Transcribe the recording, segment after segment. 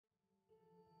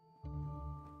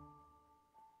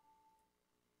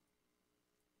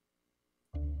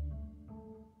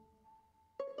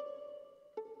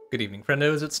Good evening,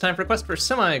 friendos. It's time for Quest for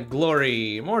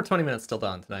Semi-Glory. More 20 minutes till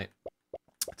dawn tonight.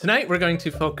 Tonight we're going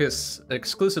to focus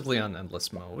exclusively on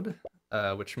Endless Mode,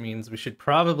 which means we should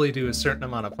probably do a certain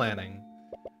amount of planning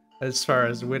as far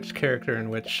as which character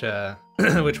and which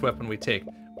which weapon we take.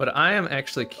 But I am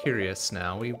actually curious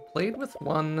now. We played with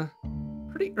one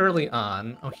pretty early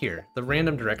on. Oh, here, the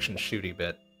random direction shooty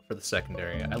bit for the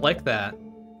secondary. I like that,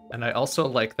 and I also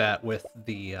like that with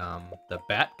the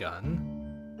bat gun.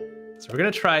 So we're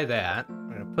gonna try that.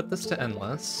 We're gonna put this to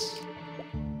endless.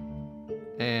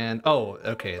 And oh,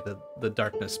 okay, the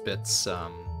darkness bits are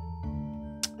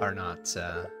not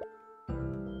I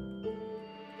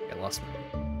lost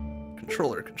my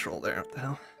controller control there. What the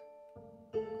hell?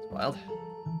 It's wild.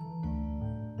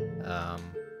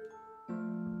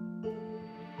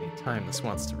 Anytime this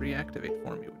wants to reactivate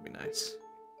for me would be nice.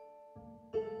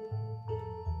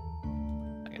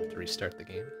 I have to restart the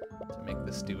game to make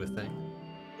this do a thing.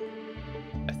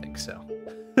 I think so.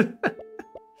 I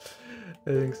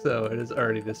think so. It has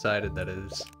already decided that it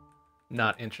is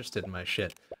not interested in my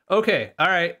shit. Okay,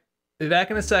 alright. Be back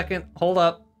in a second. Hold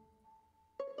up.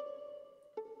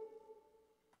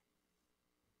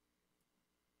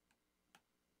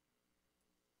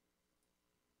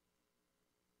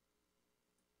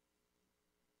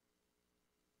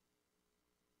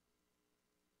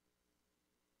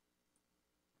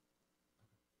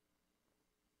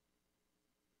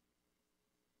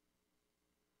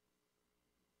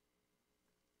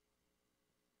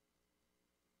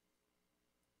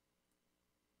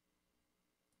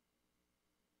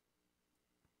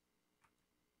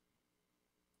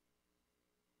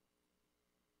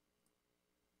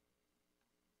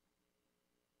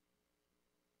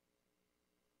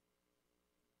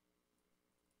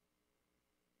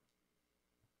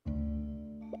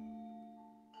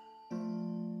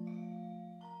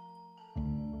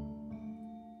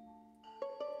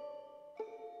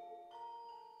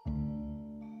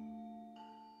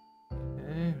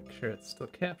 Make sure it's still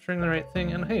capturing the right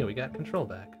thing, and hey, we got control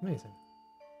back. Amazing.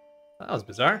 That was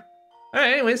bizarre.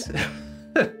 Alright, anyways.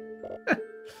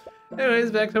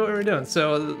 Anyways, back to what we were doing.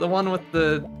 So the one with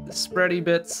the spready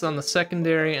bits on the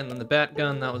secondary and then the bat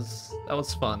gun, that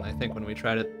was fun, I think, when we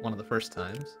tried it one of the first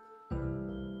times.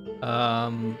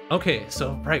 Okay,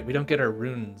 so right, we don't get our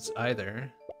runes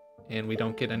either. And we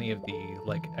don't get any of the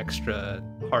like extra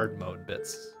hard mode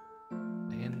bits.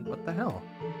 And what the hell?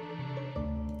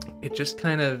 It just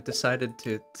kind of decided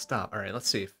to stop. All right, let's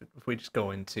see if we just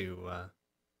go into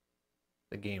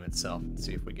the game itself and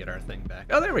see if we get our thing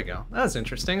back. Oh, there we go. That was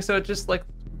interesting. So it just like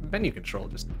menu control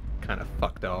just kind of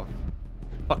fucked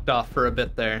off for a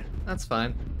bit there. That's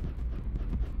fine.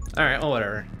 All right, well,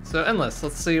 whatever. So endless.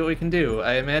 Let's see what we can do.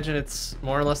 I imagine it's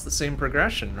more or less the same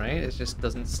progression, right? It just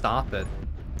doesn't stop at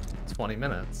 20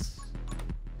 minutes.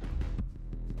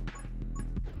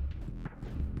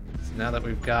 So now that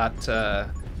we've got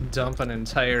dump an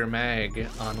entire mag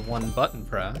on one button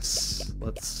press,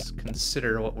 let's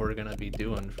consider what we're gonna be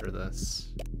doing for this.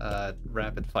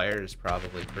 Rapid fire is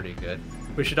probably pretty good.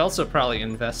 We should also probably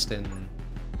invest in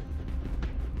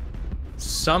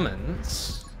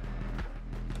summons,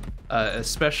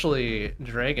 especially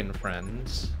Dragon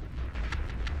Friends,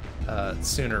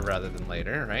 sooner rather than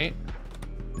later, right?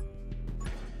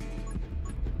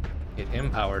 Get him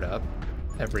powered up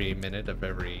every minute of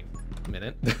every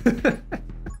minute.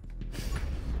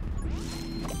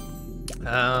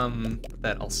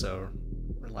 That also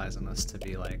relies on us to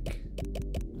be, like,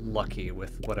 lucky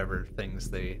with whatever things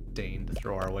they deign to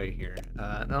throw our way here.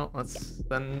 No, let's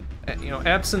then, you know,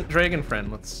 absent Dragon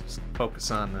Friend, let's just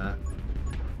focus on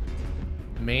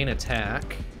main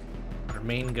attack, our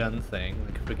main gun thing.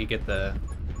 Like, if we could get the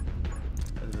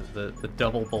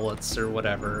double bullets or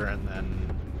whatever, and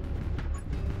then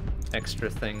extra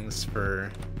things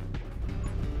for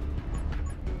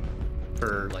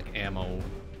like ammo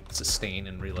sustain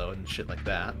and reload and shit like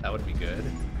that. That would be good.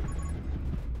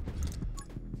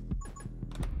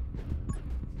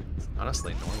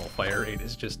 Honestly, normal fire rate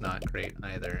is just not great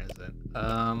either, is it?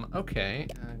 Okay.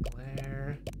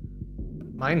 Glare.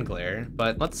 Mind glare,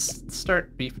 but let's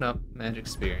start beefing up Magic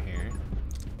Spear here.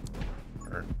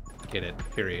 Or get it,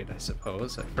 period, I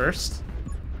suppose, at first.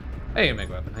 Hey,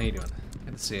 Mega Weapon, how you doing?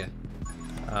 Good to see you.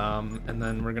 And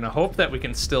then we're gonna hope that we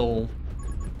can still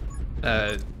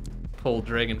pull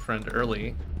Dragon Friend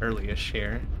early-ish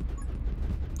here,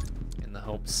 in the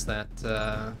hopes that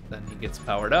then he gets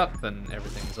powered up and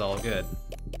everything's all good.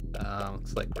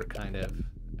 Looks like we're kind of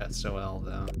SOL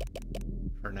though,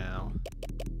 for now.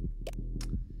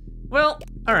 Well,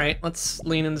 alright, let's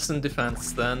lean into some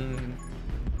defense then.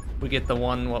 We get the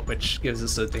one which gives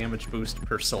us a damage boost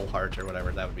per soul heart or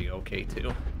whatever, that would be okay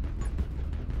too.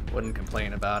 Wouldn't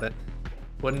complain about it.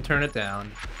 Wouldn't turn it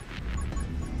down.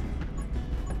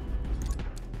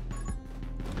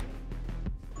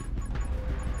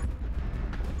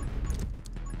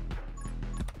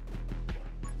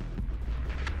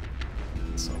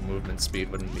 So movement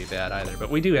speed wouldn't be bad either, but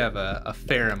we do have a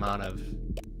fair amount of...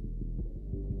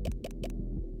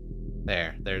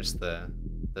 There's the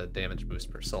damage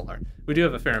boost per soul heart. We do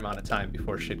have a fair amount of time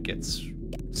before shit gets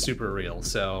super real,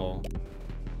 so...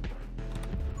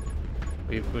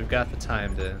 We've got the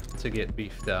time to get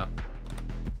beefed up.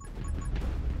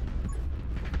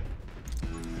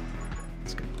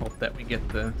 Just gonna hope that we get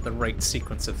the right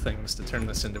sequence of things to turn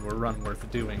this into a run worth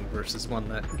doing versus one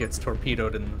that gets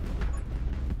torpedoed in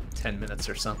 10 minutes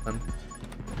or something.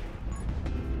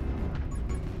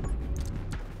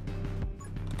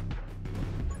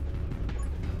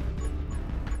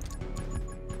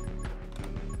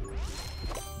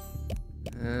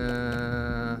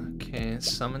 Okay,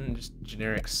 summon, just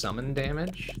generic summon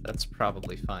damage. That's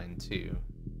probably fine too.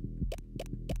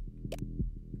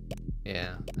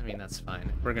 Yeah, I mean, that's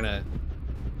fine. We're gonna...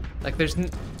 Like,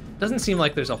 doesn't seem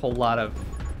like there's a whole lot of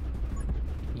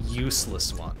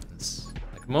useless ones.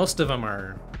 Like, most of them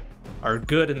are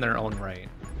good in their own right.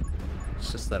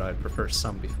 It's just that I'd prefer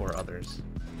some before others.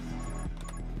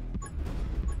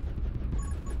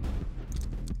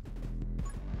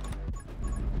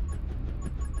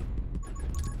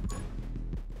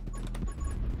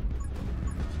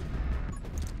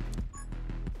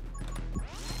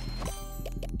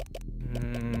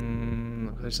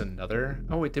 There's another...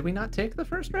 Oh, wait, did we not take the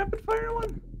first rapid fire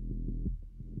one?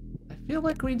 I feel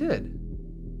like we did.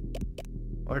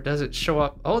 Or does it show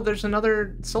up? Oh, there's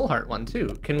another soul heart one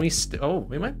too. Can we oh,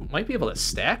 we might be able to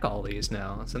stack all these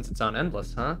now since it's on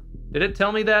endless, huh? Did it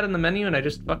tell me that in the menu and I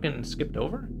just fucking skipped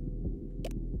over?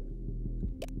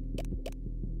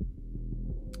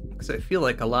 Because I feel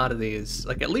like a lot of these,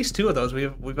 like at least two of those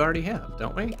we've already have,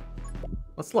 don't we?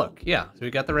 Let's look. Yeah, so we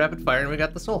got the rapid fire and we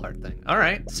got the soul heart thing. All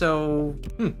right, so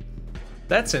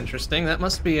that's interesting. That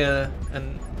must be an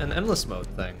endless mode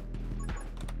thing.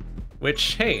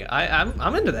 Which, hey,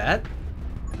 I'm into that.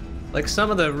 Like, some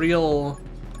of the real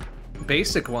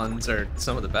basic ones are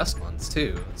some of the best ones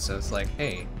too. So it's like,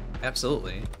 hey,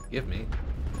 absolutely, give me.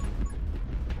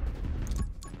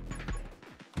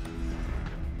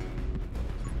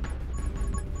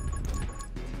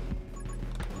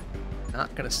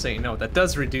 Not gonna say no. That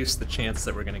does reduce the chance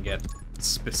that we're gonna get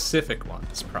specific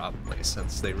ones, probably,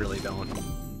 since they really don't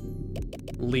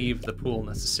leave the pool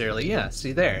necessarily. Yeah,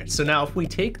 see there. So now if we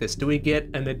take this, do we get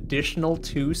an additional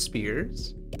 2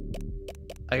 spears?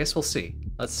 I guess we'll see.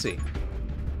 Let's see.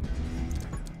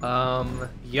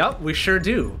 Yup, we sure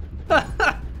do.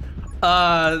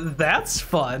 That's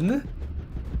fun.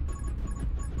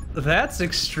 That's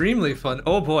extremely fun.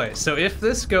 Oh boy, so if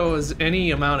this goes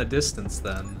any amount of distance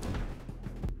then,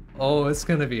 oh, it's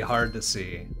gonna be hard to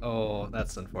see. Oh,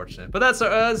 that's unfortunate, but that's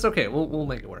okay. We'll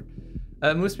make it work.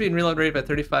 Move speed and reload rate by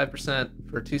 35%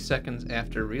 for 2 seconds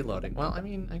after reloading. Well, I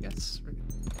mean, I guess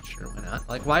sure, why not?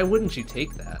 Like, why wouldn't you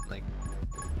take that? Like,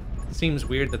 it seems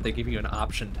weird that they give you an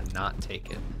option to not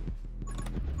take it.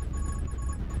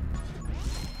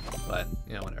 But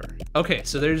you know, whatever. Okay,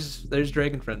 so there's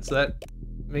dragon friends. So that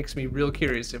makes me real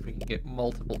curious if we can get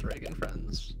multiple dragon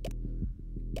friends.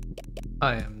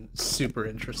 I am super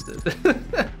interested.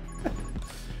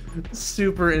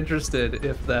 Super interested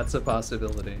if that's a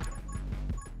possibility.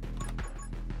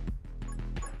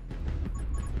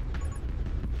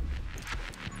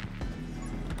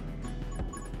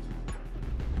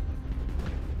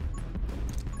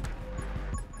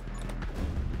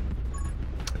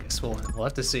 I guess we'll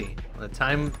have to see. The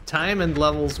time and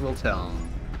levels will tell.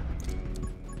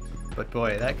 But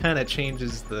boy, that kind of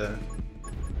changes the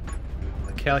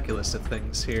calculus of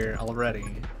things here already.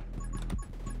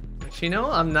 But you know,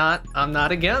 I'm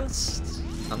not against.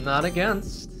 I'm not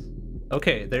against.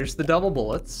 Okay, there's the double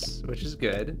bullets, which is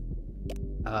good.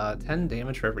 10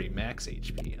 damage for every max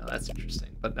HP. Oh, that's interesting.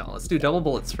 But no, let's do double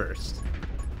bullets first,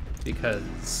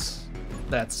 because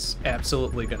that's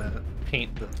absolutely gonna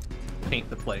paint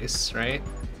the place, right?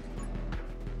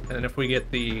 And if we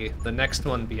get the next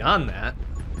one beyond that,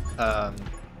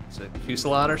 is it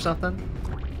Fusillade or something?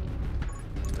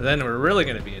 Then we're really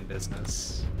gonna be in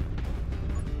business.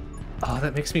 Oh,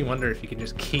 that makes me wonder if you can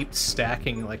just keep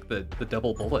stacking like the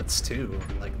double bullets too.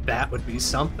 Like, that would be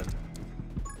something.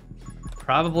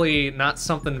 Probably not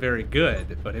something very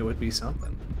good, but it would be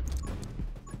something.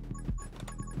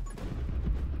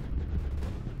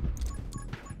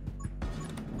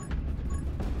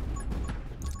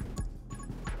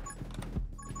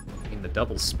 I mean, the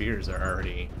double spears are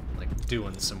already like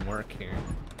doing some work here.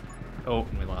 Oh,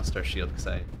 and we lost our shield because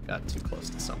I got too close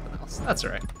to something else. That's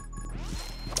alright.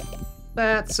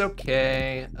 That's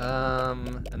okay.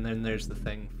 And then there's the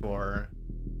thing for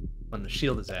when the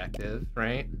shield is active,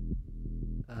 right?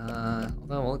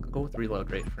 Although we'll go with reload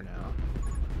rate for now.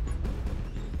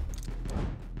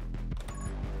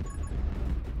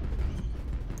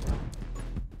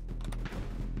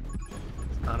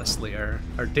 Honestly, our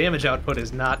damage output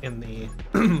is not in the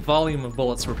volume of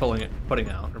bullets we're putting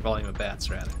out, or volume of bats,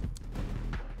 rather.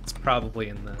 It's probably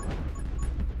in the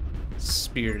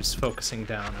spears focusing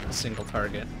down on a single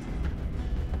target.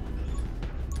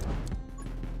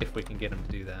 If we can get them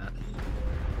to do that.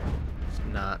 It's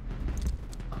not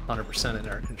 100% in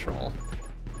our control.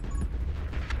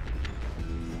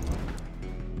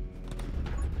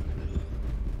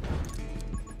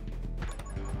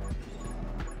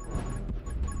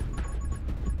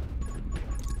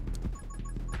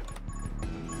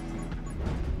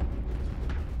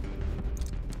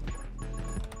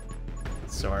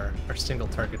 So our single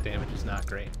target damage is not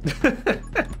great.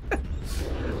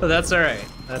 But that's alright.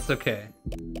 That's okay.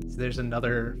 So there's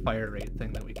another fire rate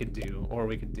thing that we could do, or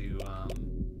we could do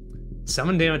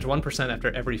summon damage 1%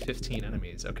 after every 15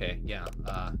 enemies. Okay, yeah,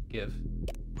 give.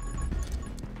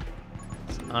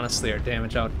 So honestly, our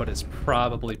damage output is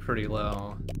probably pretty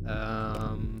low.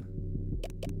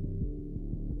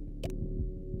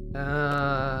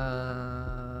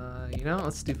 You know,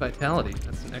 let's do vitality.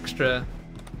 That's an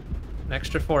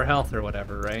extra 4 health or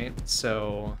whatever, right?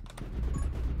 So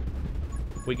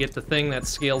if we get the thing that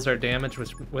scales our damage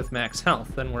with max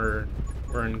health, then we're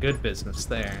in good business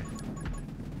there.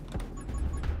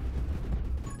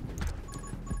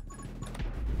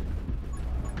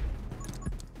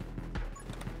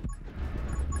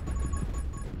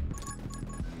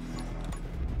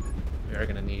 We are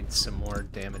gonna need some more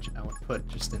damage output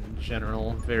just in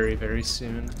general very, very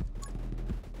soon.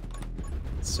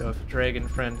 So if Dragon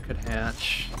Friend could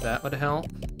hatch, that would help.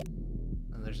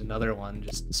 And there's another one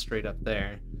just straight up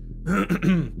there.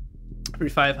 Every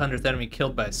 500th enemy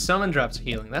killed by summon drops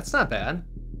healing. That's not bad.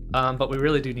 But we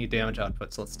really do need damage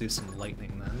output, so let's do some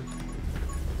lightning then.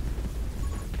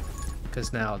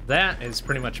 Because now that is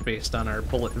pretty much based on our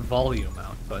bullet volume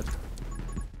output.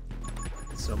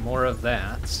 So more of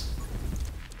that.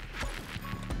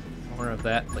 More of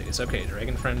that, please. Okay,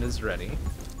 Dragon Friend is ready.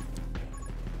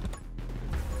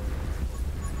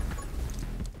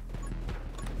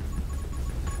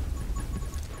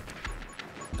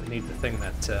 Need the thing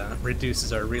that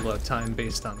reduces our reload time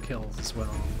based on kills as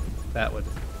well. That would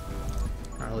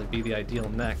probably be the ideal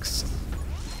next.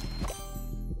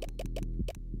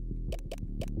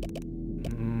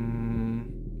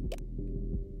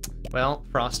 Well,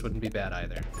 Frost wouldn't be bad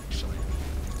either, actually.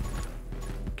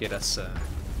 Get us a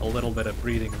little bit of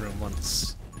breathing room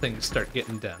once things start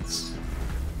getting dense.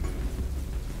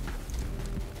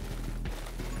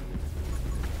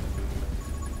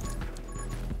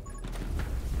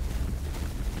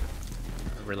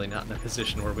 Really not in a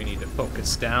position where we need to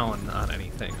focus down on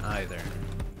anything either.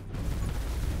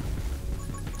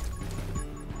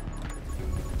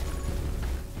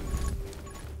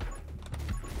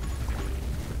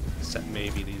 Except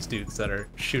maybe these dudes that are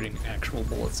shooting actual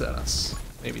bullets at us.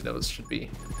 Maybe those should be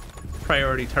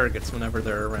priority targets whenever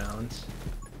they're around.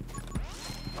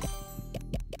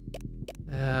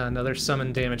 Another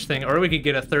summon damage thing. Or we could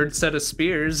get a third set of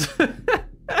spears.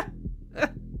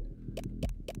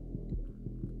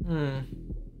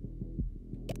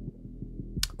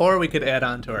 Or we could add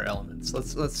on to our elements.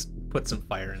 Let's put some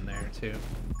fire in there too.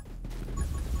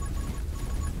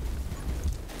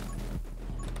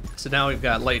 So now we've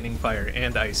got lightning, fire,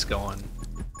 and ice going.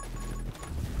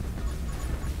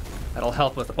 That'll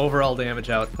help with overall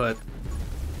damage output,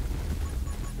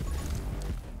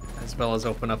 as well as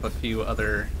open up a few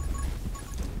other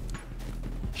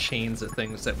chains of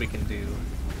things that we can do.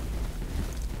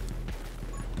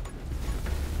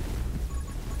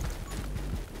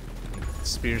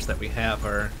 Spears that we have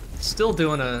are still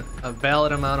doing a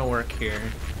valid amount of work here.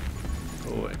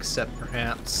 Oh, except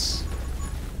perhaps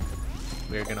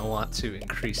we're gonna want to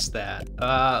increase that.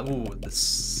 Oh,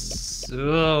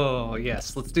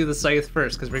 yes, let's do the scythe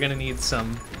first, because we're gonna need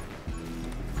some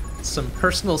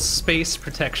personal space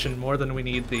protection more than we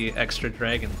need the extra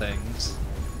dragon things.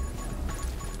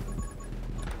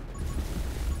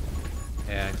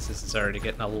 Yeah, because this is already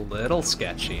getting a little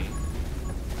sketchy.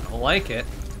 I don't like it.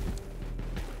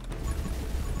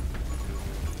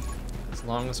 As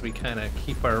long as we kind of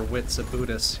keep our wits about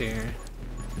us here,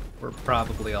 we're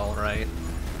probably alright.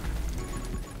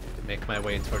 To make my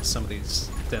way towards some of these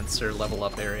denser level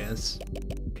up areas.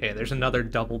 Okay, there's another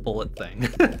double bullet thing.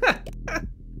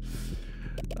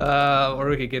 Or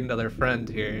we could get another friend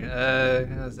here.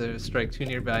 Is there a strike too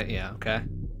nearby? Yeah, okay.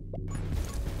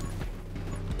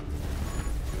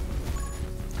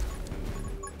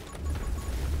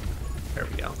 There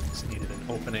we go. Just needed an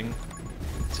opening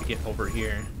to get over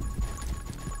here.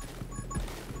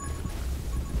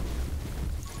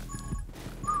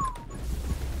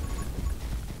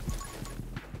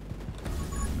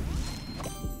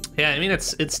 Yeah, I mean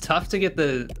it's tough to get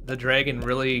the dragon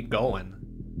really going.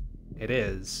 It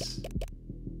is.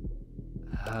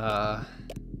 But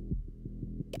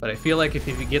I feel like if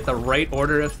you get the right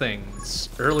order of things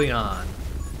early on,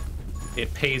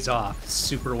 it pays off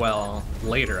super well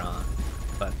later on.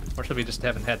 But unfortunately, we just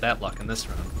haven't had that luck in this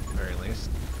round, at the very least.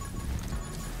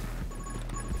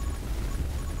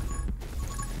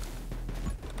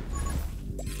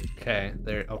 Okay,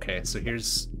 there. Okay, so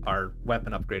here's our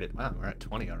weapon upgraded. Wow, we're at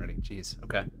 20 already. Jeez.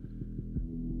 Okay.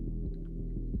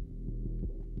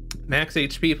 Max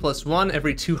HP +1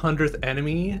 every 200th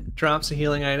enemy drops a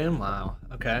healing item. Wow.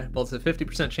 Okay. Well, it's a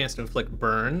 50% chance to inflict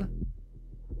burn.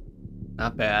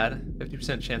 Not bad.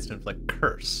 50% chance to inflict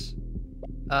curse.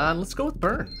 Let's go with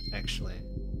burn, actually.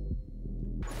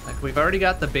 Like, we've already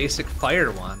got the basic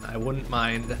fire one. I wouldn't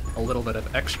mind a little bit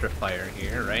of extra fire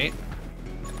here, right?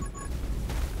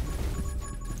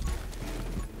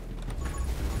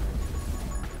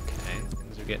 Okay,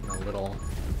 things are getting a little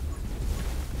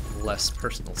less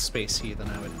personal spacey than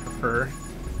I would prefer.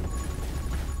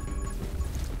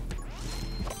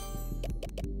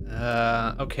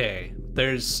 Okay.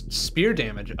 There's spear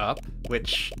damage up,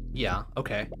 which, yeah,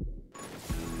 okay.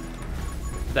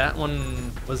 That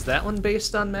one, was that one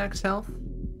based on max health?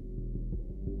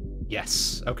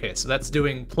 Yes. Okay, so that's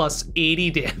doing plus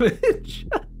 80 damage.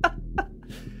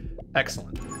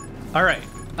 Excellent. All right.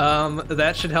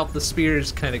 That should help the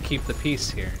spears kind of keep the peace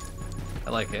here. I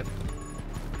like it.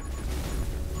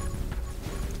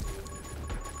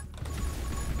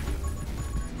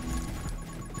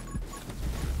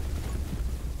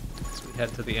 So we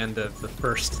head to the end of the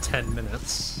first 10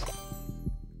 minutes.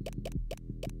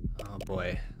 Oh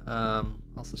boy.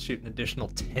 Also shoot an additional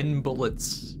 10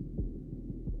 bullets.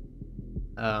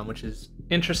 Which is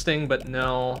interesting, but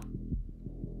no.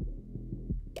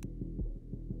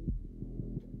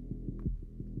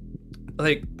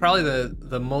 Like, probably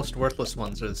the most worthless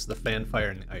ones is the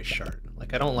fanfire and the ice shard.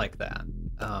 Like, I don't like that.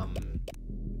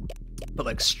 But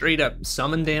like straight up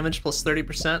summon damage plus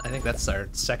 30%, I think that's our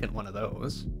second one of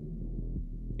those.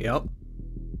 Yep.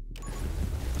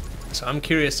 So I'm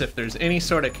curious if there's any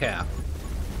sort of cap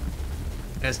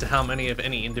as to how many of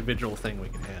any individual thing we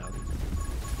can have.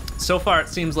 So far, it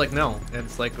seems like no.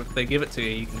 It's like if they give it to you,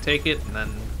 you can take it, and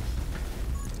then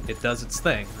it does its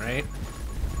thing, right?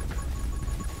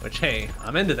 Which, hey,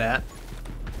 I'm into that.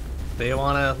 They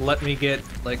want to let me get,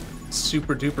 like,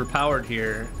 super duper powered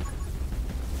here.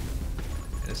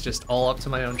 It's just all up to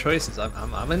my own choices.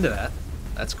 I'm into that.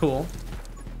 That's cool.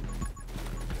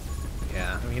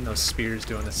 Yeah, I mean, those spears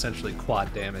doing essentially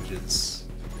quad damages.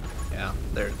 Yeah,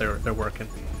 they're working.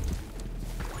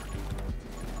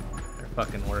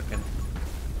 Fucking working.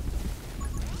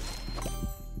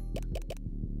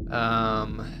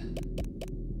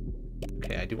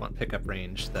 Okay, I do want pickup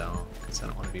range though, because I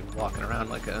don't want to be walking around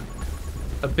like a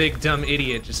big dumb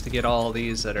idiot just to get all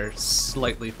these that are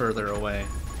slightly further away.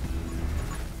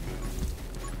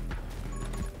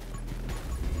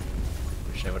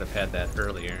 Wish I would have had that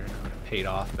earlier. It would have paid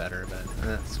off better, but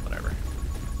that's whatever.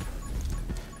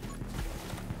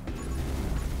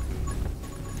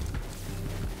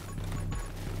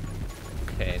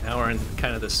 Okay, now we're in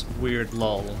kind of this weird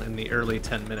lull in the early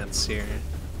 10 minutes here,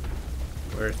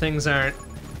 where things aren't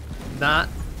not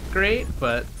great,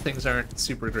 but things aren't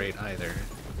super great either.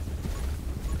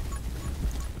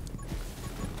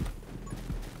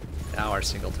 Now our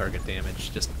single target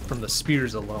damage, just from the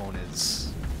spears alone,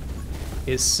 is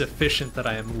sufficient that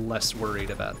I am less worried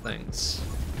about things.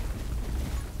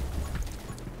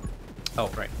 Oh,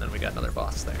 right, then we got another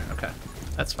boss there. Okay,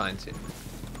 that's fine too.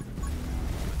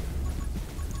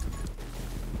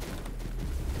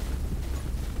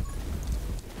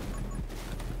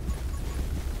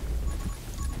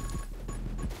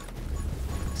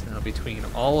 Between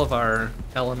all of our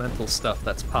elemental stuff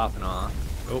that's popping off.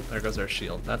 Oh, there goes our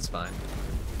shield. That's fine.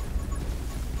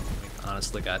 We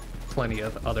honestly got plenty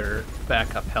of other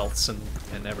backup healths and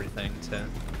everything to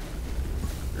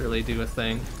really do a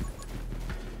thing.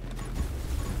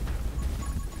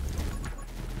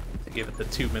 To give it the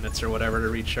 2 minutes or whatever to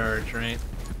recharge, right?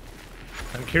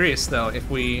 I'm curious though, if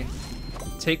we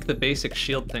take the basic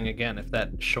shield thing again, if that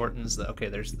shortens the... Okay,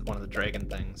 there's one of the dragon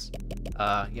things.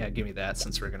 Yeah, give me that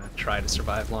since we're gonna try to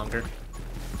survive longer.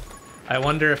 I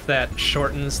wonder if that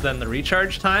shortens then the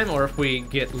recharge time, or if we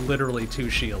get literally 2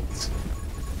 shields.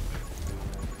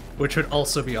 Which would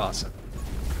also be awesome.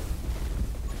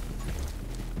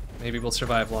 Maybe we'll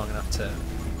survive long enough to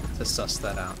suss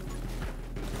that out.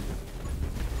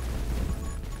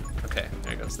 Okay,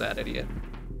 there goes that idiot.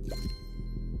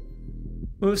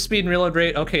 Move speed and reload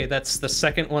rate. Okay, that's the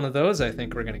second one of those I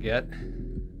think we're gonna get.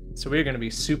 So we're gonna be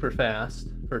super fast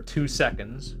for 2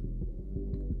 seconds.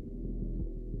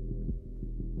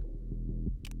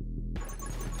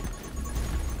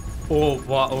 Oh,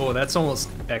 wow, oh, that's almost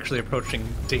actually approaching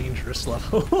dangerous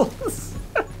levels.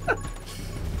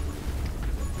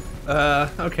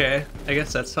 Okay. I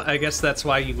guess that's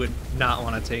why you would not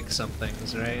want to take some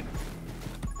things, right?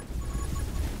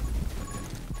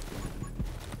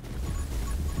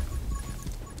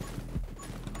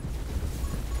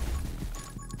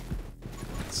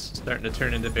 It's starting to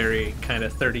turn into very kind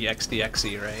of 30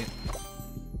 XDX-y, right?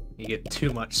 You get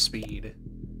too much speed.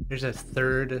 There's a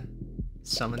third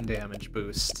summon damage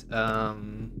boost.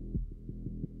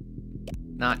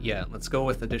 Not yet. Let's go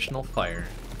with additional fire.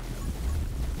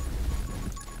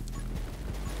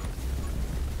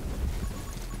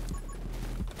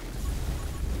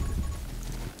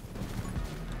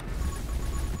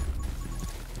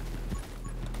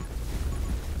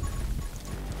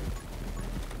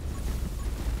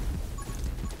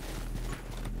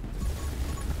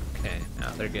 Okay,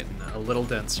 now they're getting a little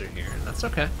denser here. That's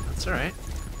okay. That's all right.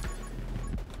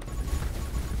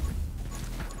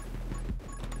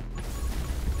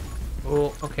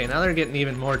 Oh, okay, now they're getting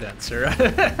even more denser.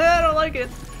 I don't like it.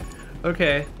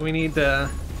 Okay, we need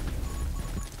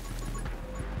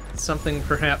something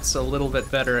perhaps a little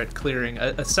bit better at clearing.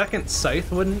 A second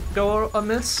scythe wouldn't go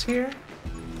amiss here.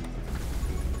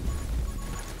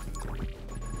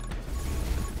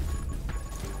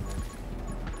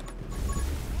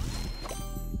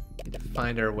 Need to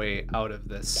find our way out of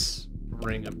this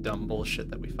ring of dumb bullshit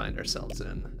that we find ourselves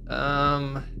in.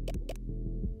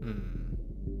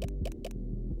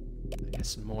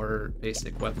 Some more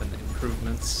basic weapon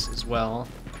improvements as well.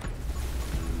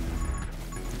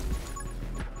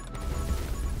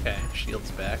 Okay,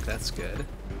 shield's back, that's good.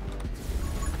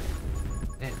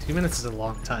 Man, 2 minutes is a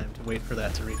long time to wait for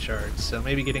that to recharge, so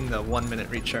maybe getting the 1 minute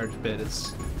recharge bit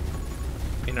is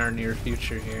in our near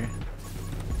future here.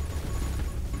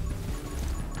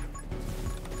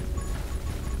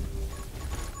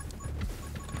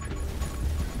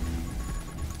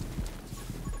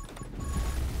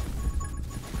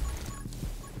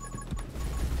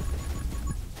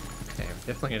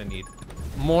 Definitely gonna need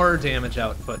more damage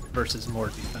output versus more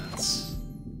defense.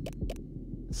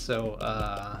 So,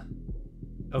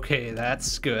 okay,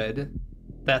 that's good.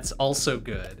 That's also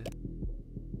good.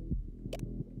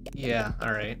 Yeah,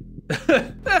 alright.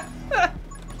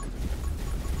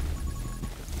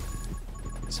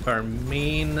 So our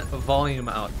main volume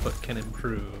output can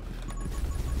improve.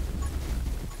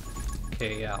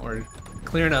 Okay, yeah, we're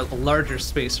clearing a larger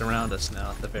space around us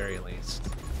now at the very least.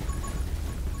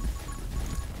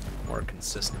 More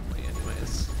consistently,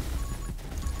 anyways.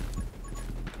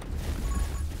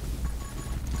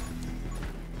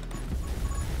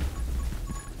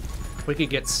 If we could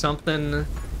get something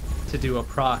to do a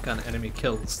proc on enemy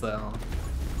kills, though,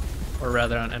 or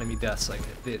rather on enemy deaths, like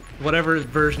whatever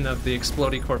version of the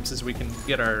explodey corpses we can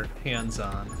get our hands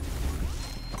on.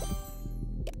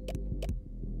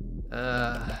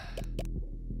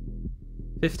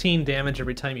 15 damage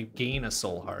every time you gain a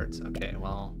soul heart. Okay,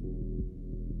 well.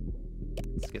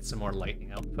 Let's get some more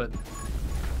lightning output.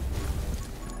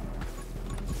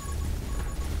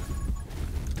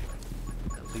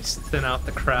 At least thin out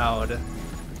the crowd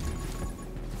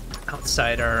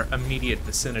outside our immediate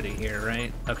vicinity here,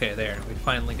 right? Okay, there. We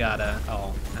finally got a...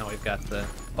 Oh, now we've got the...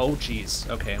 Oh, geez.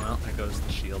 Okay, well, there goes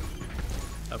the shield.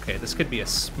 Okay, this could be a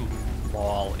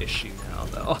small issue now,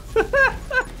 though.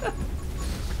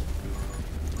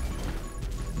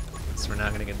 So we're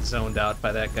not gonna get zoned out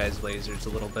by that guy's lasers a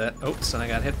little bit. Oops, and I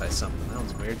got hit by something. That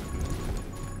was weird.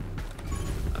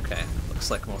 Okay, looks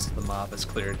like most of the mob is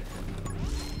cleared.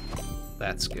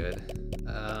 That's good.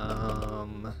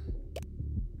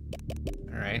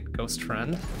 Alright, ghost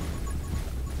friend.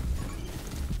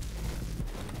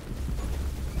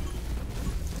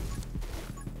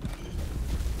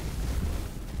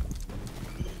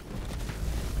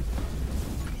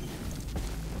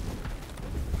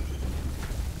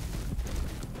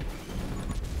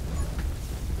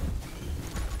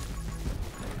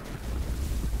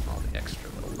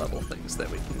 That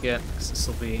we can get, because this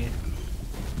will be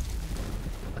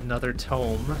another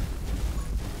tome.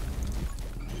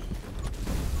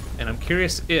 And I'm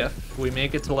curious if we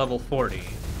make it to level 40,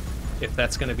 if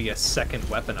that's going to be a second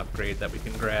weapon upgrade that we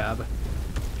can grab.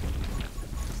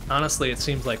 Honestly, it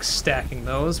seems like stacking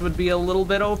those would be a little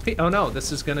bit OP. Oh no,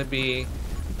 this is going to be...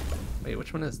 Wait,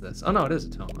 which one is this? Oh no, it is a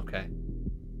tome, okay.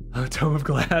 Oh, Tome of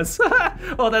Glass.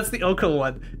 Well, that's the Oko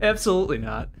one. Absolutely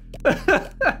not.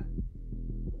 The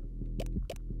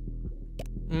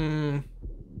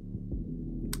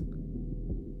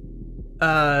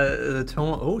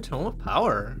Tome... Oh, Tome of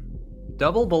Power.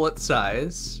 Double bullet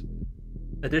size.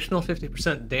 Additional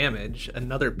 50% damage.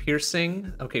 Another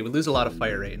piercing. Okay, we lose a lot of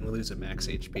fire rate and we lose a max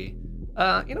HP.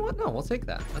 You know what? No, we'll take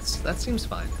that. That seems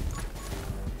fine.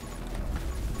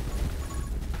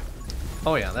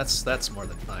 Oh yeah, that's more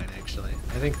than fine, actually.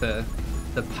 I think the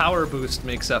power boost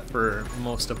makes up for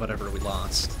most of whatever we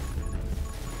lost.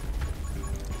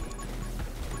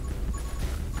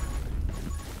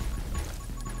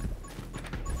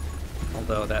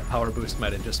 Although that power boost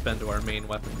might have just been to our main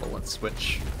weapon bullets,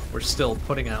 which we're still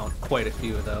putting out quite a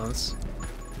few of those.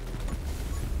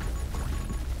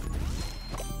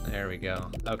 There we go.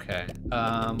 Okay.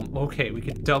 Okay, we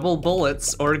can double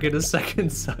bullets or get a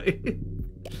second sight.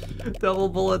 Double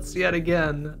bullets yet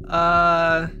again.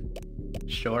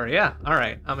 Sure, yeah.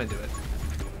 Alright, I'm into it.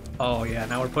 Oh yeah,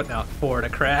 now we're putting out 4 to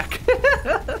crack.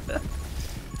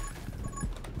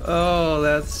 Oh,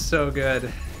 that's so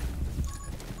good.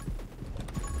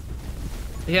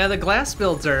 Yeah, the glass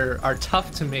builds are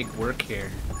tough to make work here.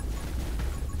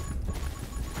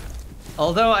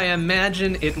 Although I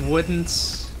imagine it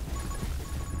wouldn't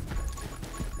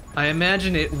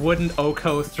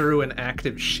Oko through an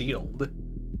active shield.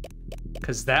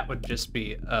 Because that would just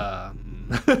be,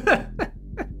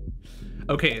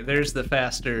 Okay, there's the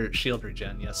faster shield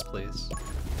regen, yes please.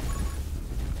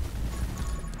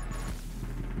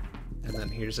 And then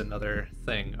here's another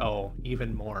thing. Oh,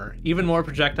 even more. Even more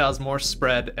projectiles, more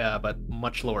spread, but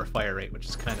much lower fire rate, which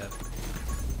is kind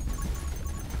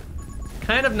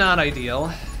of not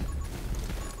ideal.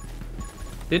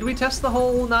 Did we test the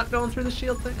whole not going through the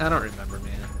shield thing? I don't remember,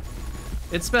 man.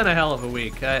 It's been a hell of a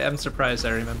week. I'm surprised I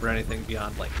remember anything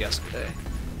beyond, like, yesterday.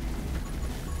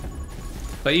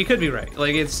 But you could be right.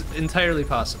 Like, it's entirely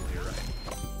possible you're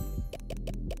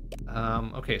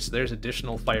right. Okay, so there's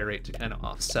additional fire rate to kind of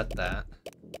offset that.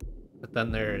 But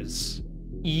then there's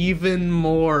even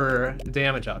more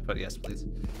damage output. Yes, please.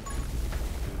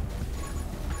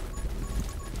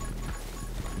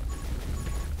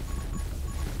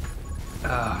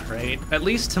 Right. At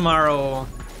least tomorrow...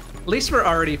 At least we're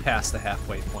already past the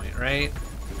halfway point, right?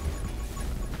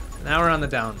 Now we're on the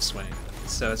downswing.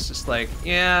 So it's just like,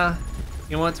 yeah,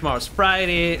 you know what, tomorrow's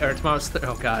Friday, or tomorrow's,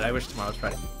 oh god, I wish tomorrow's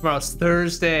Friday. Tomorrow's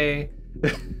Thursday.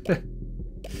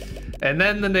 And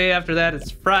then the day after that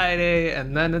it's Friday,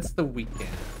 and then it's the weekend.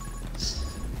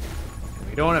 And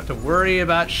we don't have to worry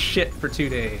about shit for 2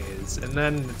 days. And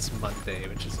then it's Monday,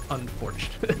 which is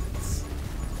unfortunate.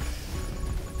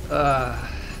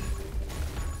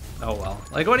 Oh well.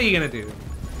 Like, what are you gonna do?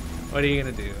 What are you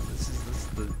gonna do? This is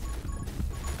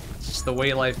it's just the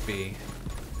way life be.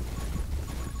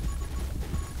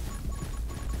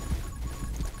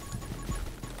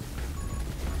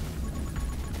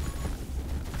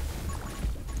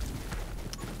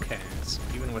 Okay, so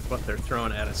even with what they're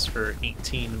throwing at us for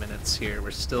 18 minutes here, we're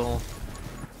still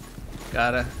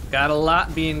got a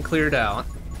lot being cleared out,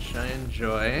 which I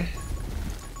enjoy.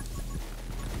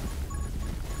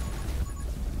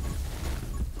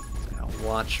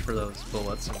 Watch for those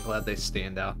bullets. I'm glad they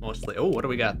stand out mostly. Oh, what do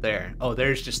we got there? Oh,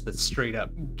 there's just the straight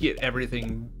up get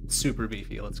everything super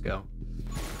beefy. Let's go.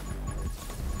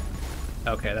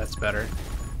 Okay, that's better.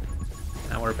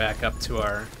 Now we're back up to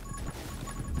our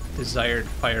desired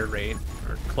fire rate,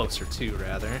 or closer to,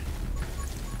 rather.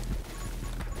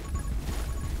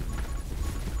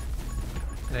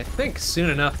 And I think soon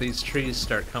enough these trees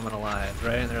start coming alive,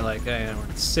 right? And they're like, hey,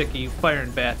 we're sick of you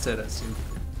firing bats at us. And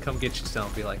come get you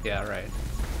some. Be like, yeah, right.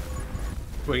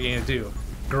 What are you gonna do?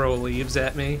 Grow leaves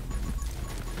at me?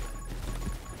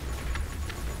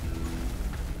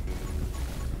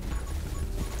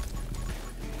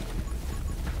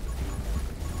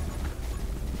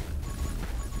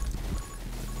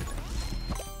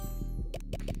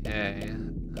 Okay.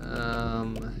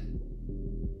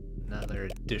 Another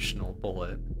additional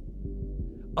bullet.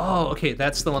 Oh, okay,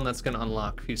 that's the one that's gonna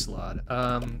unlock Fusillade.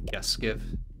 Yes, give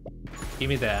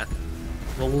me that.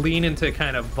 We'll lean into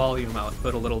kind of volume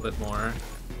output a little bit more,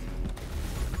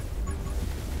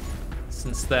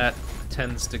 since that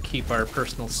tends to keep our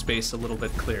personal space a little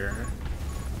bit clearer.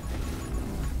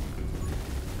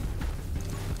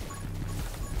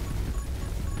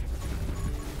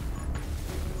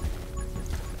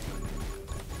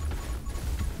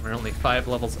 We're only 5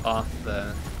 levels off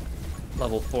the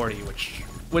level 40, which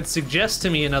would suggest to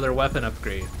me another weapon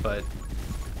upgrade, but...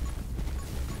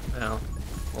 well,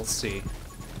 we'll see.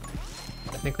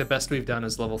 I think the best we've done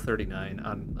is level 39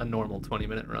 on a normal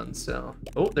 20-minute run, so...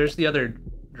 oh, there's the other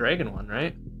dragon one,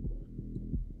 right?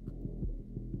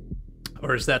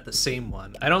 Or is that the same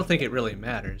one? I don't think it really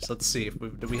matters. Let's see, if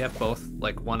do we have both,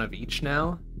 like, one of each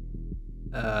now?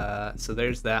 So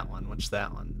there's that one. What's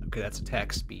that one? Okay, that's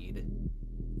attack speed.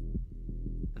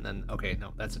 And then, okay,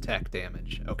 no, that's attack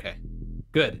damage. Okay,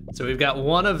 good. So we've got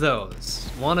one of those.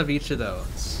 One of each of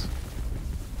those.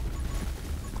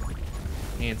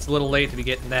 And it's a little late to be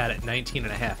getting that at 19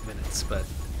 and a half minutes, but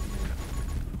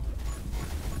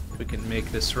we can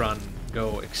make this run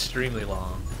go extremely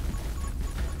long.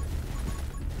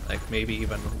 Like maybe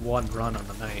even one run on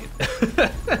the night.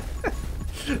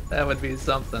 That would be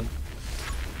something.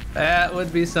 That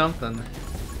would be something.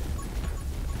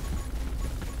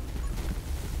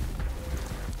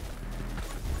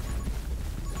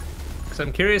 So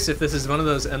I'm curious if this is one of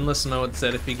those endless modes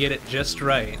that if you get it just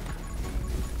right,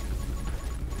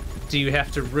 do you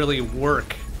have to really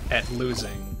work at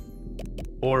losing?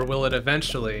 Or will it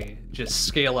eventually just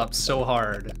scale up so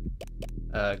hard?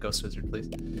 Ghost Wizard, please.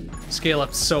 Scale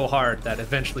up so hard that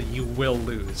eventually you will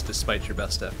lose despite your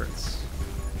best efforts.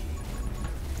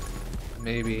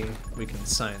 Maybe we can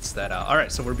science that out.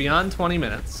 Alright, so we're beyond 20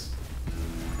 minutes.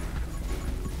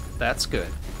 That's good.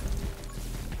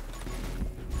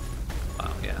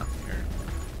 Wow, yeah, you're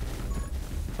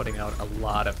putting out a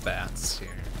lot of bats here.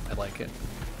 I like it.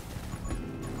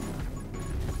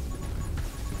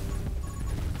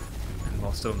 And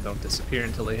most of them don't disappear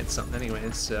until they hit something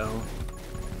anyways, so...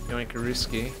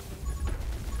 yoinkarooski.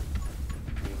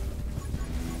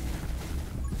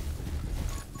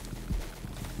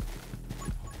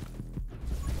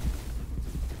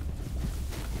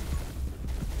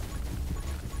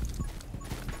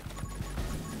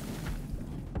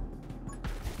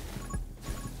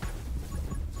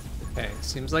 Okay,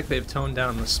 seems like they've toned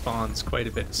down the spawns quite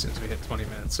a bit since we hit 20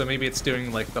 minutes, so maybe it's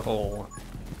doing like the whole...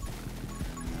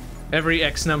 every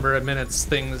X number of minutes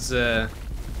things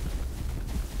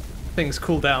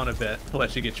cool down a bit to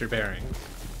let you get your bearings.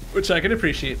 Which I can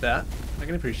appreciate that. I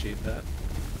can appreciate that.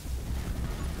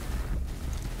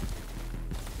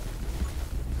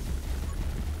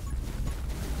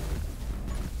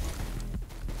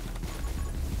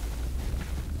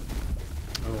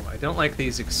 Oh, I don't like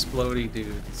these explodey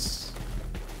dudes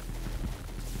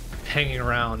hanging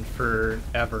around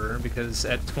forever because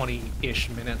at 20-ish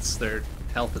minutes their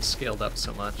health is scaled up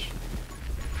so much.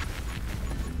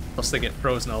 Plus they get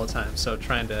frozen all the time, so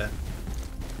trying to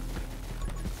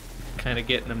kind of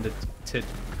getting them to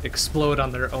explode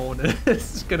on their own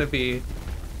is gonna be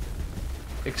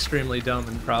extremely dumb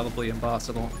and probably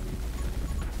impossible.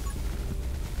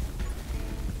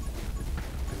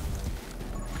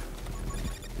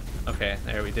 Okay,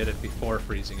 there, we did it before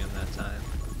freezing him that time.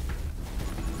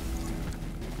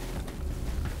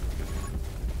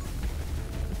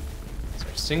 So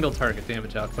our single target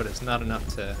damage output is not enough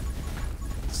to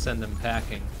send them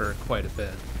packing for quite a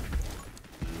bit.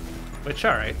 Which,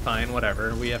 alright, fine,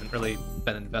 whatever. We haven't really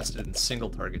been invested in single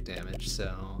target damage,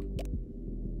 so...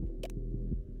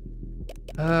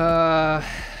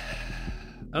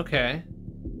 okay.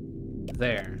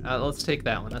 There. Let's take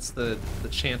that one. That's the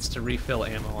chance to refill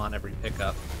ammo on every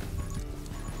pickup.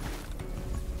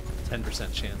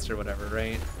 10% chance or whatever,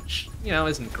 right? Which, you know,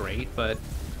 isn't great, but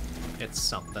it's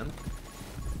something.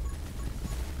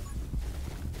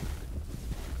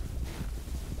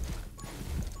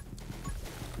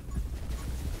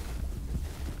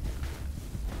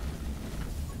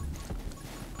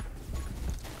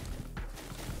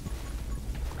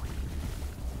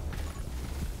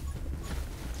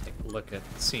 Look at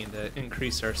seeing to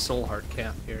increase our soul heart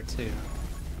cap here too.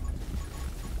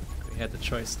 We had the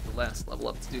choice at the last level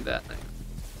up to do that thing.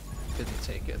 Didn't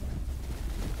take it.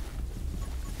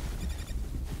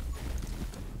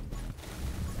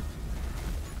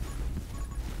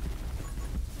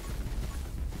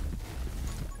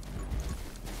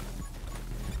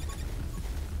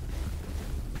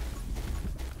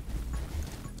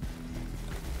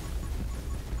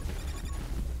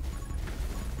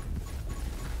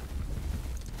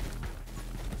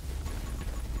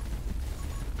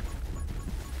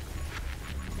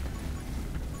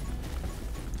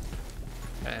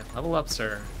 Level ups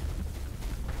are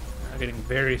getting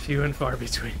very few and far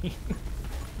between.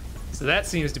 So that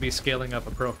seems to be scaling up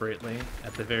appropriately,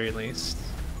 at the very least.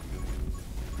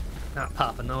 Not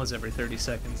popping those every 30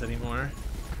 seconds anymore.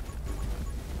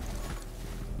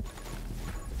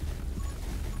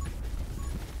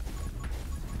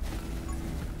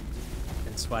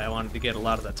 And That's why I wanted to get a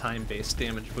lot of the time-based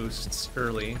damage boosts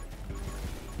early.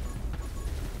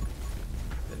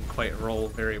 Didn't quite roll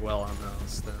very well on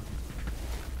those, though.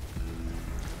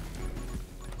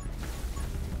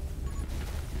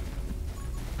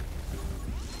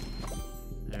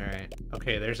 Alright.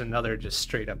 Okay, there's another just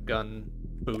straight-up gun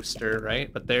booster,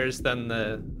 right? But there's then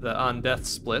the on-death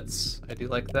splits. I do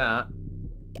like that.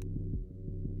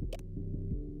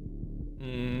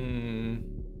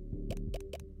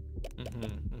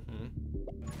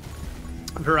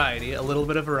 Variety, a little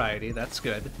bit of variety, that's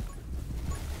good.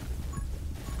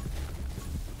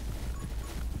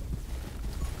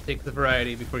 Take the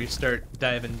variety before you start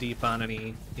diving deep on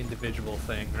any individual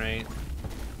thing, right?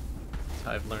 That's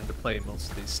how I've learned to play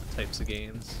most of these types of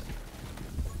games.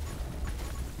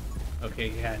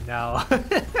 Okay, yeah, now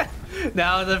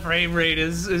now the frame rate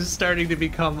is starting to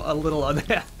become a little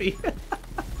unhappy.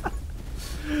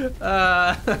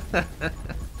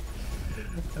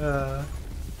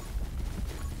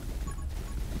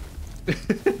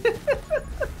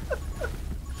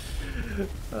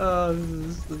 Oh,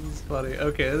 this is funny.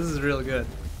 Okay, this is real good.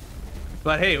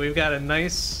 But hey, we've got a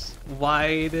nice,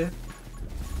 wide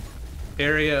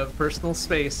area of personal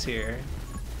space here.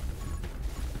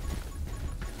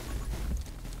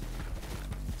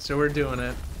 So we're doing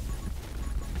it.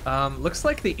 Looks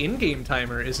like the in-game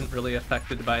timer isn't really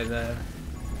affected by the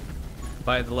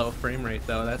low frame rate,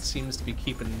 though. That seems to be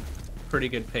keeping pretty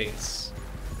good pace,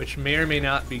 which may or may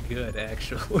not be good,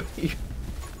 actually.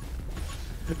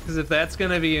 Because if that's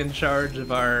gonna be in charge of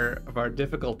our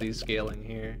difficulty scaling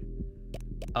here,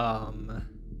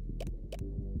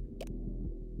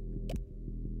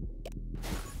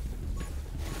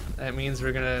 that means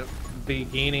we're gonna be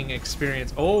gaining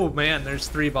experience. Oh man, there's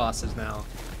 3 bosses now.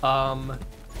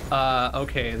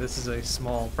 Okay, this is a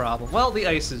small problem. Well, the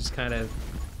ice is kind of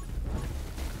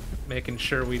making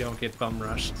sure we don't get bum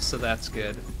rushed, so that's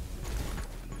good.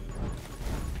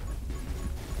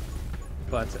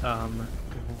 But,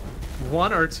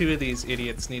 1 or 2 of these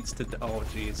idiots needs to... Oh,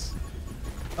 jeez.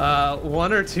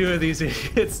 1 or 2 of these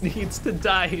idiots needs to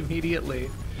die immediately,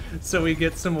 so we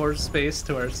get some more space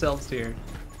to ourselves here.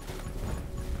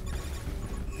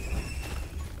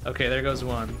 Okay, there goes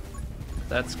 1.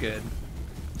 That's good.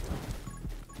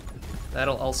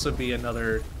 That'll also be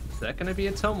another... Is that gonna be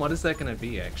a tome? What is that gonna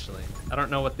be, actually? I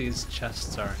don't know what these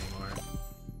chests are anymore.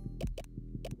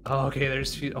 Oh, okay,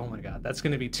 there's... Oh my god, that's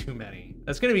gonna be too many.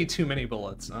 That's gonna be too many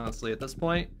bullets, honestly, at this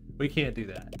point. We can't do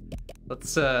that.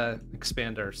 Let's,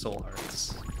 expand our soul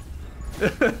hearts.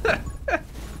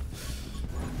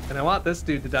 And I want this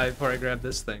dude to die before I grab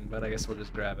this thing, but I guess we'll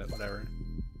just grab it, whatever.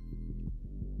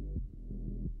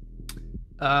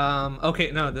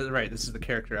 Okay, no, right, this is the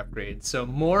character upgrade. So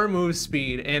more move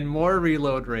speed and more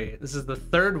reload rate. This is the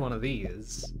 3rd one of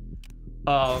these.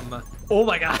 Oh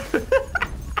my god.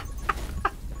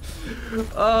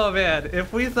 Oh man,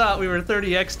 if we thought we were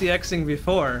 30x DXing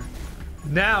before,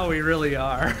 now we really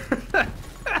are.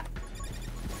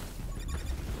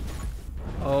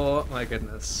 Oh my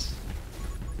goodness.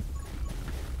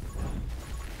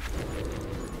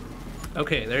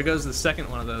 Okay, there goes the 2nd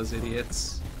one of those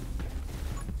idiots.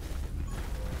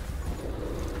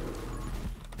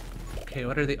 Okay,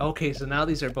 what are they? Okay, so now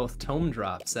these are both tome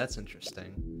drops. That's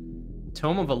interesting.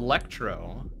 Tome of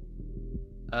Electro.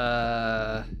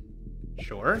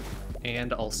 Sure.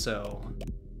 And also...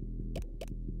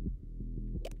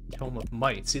 Tome of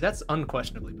Might. See, that's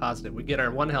unquestionably positive. We get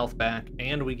our 1 health back,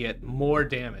 and we get more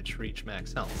damage for each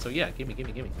max health. So yeah, gimme,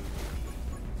 gimme, gimme.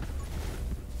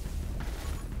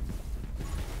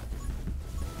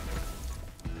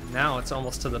 Now it's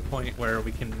almost to the point where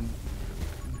we can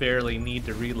barely need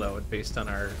to reload based on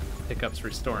our pickups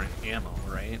restoring ammo,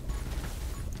 right?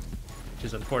 Which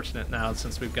is unfortunate now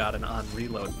since we've got an on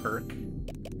reload perk.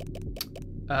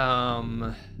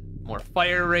 More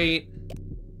fire rate,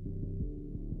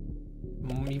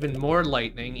 even more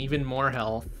lightning, even more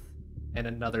health, and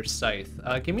another scythe.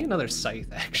 Give me another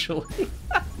scythe, actually.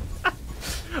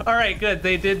 All right, good.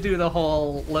 They did do the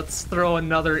whole, let's throw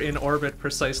another in orbit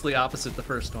precisely opposite the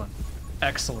first one.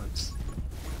 Excellent.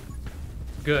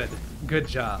 Good. Good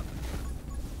job.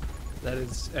 That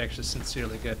is actually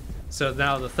sincerely good. So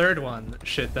now the 3rd one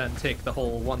should then take the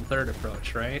whole 1/3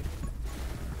 approach, right?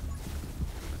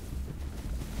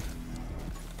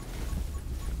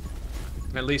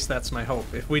 At least that's my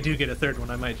hope. If we do get a 3rd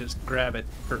one, I might just grab it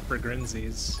for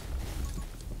grinsies.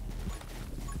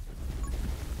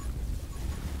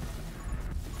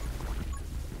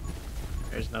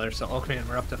 There's another soul. Oh man,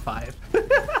 we're up to 5.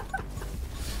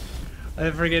 I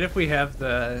forget if we have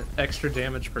the extra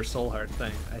damage per soul heart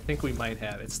thing. I think we might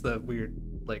have. It's the weird,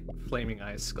 like, flaming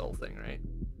eyes skull thing, right?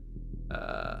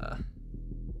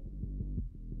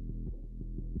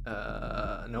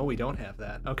 No, we don't have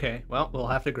that. Okay, well, we'll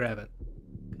have to grab it.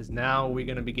 Because now we're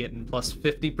going to be getting plus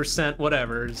 50%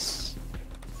 whatevers.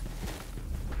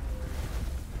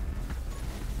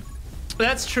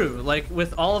 That's true. Like,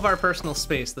 with all of our personal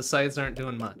space, the sides aren't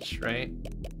doing much, right?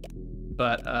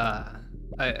 But,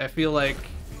 I feel like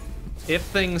if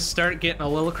things start getting a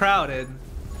little crowded,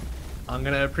 I'm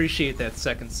going to appreciate that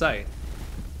second sight.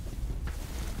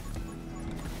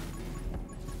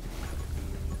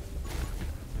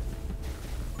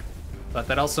 But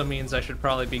that also means I should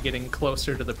probably be getting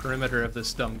closer to the perimeter of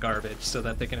this dumb garbage so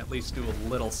that they can at least do a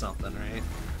little something, right?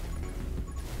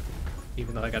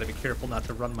 Even though I gotta be careful not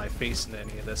to run my face into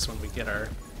any of this when we get our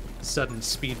sudden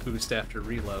speed boost after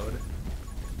reload.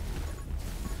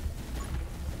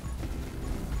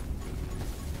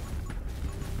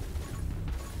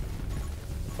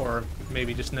 Or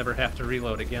maybe just never have to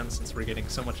reload again since we're getting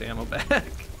so much ammo back.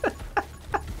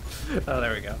 Oh,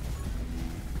 there we go.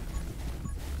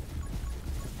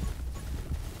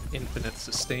 Infinite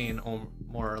sustain,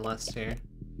 more or less here.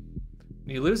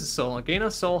 When you lose a soul, gain a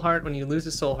soul heart. When you lose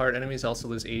a soul heart, enemies also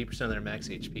lose 80% of their max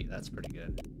HP. That's pretty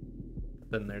good.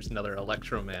 Then there's another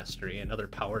Electro Mastery, another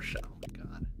Power Shell. Oh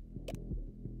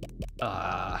my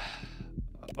god.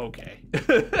 Okay.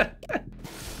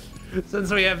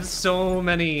 Since we have so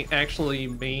many actually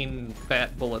main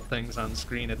fat bullet things on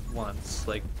screen at once,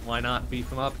 like, why not beef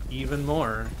them up even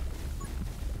more?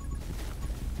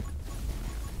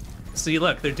 See,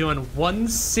 look, they're doing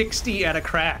 160 at a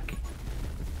crack.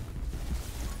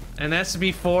 And that's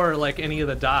before, like, any of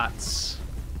the dots.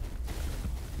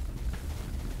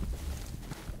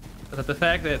 But the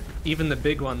fact that even the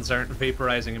big ones aren't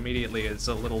vaporizing immediately is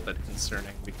a little bit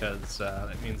concerning, because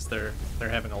it means they're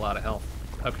having a lot of health.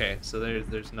 Okay, so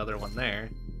there's another one there.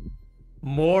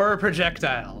 More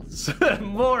projectiles.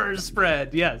 More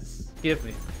spread, yes. Give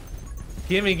me.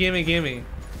 Gimme, gimme, gimme.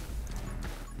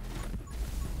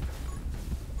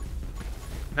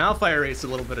 Now fire rate's a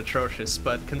little bit atrocious,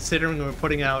 but considering we're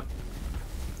putting out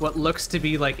what looks to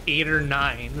be like 8 or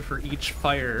 9 for each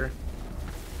fire,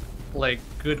 like,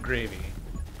 good gravy.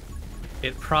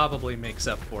 It probably makes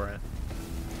up for it.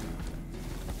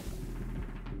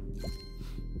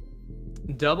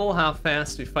 Double how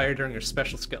fast you fire during your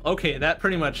special skill. Okay, that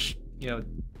pretty much, you know,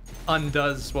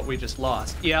 undoes what we just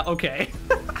lost. Yeah, okay.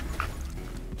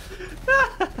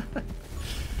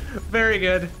 Very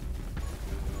good.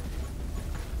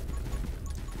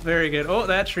 Very good. Oh,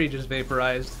 that tree just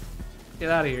vaporized.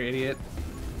 Get out of here, idiot.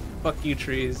 Fuck you,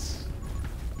 trees.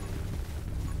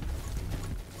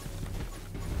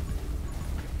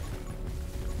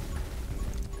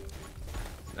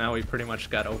 Now we pretty much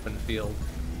got open field,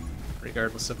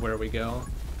 regardless of where we go.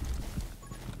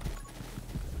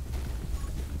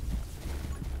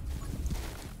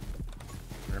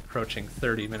 We're approaching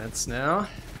 30 minutes now.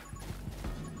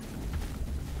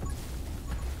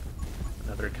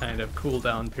 Another kind of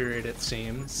cooldown period, it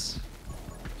seems.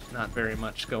 Not very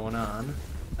much going on.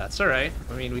 That's all right.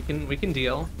 I mean, we can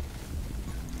deal.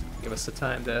 Give us the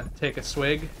time to take a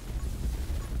swig.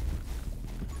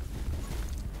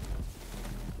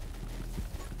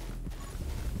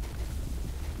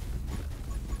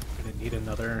 Gonna need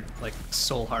another, like,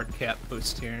 soul heart cap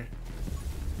boost here.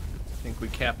 I think we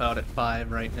cap out at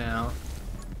 5 right now.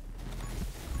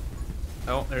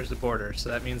 Oh, there's the border, so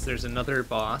that means there's another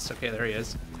boss. Okay, there he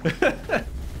is.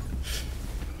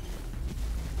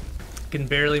 Can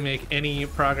barely make any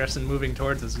progress in moving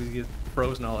towards us because he gets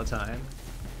frozen all the time.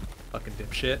 Fucking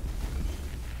dipshit.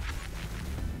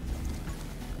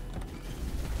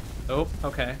 Oh,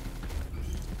 okay.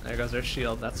 There goes our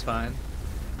shield, that's fine.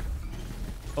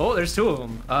 Oh, there's 2 of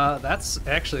them. That's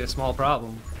actually a small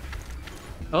problem.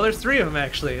 Oh, there's 3 of them,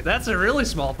 actually. That's a really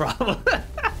small problem.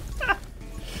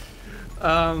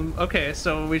 Okay,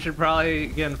 so we should probably,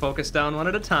 again, focus down one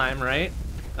at a time, right?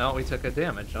 Oh, we took a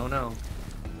damage. Oh, no.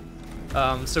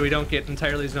 So we don't get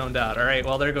entirely zoned out. All right,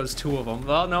 well, there goes 2 of them.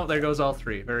 Well, no, there goes all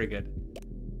 3. Very good.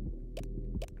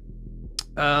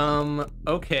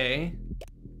 Okay.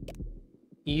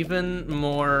 Even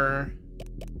more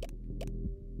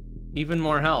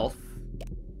health.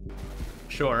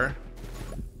 Sure.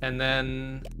 And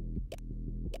then,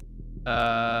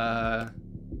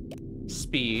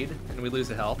 speed, and we lose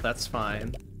a health, that's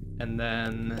fine. And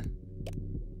then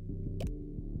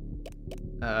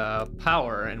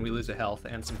power, and we lose a health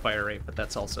and some fire rate, but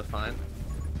that's also fine.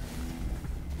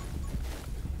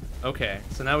 Okay,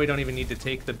 so now we don't even need to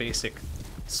take the basic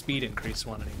speed increase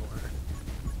one anymore.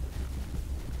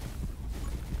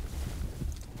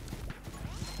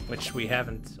 Which we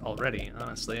haven't already,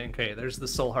 honestly. Okay, there's the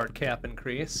soul heart cap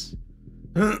increase.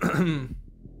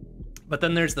 But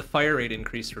then there's the fire rate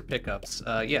increase for pickups.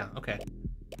 Yeah, okay.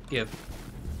 Give.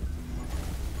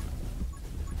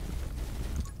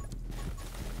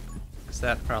 Because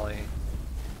that probably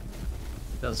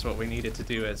does what we need it to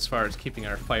do as far as keeping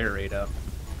our fire rate up.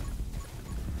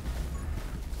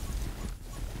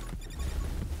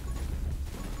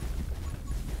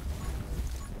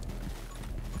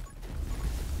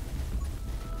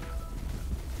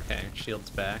 Okay, shield's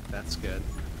back. That's good.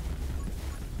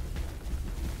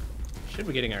 Should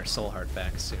be getting our soul heart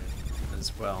back soon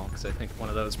as well, because I think one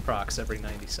of those procs every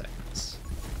 90 seconds.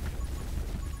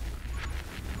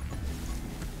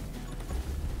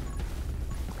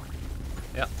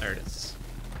 Yep, there it is.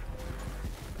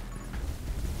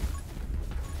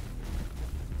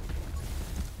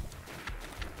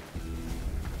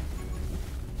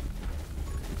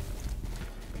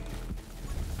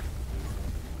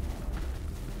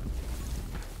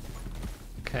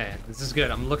 Okay, this is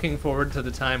good. I'm looking forward to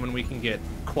the time when we can get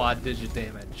quad-digit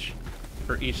damage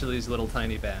for each of these little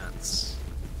tiny bats.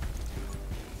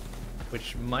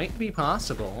 Which might be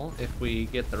possible if we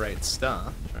get the right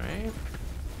stuff, right?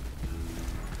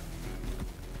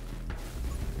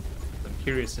 I'm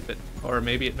curious if it... or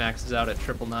maybe it maxes out at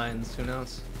 999s, who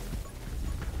knows?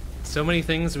 So many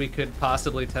things we could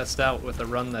possibly test out with a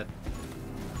run that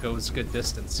goes good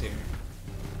distance here.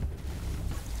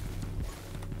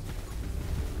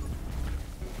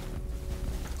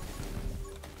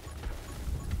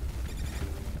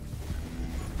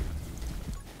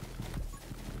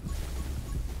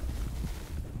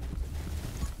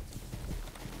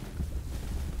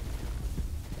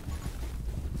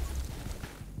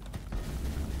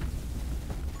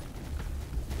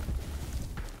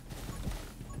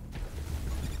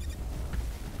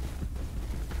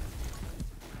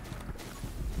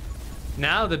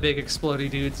 Now the big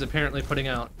explodey dude's apparently putting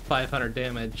out 500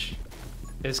 damage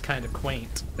is kind of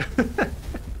quaint.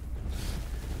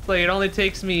 Like, it only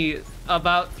takes me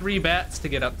about 3 bats to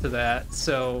get up to that,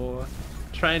 so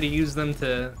trying to use them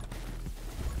to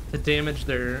damage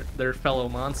their fellow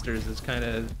monsters is kind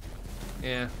of,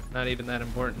 yeah, not even that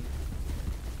important.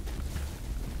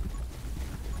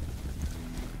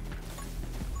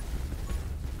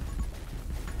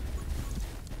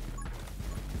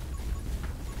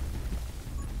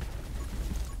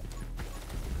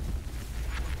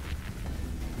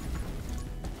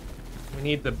 We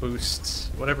need the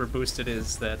boost, whatever boost it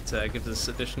is that gives us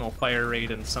additional fire rate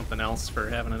and something else for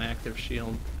having an active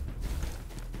shield.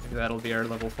 Maybe that'll be our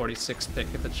level 46 pick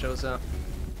if it shows up.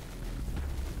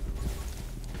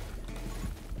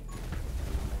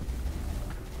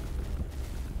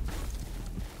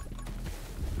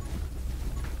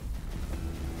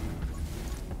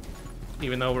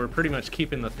 Even though we're pretty much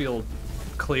keeping the field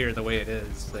clear the way it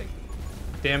is. Like,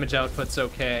 damage output's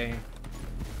okay.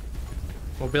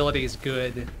 Mobility's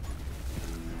good.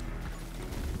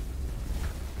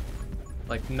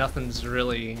 Like, nothing's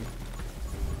really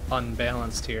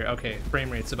unbalanced here. Okay, frame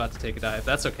rate's about to take a dive.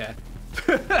 That's okay.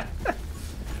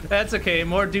 That's okay.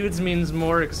 More dudes means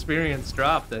more experience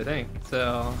dropped, I think.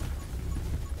 So,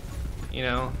 you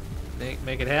know,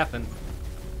 make it happen.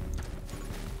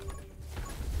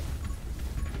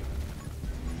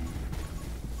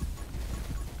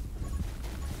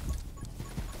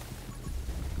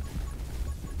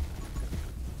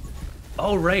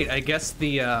 Oh right, I guess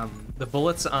the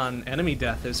bullets on enemy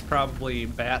death is probably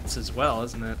bats as well,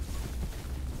 isn't it?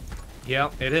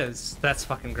 Yep, it is. That's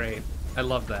fucking great. I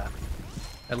love that.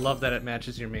 I love that it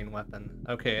matches your main weapon.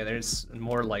 Okay, there's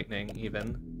more lightning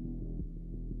even.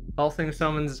 Pulsing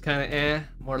summons is kind of eh.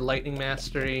 More lightning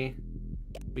mastery.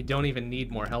 We don't even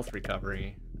need more health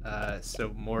recovery.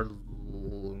 So more...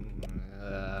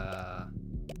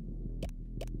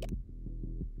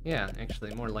 yeah,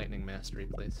 actually, more lightning mastery,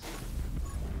 please.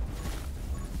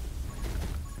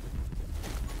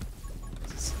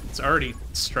 It's already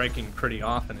striking pretty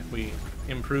often. If we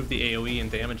improve the AoE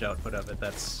and damage output of it,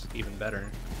 that's even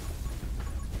better.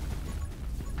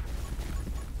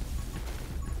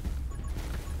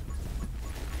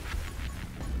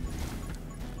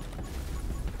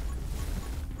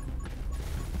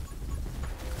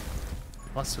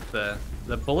 Plus with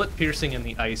the bullet piercing in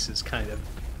the ice is kind of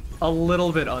a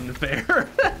little bit unfair.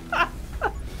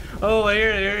 Oh,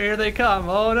 here they come.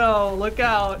 Oh no, look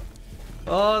out.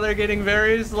 Oh, they're getting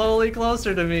very slowly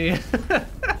closer to me.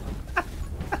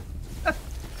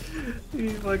 You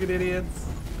fucking idiots.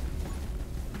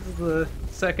 This is the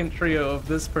second trio of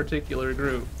this particular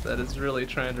group that is really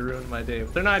trying to ruin my day.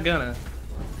 But they're not gonna.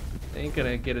 They ain't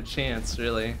gonna get a chance,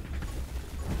 really.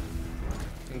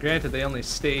 And granted, they only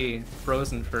stay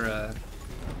frozen for a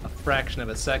fraction of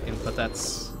a second, but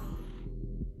that's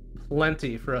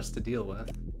plenty for us to deal with.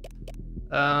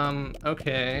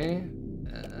 Okay.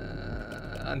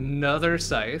 Another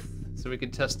scythe, so we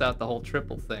could test out the whole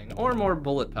triple thing. Or more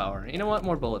bullet power. You know what?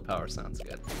 More bullet power sounds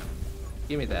good.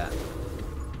 Give me that.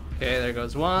 Okay, there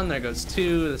goes one, there goes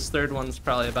two. This third one's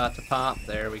probably about to pop.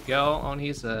 There we go. Oh, and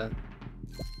he's a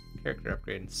character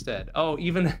upgrade instead. Oh,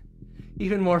 even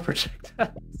more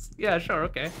projectiles. Yeah, sure,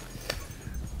 okay.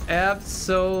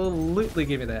 Absolutely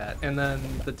give me that. And then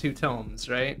the two tomes,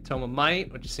 right? Tome of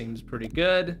Might, which seems pretty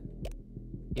good.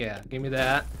 Yeah, give me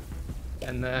that.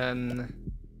 And then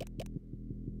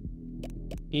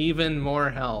even more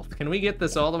health. Can we get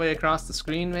this all the way across the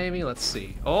screen, maybe? Let's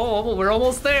see. Oh, we're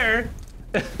almost there.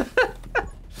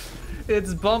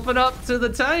 It's bumping up to the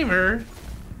timer.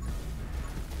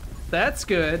 That's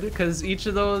good, because each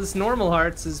of those normal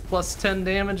hearts is plus 10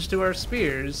 damage to our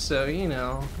spears, so, you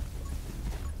know.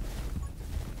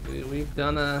 We've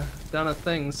done a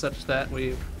thing such that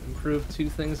we've improved two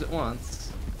things at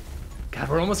once. God,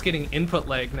 we're almost getting input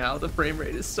lag now. The frame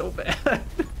rate is so bad.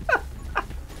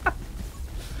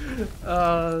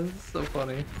 So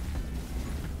funny.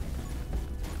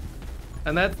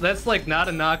 And that's like not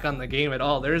a knock on the game at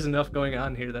all. There's enough going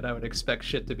on here that I would expect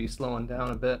shit to be slowing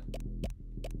down a bit.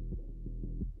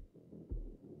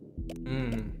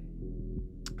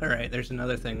 Alright, there's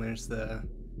another thing. There's the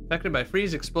affected by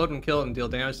freeze, explode, and kill, and deal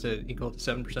damage to equal to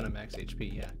 7% of max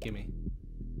HP. Yeah, gimme.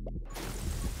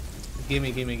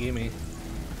 Gimme, gimme, gimme.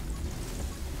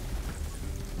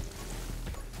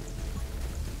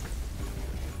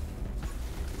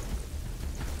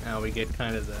 Now we get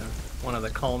kind of one of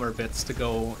the calmer bits to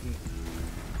go and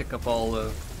pick up all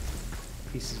the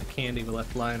pieces of candy we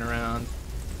left lying around.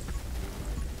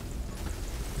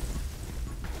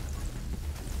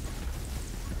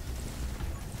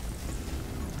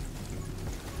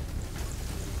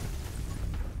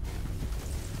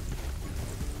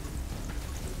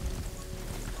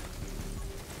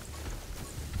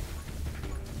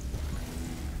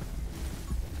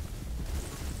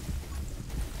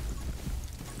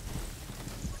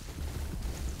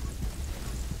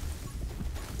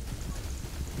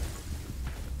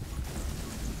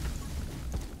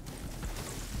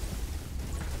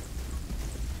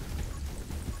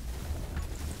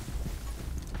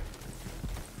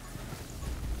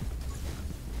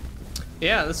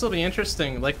 Yeah, this will be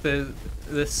interesting. Like the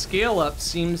scale up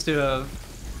seems to have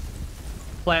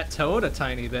plateaued a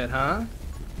tiny bit, huh?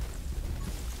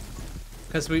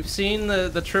 Because we've seen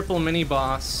the triple mini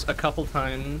boss a couple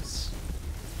times.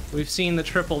 We've seen the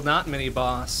triple not mini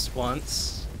boss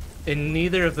once, and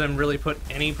neither of them really put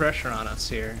any pressure on us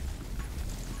here.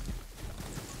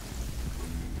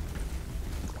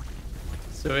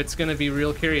 So it's gonna be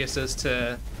real curious as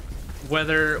to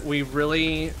whether we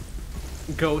really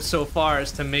go so far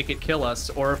as to make it kill us,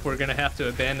 or if we're gonna have to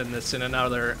abandon this in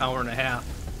another hour and a half.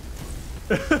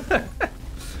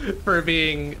 For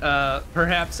being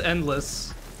perhaps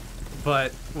endless,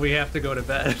 but we have to go to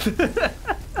bed.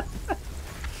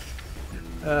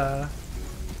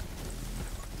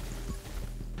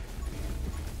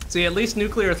 See, at least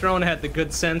Nuclear Throne had the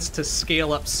good sense to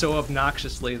scale up so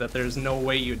obnoxiously that there's no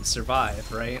way you'd survive,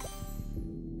 right?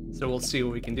 So we'll see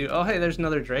what we can do. Oh, hey, there's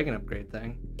another dragon upgrade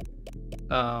thing.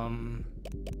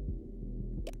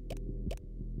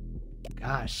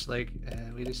 Gosh, like,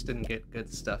 we just didn't get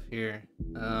good stuff here.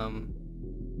 Yeah,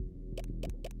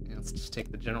 let's just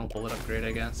take the general bullet upgrade,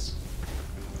 I guess.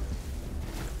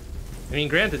 I mean,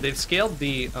 granted, they've scaled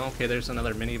the... Oh, okay, there's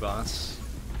another mini-boss.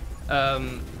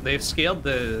 They've scaled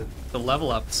the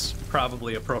level ups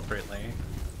probably appropriately.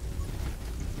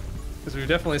 Because we've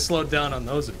definitely slowed down on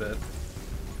those a bit.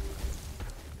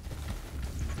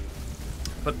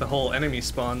 But the whole enemy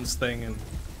spawns thing and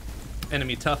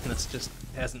enemy toughness just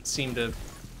hasn't seemed to have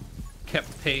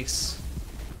kept pace.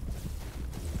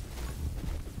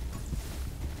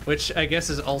 Which I guess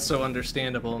is also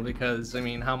understandable because, I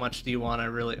mean, how much do you want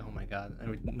to really... Oh my god,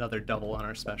 another double on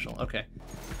our special. Okay.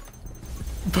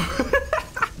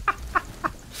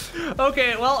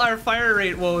 Okay, well, our fire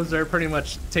rate woes are pretty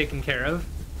much taken care of.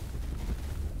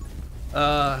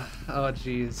 Oh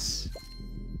jeez.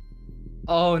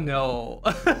 Oh no.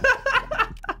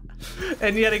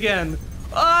 And yet again.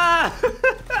 Ah!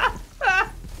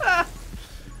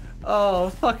 Oh,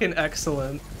 fucking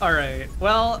excellent. Alright,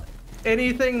 well,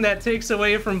 anything that takes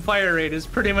away from fire rate is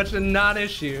pretty much a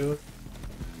non-issue.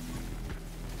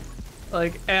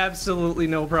 Like, absolutely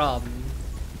no problem.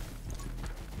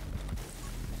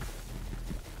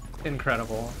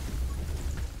 Incredible.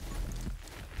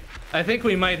 I think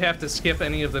we might have to skip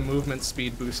any of the movement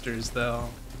speed boosters, though.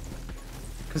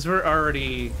 Because we're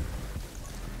already...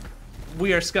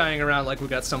 We are skying around like we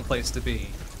got someplace to be.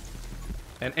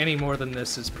 And any more than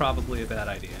this is probably a bad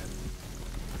idea.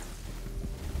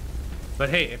 But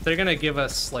hey, if they're gonna give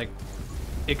us, like,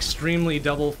 extremely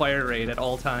double fire rate at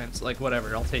all times, like,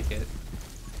 whatever, I'll take it.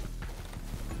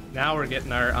 Now we're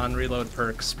getting our on-reload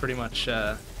perks pretty much,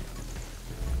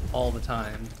 all the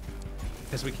time.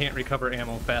 Because we can't recover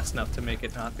ammo fast enough to make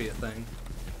it not be a thing.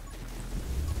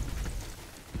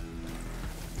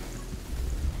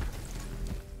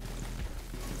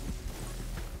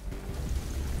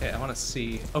 Okay, I want to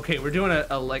see. Okay, we're doing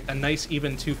a nice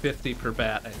even 250 per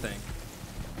bat, I think.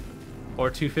 Or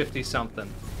 250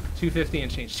 something. 250 and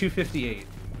change. 258.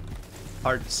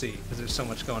 Hard to see because there's so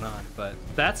much going on, but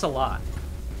that's a lot.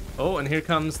 Oh, and here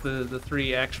comes the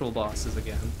 3 actual bosses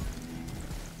again.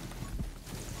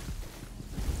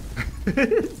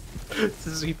 It's a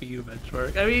CPU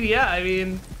benchmark. I mean, yeah, I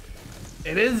mean,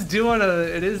 it is doing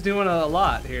a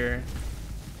lot here.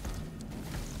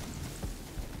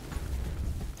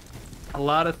 A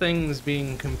lot of things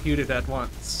being computed at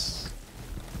once.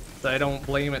 So I don't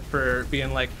blame it for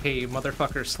being like, hey,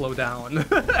 motherfucker, slow down.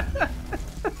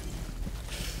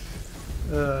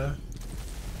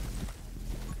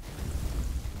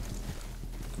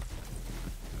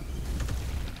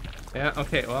 Yeah,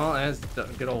 okay, well, that's a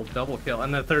good old double kill.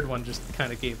 And the third one just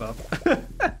kind of gave up.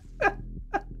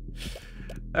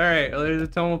 Alright, well, there's a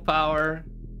Tome of Power.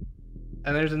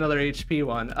 And there's another HP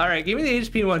one. Alright, give me the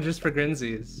HP one just for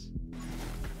grinsies.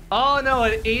 Oh no,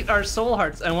 it ate our soul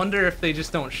hearts. I wonder if they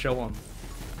just don't show them.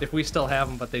 If we still have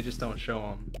them, but they just don't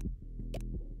show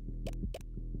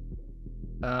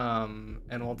them.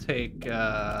 And we'll take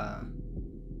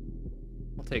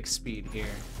speed here.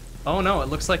 Oh no, it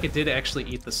looks like it did actually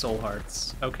eat the soul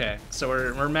hearts. Okay, so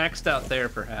we're maxed out there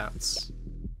perhaps.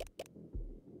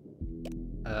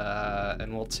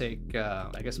 And we'll take,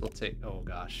 I guess we'll take, oh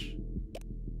gosh.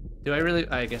 Do I really,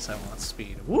 I guess I want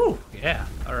speed. Woo, yeah,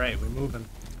 all right, we're moving.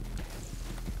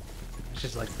 It's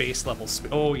just like base level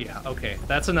speed. Oh yeah, okay,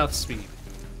 that's enough speed.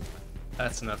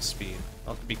 That's enough speed.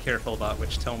 I'll have to be careful about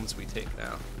which tomes we take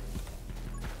now.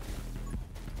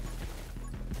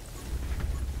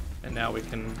 And now we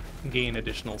can gain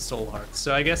additional soul hearts.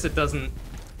 So I guess it doesn't...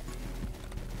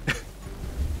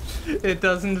 it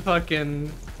doesn't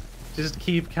fucking just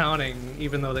keep counting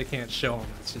even though they can't show them.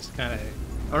 It's just kind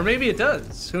of... Or maybe it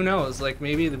does. Who knows? Like,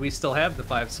 maybe we still have the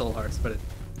 5 soul hearts, but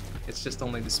it's just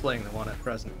only displaying the one at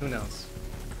present. Who knows?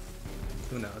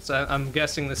 Who knows? I'm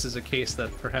guessing this is a case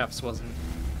that perhaps wasn't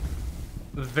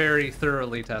very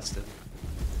thoroughly tested.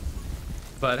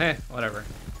 But hey, whatever.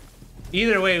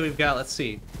 Either way, we've got, let's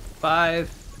see, 5,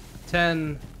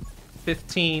 10,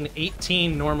 15,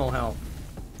 18 normal health.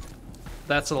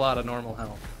 That's a lot of normal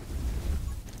health.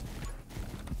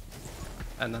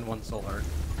 And then 1 soul heart.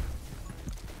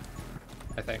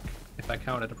 I think, if I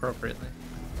count it appropriately.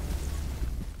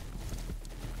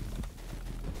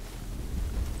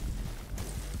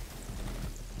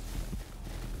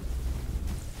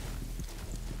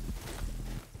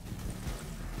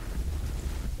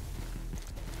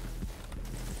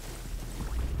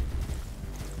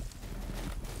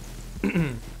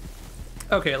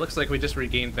 Okay, it looks like we just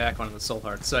regained back one of the soul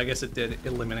hearts, so I guess it did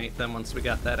eliminate them once we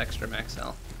got that extra max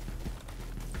health.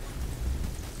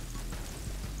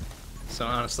 So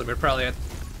honestly, we're probably at...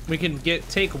 We can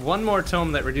take 1 more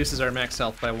tome that reduces our max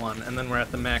health by 1, and then we're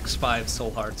at the max 5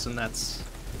 soul hearts, and that's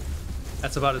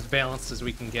about as balanced as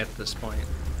we can get at this point.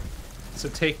 So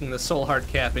taking the soul heart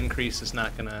cap increase is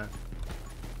not gonna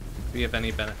be of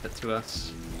any benefit to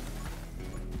us.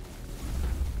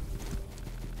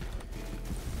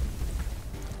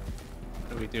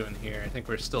 What are we doing here? I think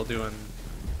we're still doing...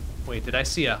 Wait, did I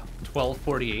see a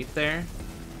 1248 there?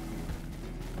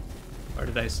 Or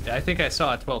did I think I saw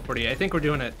a 1248. I think we're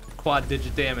doing it quad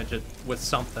digit damage with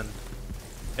something.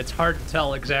 It's hard to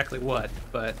tell exactly what,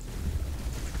 but...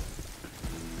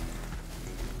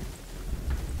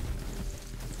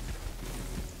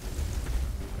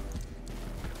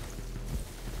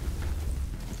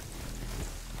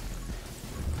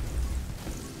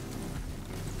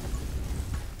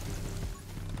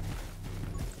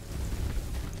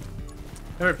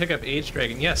 Never pick up Age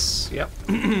Dragon. Yes, yep.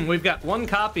 We've got 1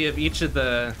 copy of each of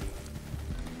the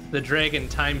dragon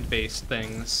timed-based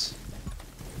things.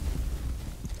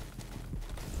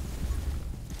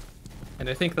 And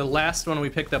I think the last one we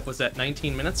picked up was at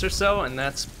 19 minutes or so, and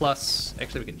that's plus...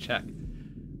 Actually, we can check.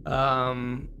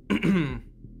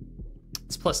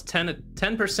 It's plus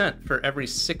 10% for every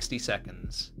 60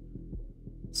 seconds.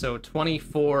 So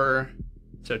 24...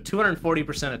 So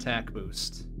 240% attack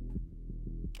boost.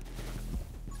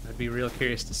 I'd be real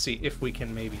curious to see if we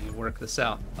can maybe work this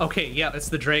out. Okay, yeah, it's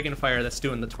the Dragonfire that's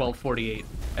doing the 1248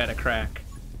 at a crack.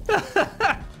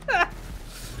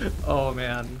 Oh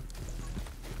man.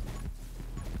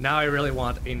 Now I really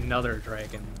want another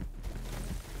dragon.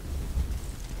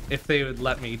 If they would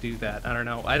let me do that, I don't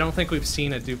know. I don't think we've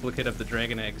seen a duplicate of the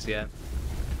dragon eggs yet.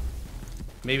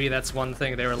 Maybe that's one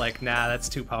thing they were like, nah, that's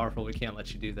too powerful, we can't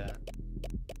let you do that.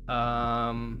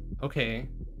 Okay.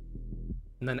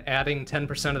 And then adding 10%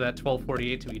 of that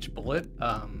 1248 to each bullet?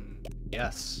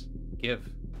 Yes. Give.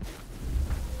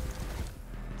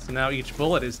 So now each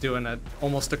bullet is doing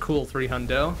almost a cool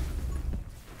 300.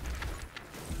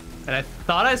 And I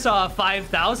thought I saw a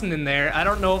 5,000 in there. I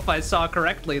don't know if I saw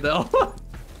correctly, though.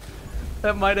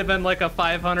 That might have been like a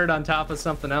 500 on top of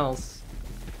something else.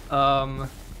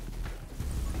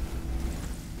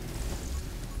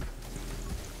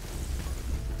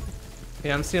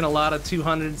 Yeah, I'm seeing a lot of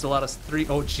 200s, a lot of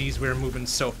oh geez, we're moving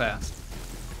so fast.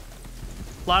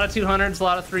 A lot of 200s, a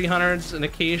lot of 300s, an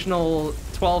occasional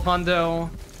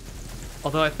 1200.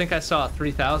 Although I think I saw a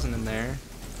 3,000 in there.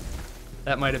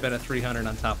 That might have been a 300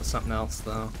 on top of something else,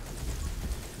 though.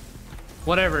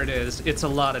 Whatever it is, it's a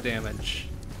lot of damage.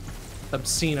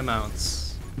 Obscene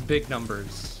amounts. Big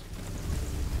numbers.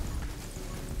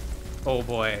 Oh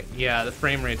boy, yeah, the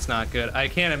frame rate's not good. I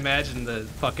can't imagine the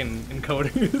fucking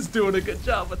encoding is doing a good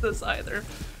job with this either.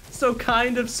 So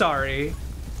kind of sorry.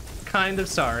 Kind of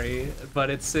sorry,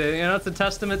 but it's, you know, it's a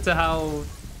testament to how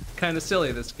kind of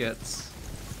silly this gets.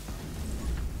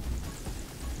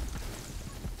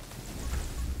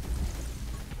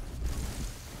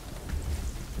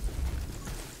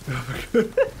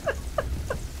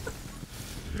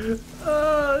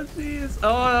 Oh jeez.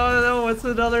 Oh no, it's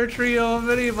another trio of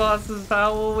mini bosses.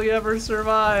 How will we ever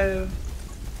survive?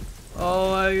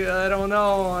 Oh, I don't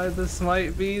know. This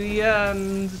might be the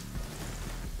end.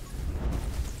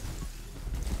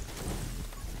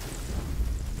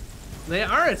 They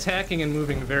are attacking and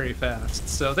moving very fast,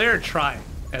 so they're trying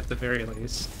at the very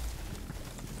least.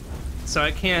 So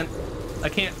I can't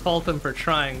fault them for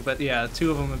trying, but yeah, two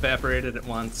of them evaporated at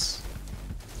once.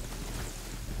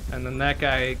 And then that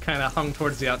guy kind of hung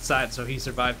towards the outside, so he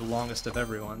survived the longest of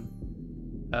everyone.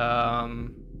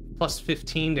 Plus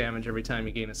 15 damage every time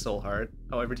you gain a soul heart.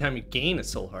 Oh, every time you gain a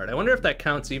soul heart. I wonder if that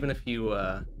counts even if you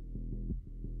are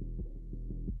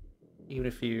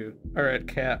at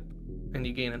cap and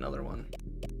you gain another one.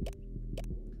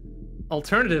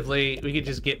 Alternatively, we could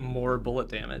just get more bullet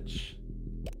damage.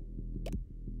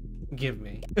 Give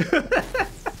me.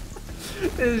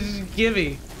 Just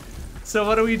gimme. So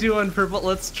what are we doing for,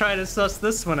 let's try to suss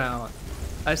this one out.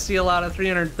 I see a lot of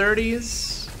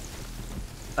 330s.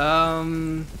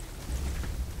 Oh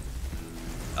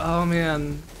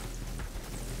man.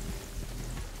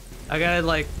 I gotta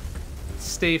like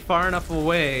stay far enough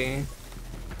away.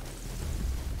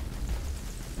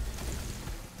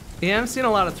 Yeah, I'm seeing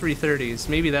a lot of 330s.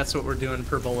 Maybe that's what we're doing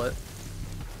per bullet.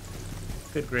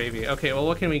 Good gravy. Okay, well,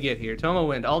 what can we get here? Toma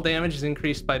Wind. All damage is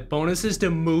increased by bonuses to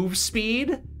move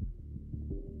speed?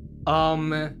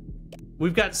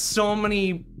 We've got so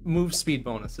many move speed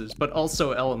bonuses, but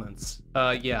also elements.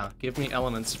 Yeah, give me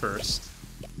elements first.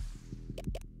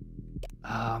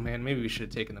 Oh, man, maybe we should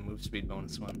have taken the move speed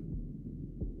bonus one.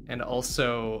 And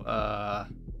also,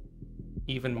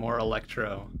 even more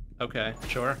electro. Okay,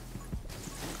 sure.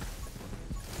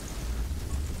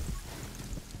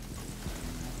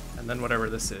 And then whatever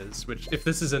this is, which, if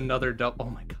this is another double, oh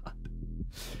my god.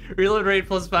 Reload rate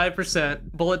plus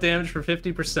 5%, bullet damage for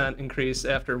 50% increase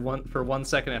after for 1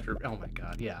 second after, oh my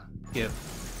god, yeah, give.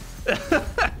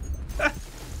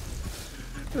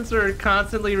 Since we're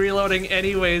constantly reloading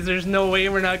anyways, there's no way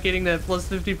we're not getting that plus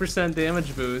 50%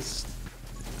 damage boost.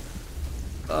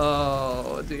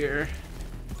 Oh dear.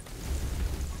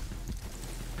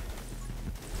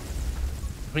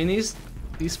 I mean, these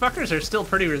fuckers are still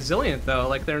pretty resilient though,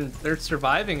 like they're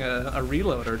surviving a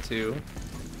reload or two.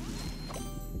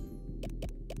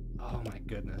 Oh my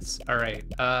goodness. All right,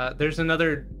 there's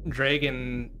another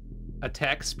dragon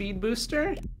attack speed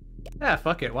booster. Yeah,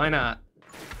 fuck it, why not?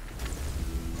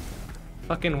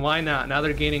 Fucking why not? Now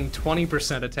they're gaining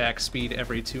 20% attack speed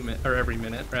every every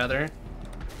minute rather.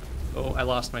 Oh, I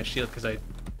lost my shield because I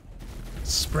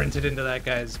sprinted into that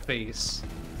guy's face.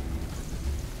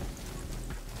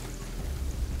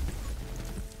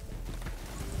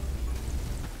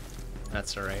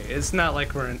 That's alright. It's not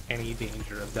like we're in any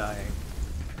danger of dying.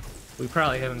 We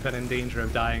probably haven't been in danger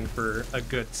of dying for a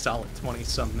good solid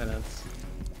 20-some minutes.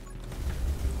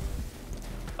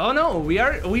 Oh no,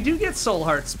 we do get soul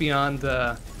hearts beyond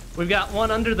we've got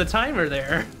one under the timer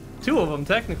there. Two of them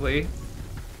technically.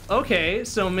 Okay,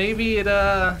 so maybe it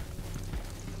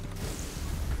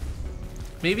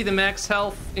maybe the max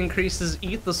health increases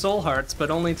eat the soul hearts,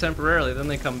 but only temporarily, then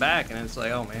they come back and it's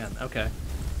like, oh man, okay.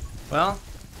 Well,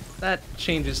 That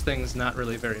changes things not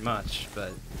really very much,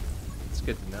 but it's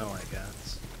good to know, I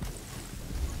guess.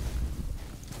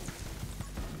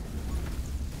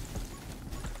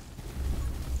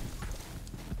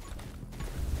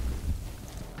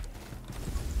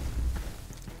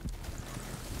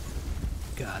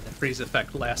 God, that freeze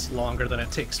effect lasts longer than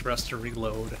it takes for us to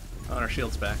reload. Oh, our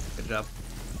shield's back. Good job.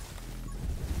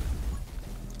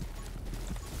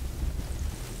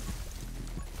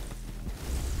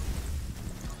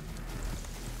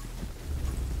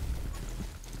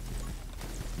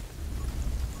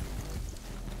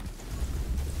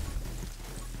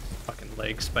 Fucking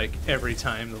leg spike every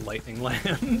time the lightning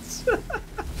lands.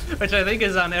 Which I think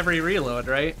is on every reload,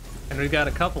 right? And we've got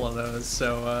a couple of those,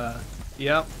 so,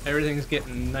 yep, everything's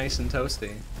getting nice and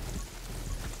toasty.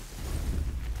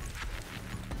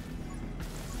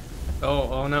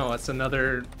 Oh no, it's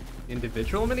another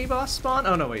individual mini-boss spawn?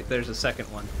 Oh no, wait, there's a second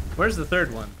one. Where's the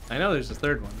third one? I know there's a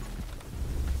third one.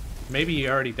 Maybe he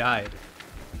already died.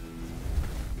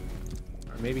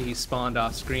 Or maybe he spawned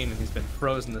off screen and he's been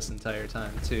frozen this entire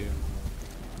time, too.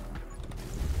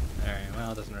 Alright,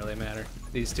 well, it doesn't really matter.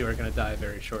 These two are gonna die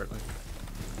very shortly.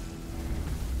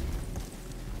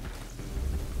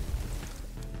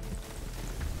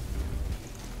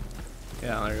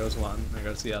 Yeah, there goes one. There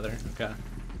goes the other. Okay.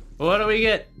 What do we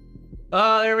get?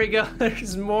 Oh, there we go.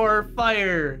 There's more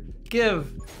fire.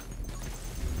 Give.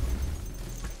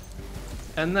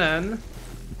 And then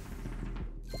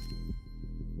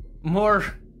more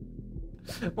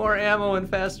ammo and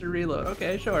faster reload.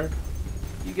 Okay, sure.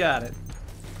 You got it.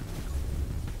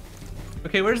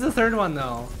 Okay, where's the third one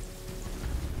though?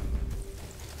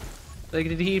 Like,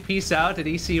 did he peace out? Did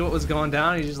he see what was going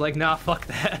down? He's just like, nah, fuck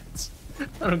that.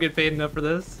 I don't get paid enough for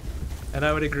this. And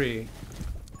I would agree.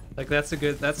 Like, that's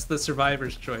the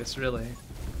survivor's choice, really.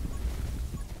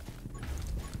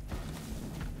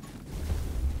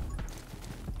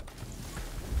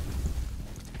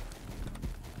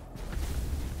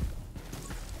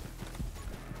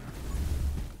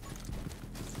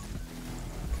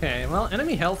 Okay, well,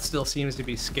 enemy health still seems to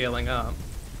be scaling up.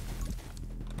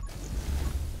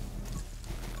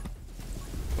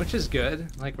 Which is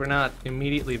good. Like, we're not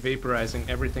immediately vaporizing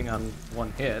everything on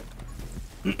one hit.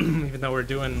 Even though we're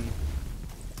doing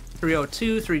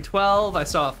 302, 312, I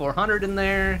saw a 400 in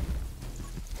there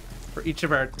for each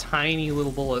of our tiny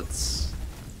little bullets.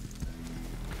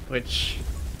 Which,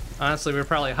 honestly, we're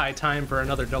probably high time for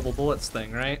another double bullets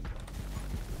thing, right?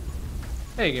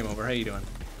 Hey, Game Over, how you doing?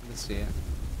 Good to see you.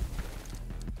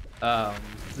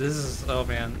 This is, oh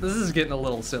man, this is getting a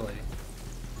little silly.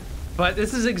 But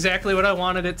this is exactly what I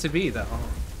wanted it to be, though.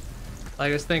 Like,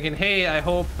 I was thinking, hey, I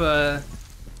hope our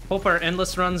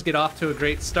endless runs get off to a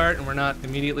great start and we're not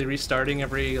immediately restarting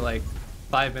every, like,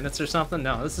 5 minutes or something.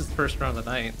 No, this is the first run of the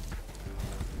night.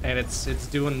 And it's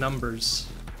doing numbers.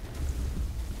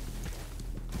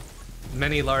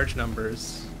 Many large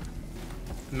numbers.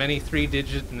 Many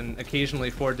 3-digit and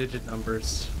occasionally 4-digit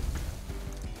numbers.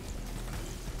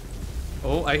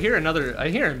 Oh, I hear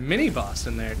a mini boss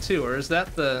in there too, or is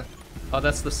that the... Oh,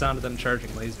 that's the sound of them charging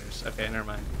lasers. Okay, never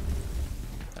mind.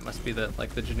 That must be the,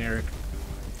 like, the generic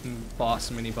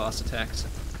mini boss attacks.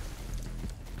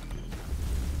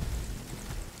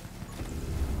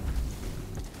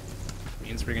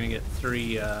 Means we're gonna get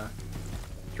three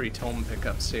tome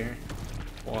pickups here.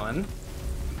 1,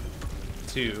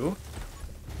 2.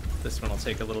 This one will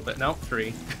take a little bit. Nope,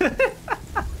 3.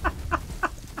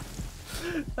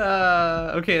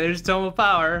 Okay, there's Tome of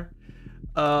Power.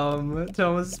 Tome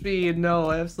of Speed,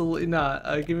 no, absolutely not.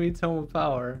 Give me Tome of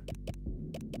Power.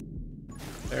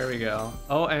 There we go.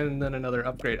 Oh, and then another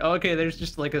upgrade. Oh, okay, there's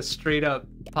just like a straight up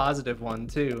positive one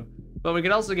too. But we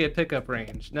could also get pickup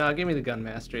range. No, give me the gun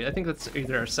mastery. I think that's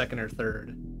either our second or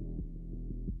third.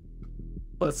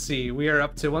 Let's see, we are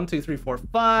up to 1, 2, 3, 4,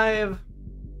 5,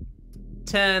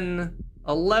 10,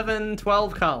 11,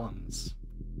 12 columns.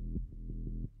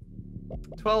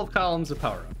 12 columns of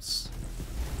power-ups.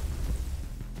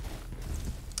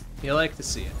 You like to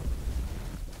see it.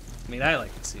 I mean, I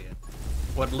like to see it.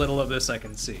 What little of this I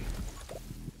can see.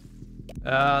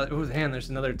 Oh man, there's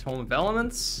another Tome of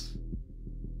Elements.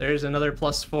 There's another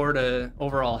 +4 to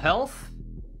overall health.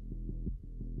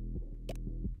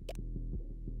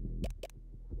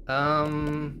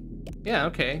 Yeah,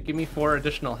 okay. Give me 4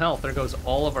 additional health. There goes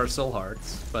all of our soul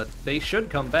hearts, but they should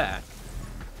come back.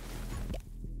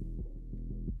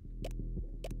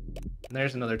 And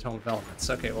there's another Tome of Elements.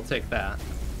 Okay, we'll take that.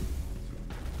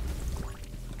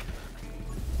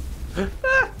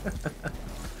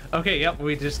 Okay, yep,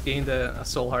 we just gained a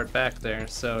soul heart back there.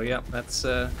 So, yep, that's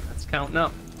counting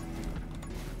up.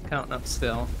 Counting up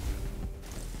still.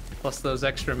 Plus those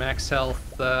extra max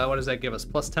health. What does that give us?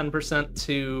 Plus 10%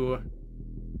 to...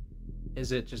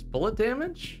 Is it just bullet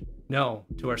damage? No,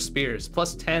 to our spears.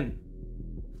 Plus 10.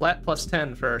 Flat plus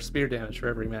 10 for our spear damage for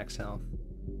every max health.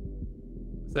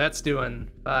 So that's doing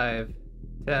 5,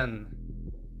 10,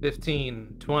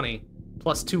 15, 20,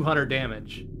 plus 200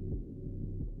 damage.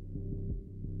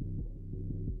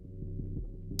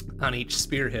 On each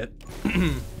spear hit.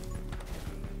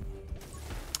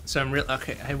 So I'm real...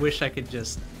 Okay, I wish I could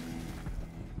just...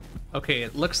 Okay,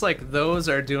 it looks like those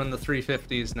are doing the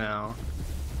 350s now.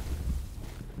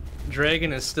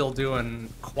 Dragon is still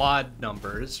doing quad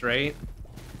numbers, right?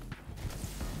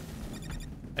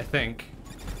 I think.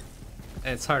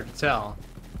 And it's hard to tell.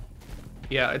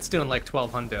 Yeah, it's doing like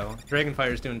 12 hundo.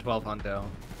 Dragonfire's doing 12 hundo.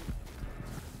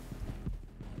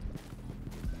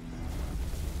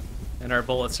 And our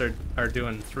bullets are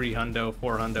doing 3 hundo,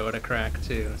 4 hundo at a crack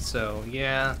too. So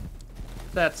yeah,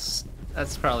 that's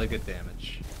probably good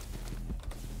damage.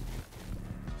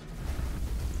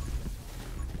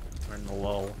 We're in the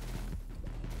lull.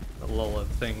 The lull of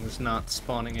things not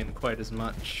spawning in quite as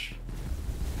much.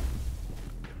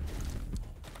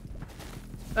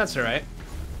 That's alright.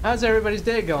 How's everybody's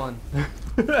day going?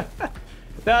 Now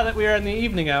that we are in the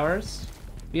evening hours,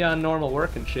 beyond normal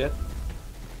work and shit.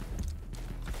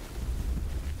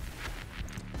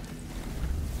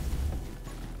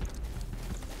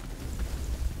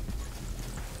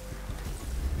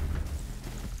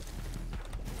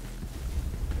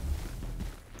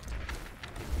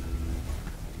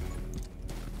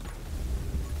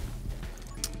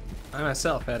 I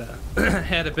myself had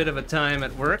a bit of a time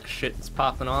at work. Shit's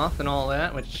popping off and all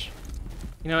that, which,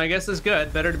 you know, I guess is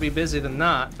good. Better to be busy than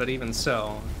not, but even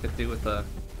so, could do with a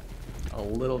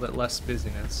little bit less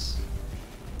busyness.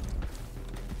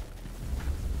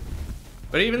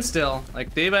 But even still,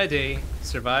 like day by day,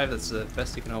 survive. That's the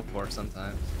best you can hope for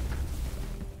sometimes.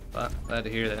 But glad to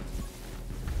hear that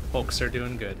folks are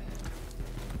doing good.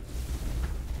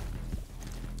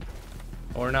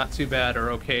 Or not too bad,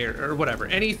 or okay, or whatever.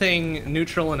 Anything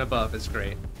neutral and above is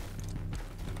great.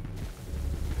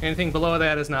 Anything below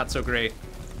that is not so great,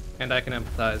 and I can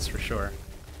empathize for sure.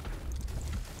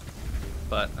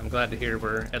 But I'm glad to hear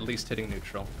we're at least hitting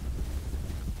neutral.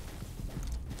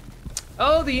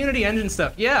 Oh, the Unity engine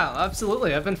stuff. Yeah,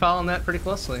 absolutely. I've been following that pretty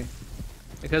closely.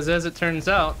 Because as it turns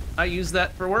out, I use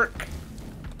that for work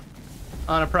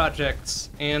on a project,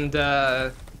 and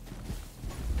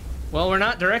well, we're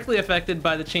not directly affected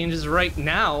by the changes right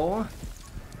now,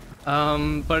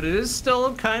 but it is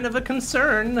still kind of a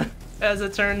concern, as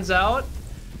it turns out.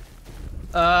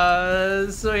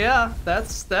 So yeah,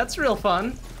 that's real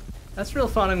fun. That's real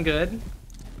fun and good.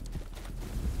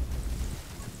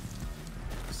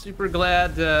 Super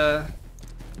glad,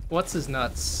 what's his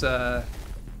nuts?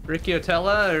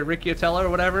 Ricciotella or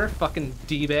whatever, fucking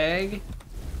D-bag.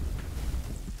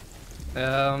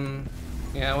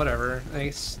 Yeah, whatever.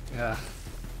 Nice. Yeah.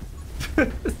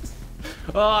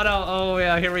 Oh no! Oh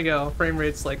yeah, here we go. Frame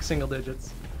rate's like single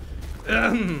digits.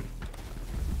 But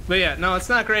yeah, no, it's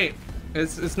not great.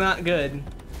 It's not good.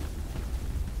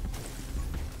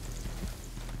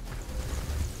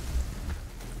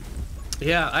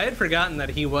 Yeah, I had forgotten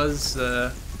that he was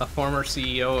a former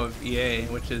CEO of EA,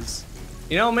 which is,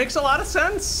 you know, makes a lot of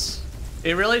sense.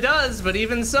 It really does. But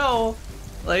even so,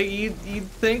 like you'd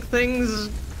think things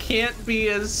can't be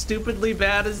as stupidly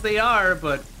bad as they are,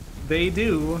 but they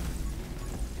do.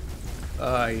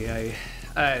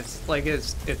 It's like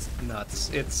it's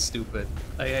nuts. It's stupid.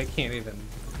 I can't even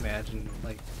imagine.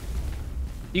 Like,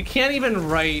 you can't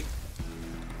write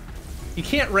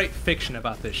fiction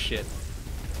about this shit,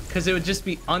 because it would just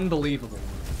be unbelievable.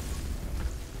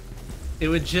 It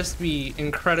would just be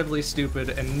incredibly stupid,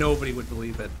 and nobody would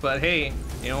believe it. But hey,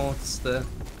 you know,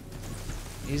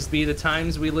 these be the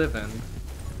times we live in.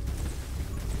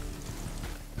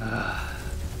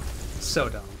 So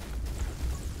dumb.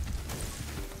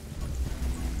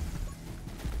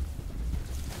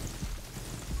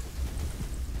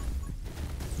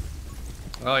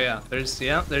 Oh yeah, there's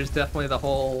definitely the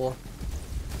whole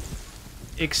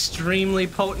extremely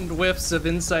potent whiffs of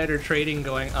insider trading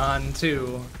going on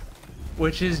too,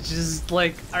 which is just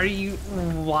like,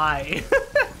 why?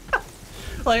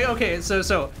 Like, okay,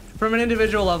 so from an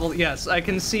individual level, yes, I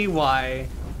can see why.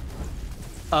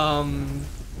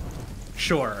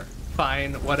 Sure,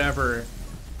 fine, whatever.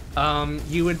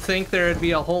 You would think there would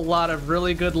be a whole lot of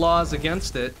really good laws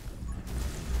against it,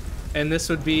 and this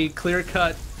would be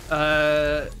clear-cut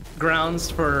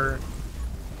grounds for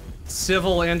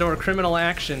civil and or criminal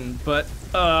action, but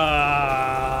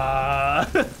I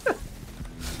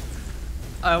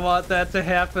want that to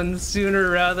happen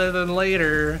sooner rather than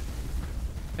later.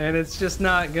 And it's just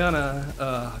not gonna.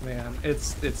 Man,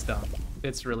 it's dumb.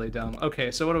 It's really dumb.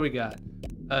 Okay, so what do we got?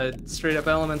 Straight up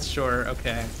elements, sure.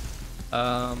 Okay.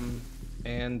 Oh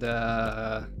my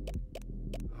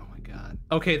god.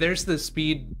 Okay, there's the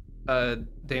speed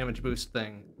damage boost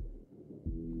thing.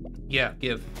 Yeah,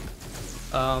 give.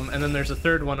 And then there's a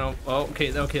third one. Oh,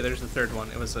 okay, there's the third one.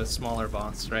 It was a smaller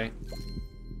boss, right?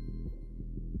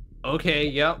 Okay,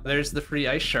 yep, there's the free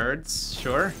ice shards,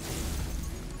 sure.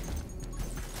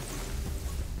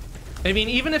 I mean,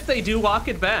 even if they do walk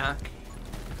it back,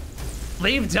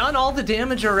 they've done all the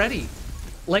damage already.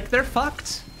 Like, they're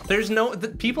fucked. There's no...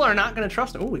 people are not going to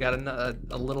trust them. Oh, we got a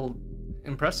little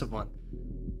impressive one.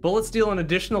 Bullets deal an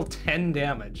additional 10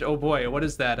 damage. Oh boy, what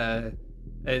is that? A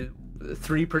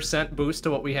 3% boost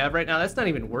to what we have right now? That's not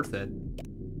even worth it.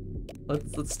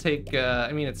 Let's take...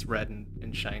 I mean, it's red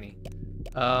and shiny.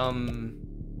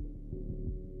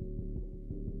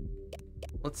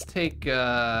 Let's take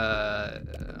the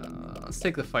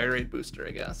fire rate booster,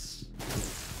 I guess.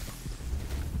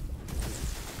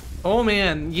 Oh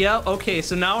man, yeah, okay,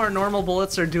 so now our normal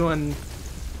bullets are doing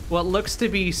what looks to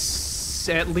be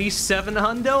at least 7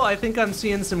 hundo. I think I'm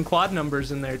seeing some quad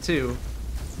numbers in there too.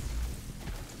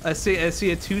 I see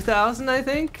a 2,000, I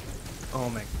think. Oh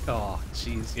my, oh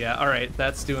jeez, yeah, all right,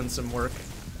 that's doing some work.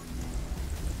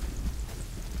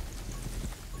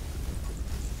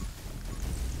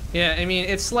 Yeah, I mean,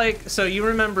 it's like, so you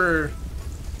remember,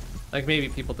 like maybe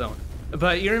people don't,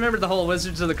 but you remember the whole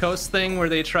Wizards of the Coast thing where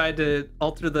they tried to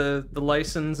alter the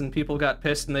license and people got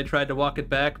pissed and they tried to walk it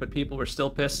back, but people were still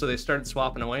pissed, so they started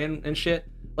swapping away and shit?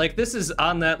 Like, this is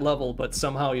on that level, but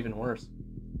somehow even worse.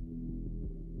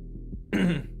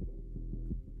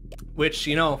 Which,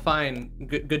 you know, fine,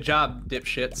 good job,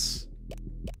 dipshits.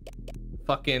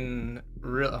 Fucking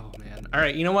real. Oh man. All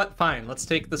right, you know what? Fine. Let's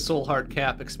take the Soul Heart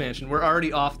Cap expansion. We're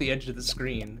already off the edge of the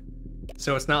screen,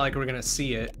 so it's not like we're gonna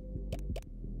see it.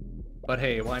 But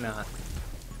hey, why not?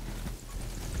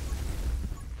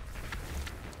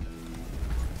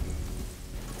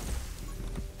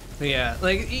 But yeah,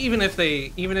 like even if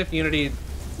Unity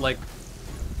like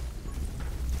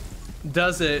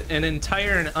does it an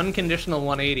entire and unconditional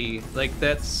 180, like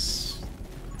that's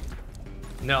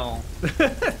no.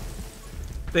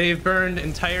 They've burned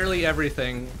entirely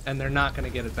everything, and they're not gonna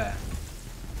get it back.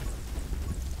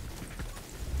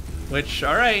 Which,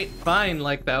 all right, fine.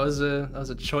 Like that was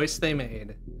a choice they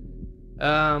made,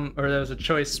 or that was a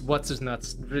choice what's his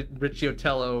nuts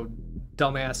Ricciotello,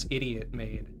 dumbass idiot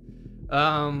made.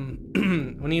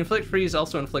 When you inflict freeze,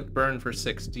 also inflict burn for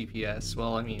 6 DPS.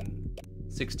 Well, I mean,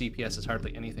 6 DPS is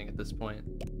hardly anything at this point.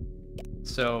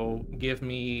 So give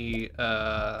me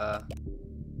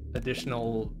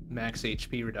additional max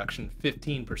HP reduction,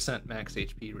 15% max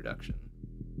HP reduction.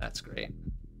 That's great.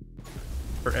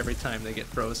 For every time they get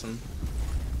frozen.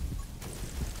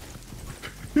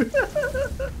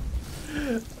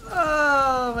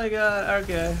 Oh my god,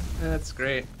 okay. That's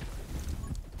great.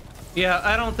 Yeah,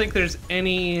 I don't think there's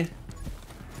any...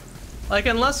 Like,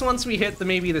 unless once we hit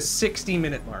maybe the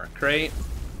 60-minute mark, right?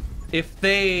 If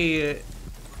they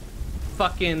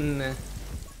fucking...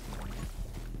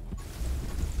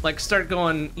 like start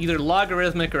going either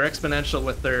logarithmic or exponential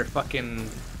with their fucking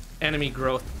enemy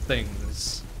growth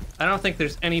things, I don't think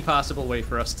there's any possible way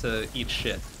for us to eat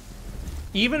shit.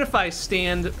 Even if I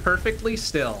stand perfectly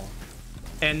still,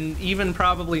 and even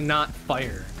probably not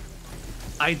fire,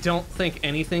 I don't think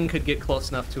anything could get close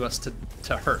enough to us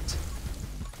to hurt.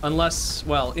 Unless,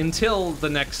 well, until the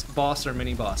next boss or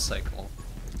mini-boss cycle.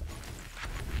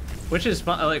 Which is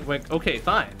fine, like, okay,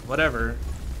 fine, whatever.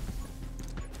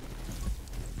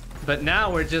 But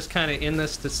now we're just kind of in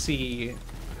this to see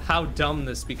how dumb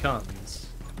this becomes.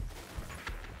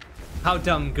 How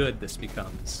dumb good this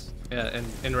becomes,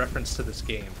 in reference to this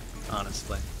game,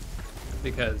 honestly.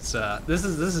 Because this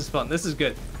is fun. This is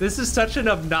good. This is such an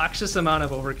obnoxious amount of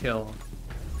overkill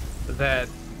that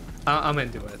I'm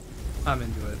into it. I'm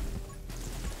into it.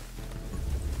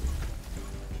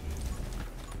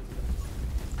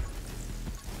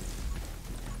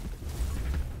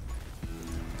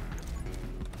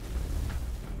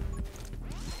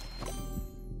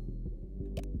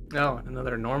 Oh,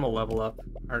 another normal level up.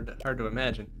 Hard to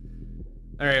imagine.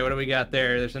 All right, what do we got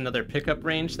there? There's another pickup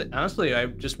range. That, honestly, I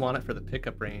just want it for the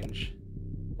pickup range.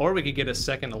 Or we could get a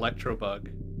second electro bug.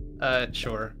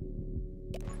 Sure.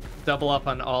 Double up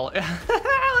on all. Look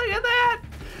at that!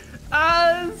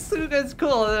 It's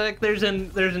cool. Like there's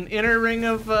an inner ring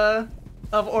of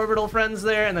orbital friends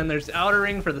there, and then there's the outer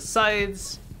ring for the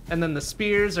sides, and then the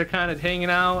spears are kind of hanging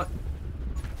out.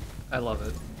 I love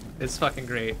it. It's fucking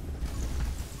great.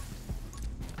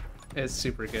 It's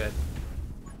super good.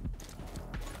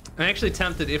 I'm actually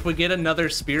tempted. If we get another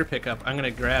spear pickup, I'm gonna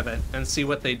grab it and see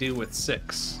what they do with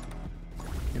 6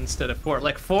 instead of 4.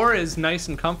 Like 4 is nice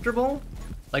and comfortable,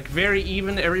 like very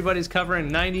even. Everybody's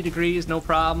covering 90 degrees, no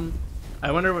problem.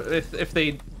 I wonder if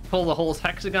they pull the whole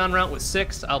hexagon route with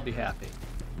 6. I'll be happy.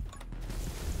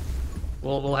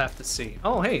 We'll have to see.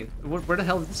 Oh hey, where the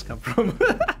hell did this come from?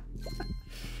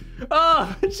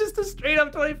 Oh, it's just a straight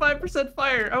up 25%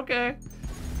 fire. Okay.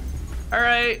 All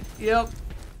right. Yep.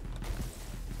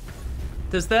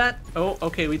 Does that... Oh,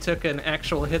 okay, we took an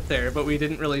actual hit there, but we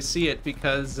didn't really see it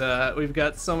because we've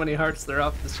got so many hearts that are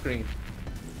off the screen.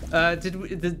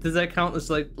 Does that count as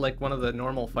like one of the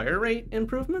normal fire rate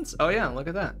improvements? Oh yeah, look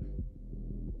at that.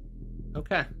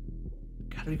 Okay.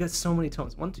 God, we got so many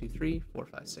tomes. 1, 2, 3, 4,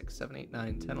 5, 6, 7, 8,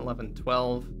 9, 10, 11,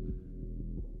 12,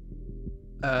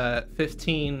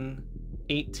 15,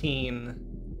 18,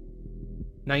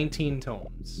 19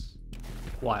 tomes.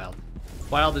 Wild.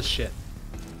 Wild as shit.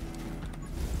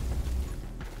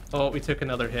 Oh, we took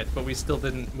another hit, but we still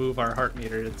didn't move our heart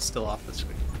meter. It's still off the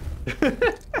screen.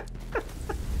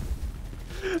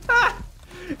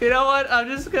 You know what? I'm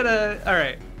just gonna...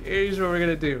 Alright, here's what we're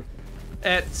gonna do.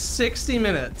 At 60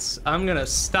 minutes, I'm gonna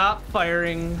stop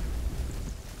firing,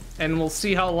 and we'll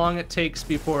see how long it takes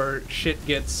before shit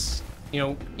gets, you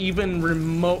know, even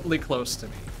remotely close to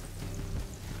me.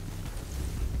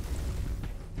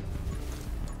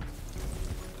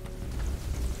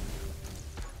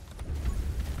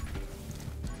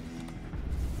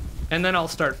 And then I'll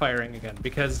start firing again,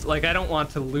 because, like, I don't want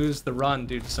to lose the run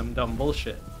due to some dumb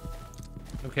bullshit.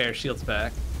 Okay, our shield's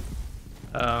back.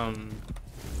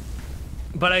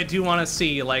 But I do want to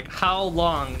see, like, how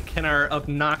long can our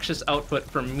obnoxious output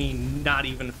from me not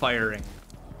even firing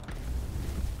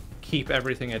keep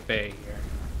everything at bay here.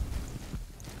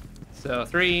 So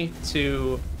 3,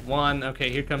 2, 1. Okay,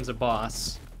 here comes a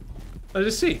boss. Let's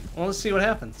just see. Well, let's see what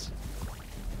happens.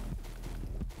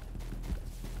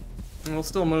 And we'll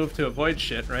still move to avoid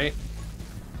shit, right?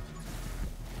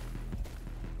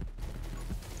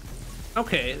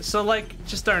 Okay, so like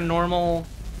just our normal,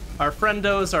 our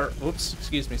friendos, our, oops,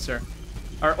 excuse me, sir.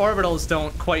 Our orbitals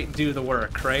don't quite do the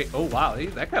work, right? Oh wow,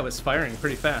 that guy was firing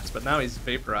pretty fast, but now he's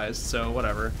vaporized, so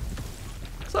whatever.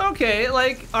 So okay,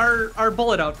 like our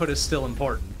bullet output is still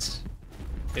important,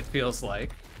 it feels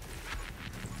like.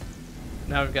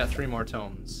 Now we've got 3 more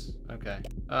tomes. Okay.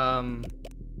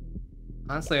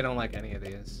 Honestly, I don't like any of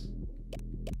these.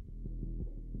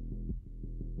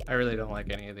 I really don't like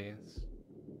any of these.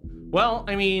 Well,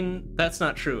 I mean, that's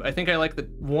not true. I think I like the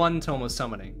 1 tome of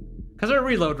summoning. Because our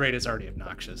reload rate is already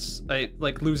obnoxious.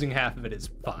 Like, losing half of it is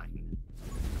fine.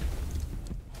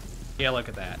 Yeah, look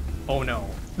at that. Oh no.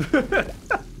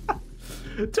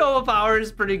 Tome of Power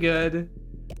is pretty good.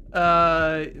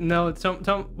 No,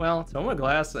 well, Tome of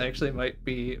Glass actually might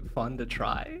be fun to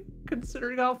try,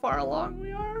 considering how far along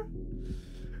we are.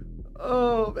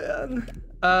 Oh, man.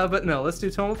 But no, let's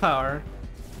do Tome of Power.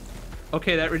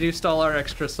 Okay, that reduced all our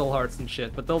extra soul hearts and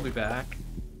shit, but they'll be back.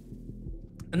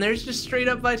 And there's just straight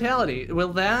up vitality.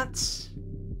 Will that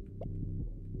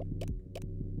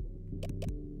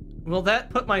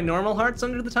put my normal hearts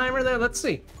under the timer there? Let's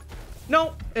see.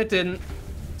 Nope, it didn't.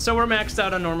 So we're maxed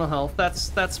out on normal health.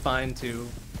 That's fine too.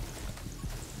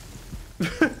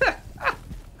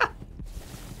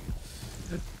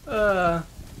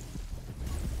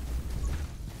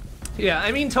 Yeah,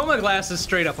 I mean, Toma Glass is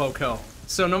straight up OHKO.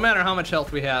 So no matter how much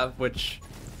health we have, which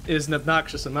is an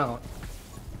obnoxious amount,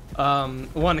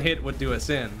 1 hit would do us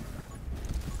in.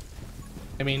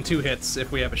 I mean, 2 hits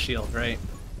if we have a shield, right?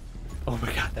 Oh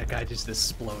my god, that guy just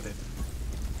exploded.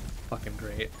 Fucking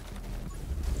great.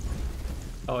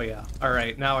 Oh yeah.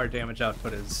 Alright, now our damage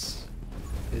output is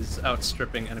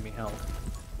outstripping enemy health.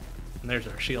 And there's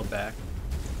our shield back.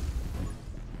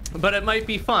 But it might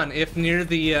be fun if near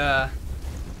the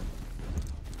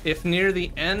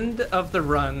end of the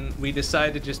run we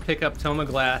decide to just pick up Toma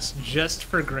Glass just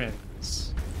for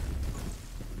grins.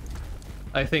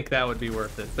 I think that would be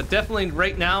worth it. But definitely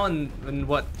right now in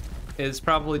what is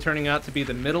probably turning out to be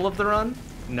the middle of the run,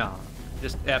 nah.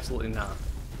 Just absolutely not.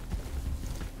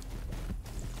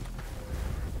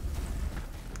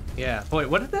 Yeah, boy,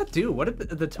 what did that do? What did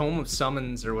the Tome of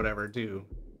Summons or whatever do?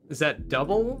 Is that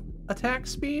double attack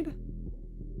speed?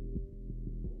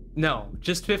 No,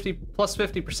 just plus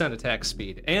 50% attack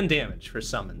speed and damage for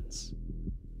summons.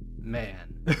 Man.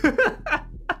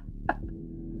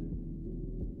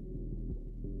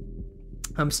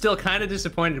 I'm still kind of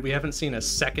disappointed we haven't seen a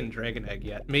second Dragon Egg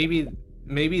yet. Maybe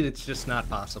it's just not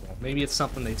possible. Maybe it's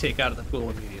something they take out of the pool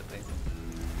immediately.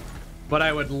 But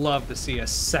I would love to see a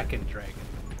second Dragon.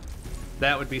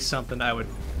 That would be something I would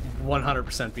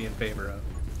 100% be in favor of.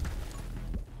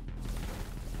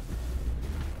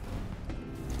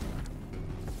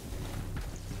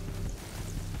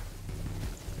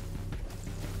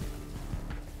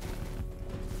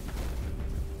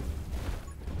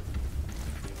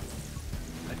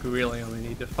 really only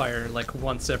need to fire like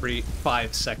once every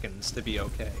 5 seconds to be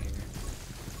okay.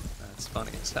 That's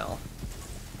funny as hell.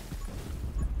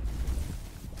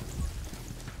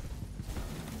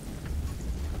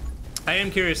 I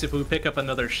am curious if we pick up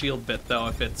another shield bit, though,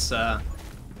 if it's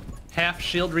half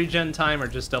shield regen time or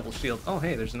just double shield. Oh,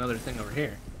 hey, there's another thing over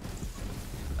here.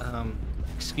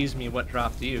 Excuse me, what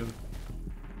dropped you?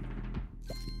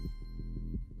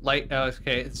 Light, oh,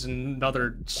 okay, it's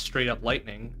another straight-up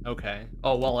lightning. Okay.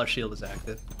 Oh, while our shield is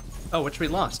active. Oh, which we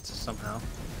lost, somehow.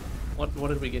 What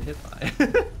did we get hit by?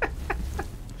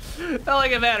 Not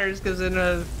like it matters, because in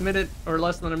a minute, or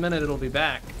less than a minute, it'll be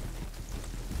back.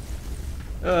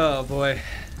 Oh boy.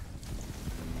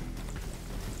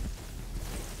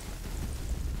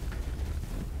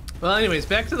 Well, anyways,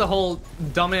 back to the whole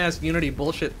dumbass Unity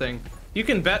bullshit thing. You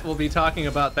can bet we'll be talking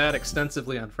about that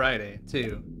extensively on Friday,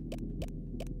 too.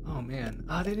 Oh man,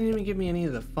 they didn't even give me any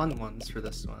of the fun ones for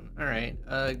this one.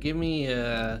 Alright, give me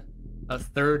a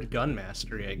third gun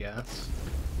mastery, I guess.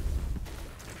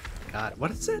 God, what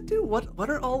does that do? What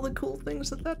are all the cool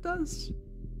things that does?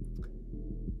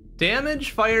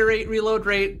 Damage, fire rate, reload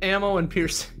rate, ammo, and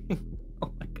piercing.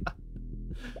 Oh my god.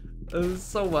 That is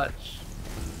so much.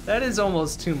 That is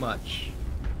almost too much.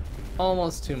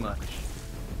 Almost too much.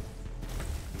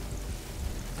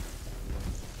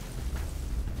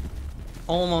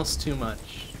 Almost too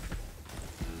much.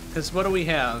 Because what do we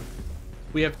have?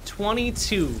 We have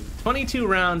 22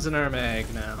 rounds in our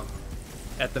mag now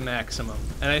at the maximum.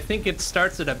 And I think it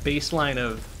starts at a baseline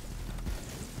of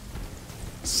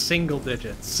single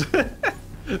digits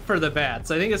for the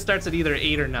bats. I think it starts at either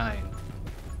 8 or 9.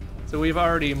 So we've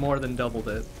already more than doubled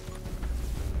it.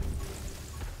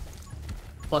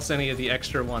 Plus any of the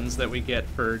extra ones that we get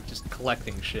for just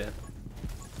collecting shit.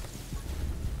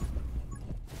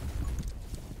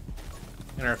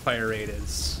 And our fire rate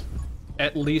is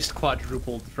at least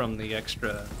quadrupled from the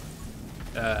extra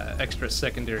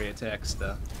secondary attack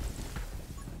stuff.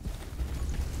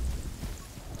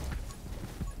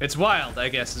 It's wild, I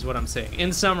guess, is what I'm saying.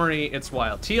 In summary, it's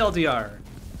wild. TLDR,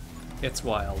 it's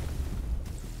wild.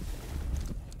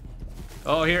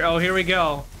 Oh, here we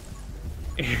go.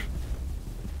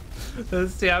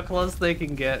 Let's see how close they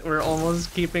can get. We're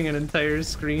almost keeping an entire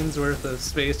screen's worth of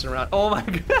space around. Oh my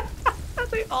god,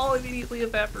 they all immediately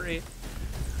evaporate.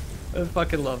 I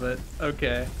fucking love it.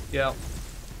 Okay, yeah.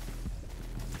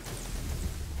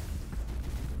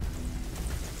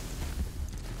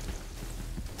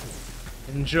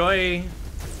 Enjoy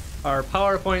our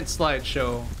PowerPoint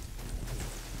slideshow.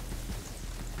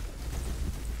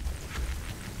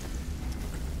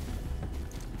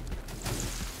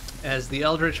 As the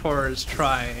Eldritch Horrors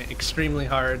try extremely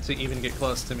hard to even get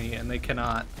close to me, and they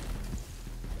cannot.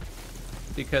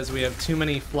 Because we have too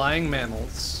many flying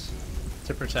mammals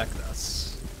to protect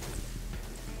us.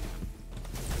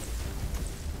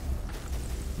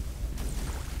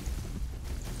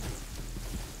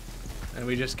 And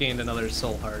we just gained another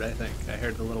soul heart, I think. I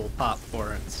heard the little pop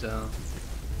for it, so...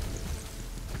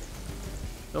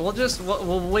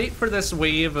 We'll wait for this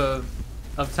wave of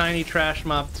tiny trash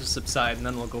mob to subside, and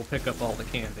then we'll go pick up all the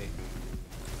candy.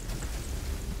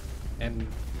 And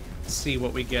see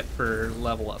what we get for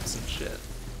level ups and shit.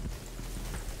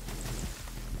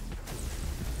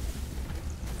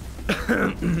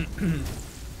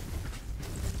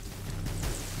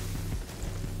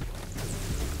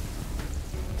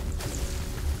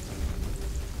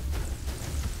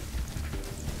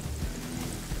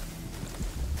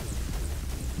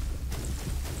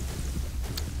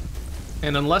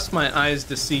 And unless my eyes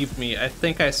deceived me, I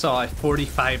think I saw a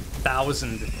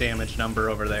 45,000 damage number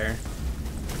over there.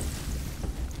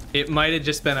 It might have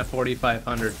just been a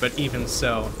 4,500, but even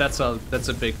so, that's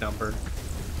a big number.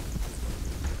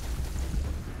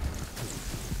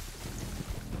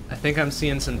 I think I'm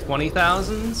seeing some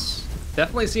 20,000s.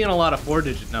 Definitely seeing a lot of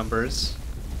 4-digit numbers.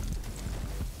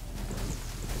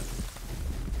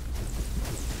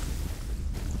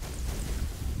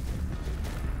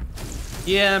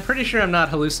 Yeah, I'm pretty sure I'm not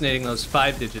hallucinating those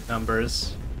 5-digit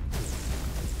numbers.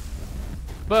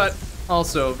 But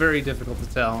also very difficult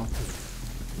to tell.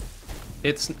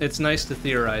 It's nice to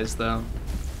theorize though.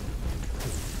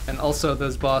 And also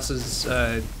those bosses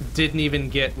didn't even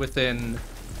get within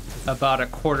about a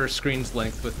quarter screen's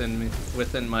length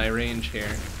within my range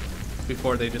here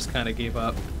before they just kind of gave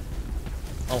up.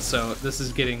 Also, this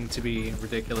is getting to be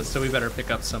ridiculous, so we better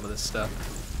pick up some of this stuff.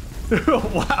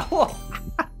 Wow!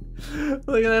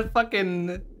 Look at that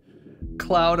fucking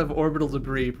cloud of orbital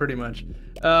debris, pretty much.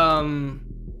 10%,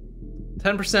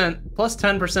 plus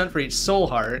 10% for each soul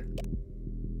heart.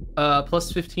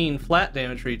 Plus 15 flat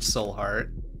damage for each soul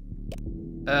heart.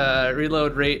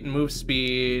 Reload rate and move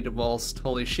speed whilst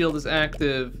Holy Shield is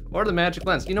active, or the magic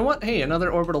lens. You know what? Hey,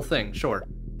 another orbital thing, sure.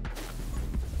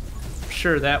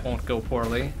 Sure, that won't go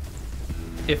poorly.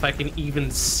 If I can even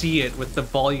see it with the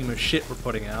volume of shit we're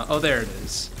putting out. Oh, there it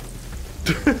is.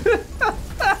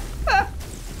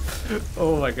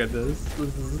 Oh my goodness.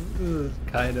 This is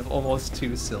kind of almost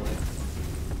too silly.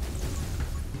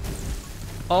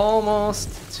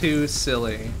 Almost too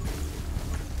silly.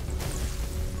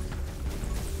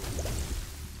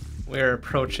 We're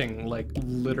approaching, like,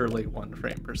 literally 1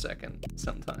 frame per second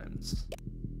sometimes.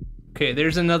 Okay,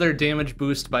 there's another damage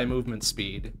boost by movement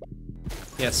speed.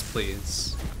 Yes,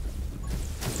 please.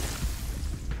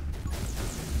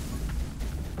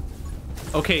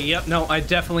 Okay, yep, no, I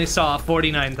definitely saw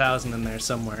 49,000 in there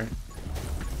somewhere.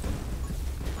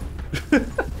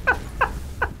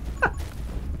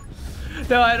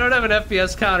 No, I don't have an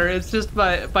FPS counter. It's just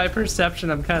by perception,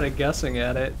 I'm kind of guessing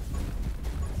at it.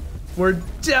 We're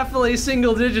definitely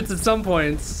single digits at some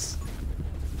points.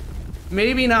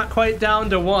 Maybe not quite down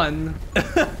to 1.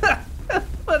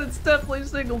 But it's definitely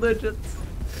single digits.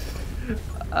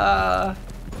 Well,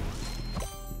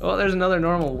 there's another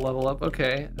normal level up.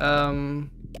 Okay.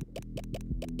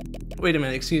 Wait a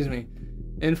minute, excuse me.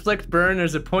 Inflict burn,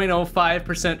 there's a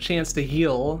 0.05% chance to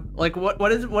heal. Like,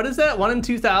 what is that? 1 in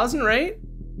 2,000, right?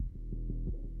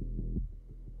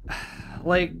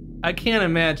 Like, I can't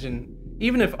imagine.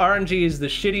 Even if RNG is the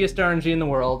shittiest RNG in the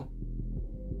world,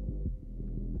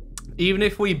 even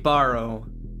if we borrow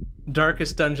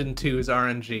Darkest Dungeon 2's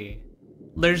RNG,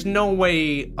 there's no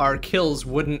way our kills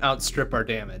wouldn't outstrip our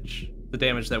damage. The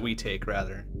damage that we take,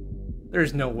 rather.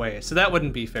 There's no way. So that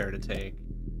wouldn't be fair to take.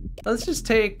 Let's just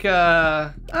take,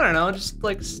 I don't know, just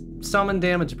like summon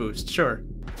damage boost, sure.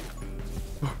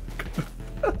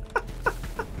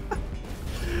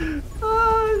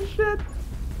 Oh, shit.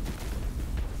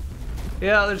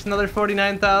 Yeah, there's another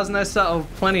 49,000. I saw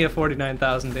plenty of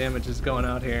 49,000 damages going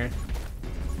out here.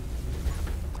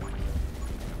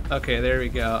 Okay, there we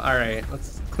go. Alright,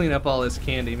 let's clean up all this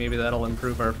candy. Maybe that'll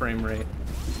improve our frame rate.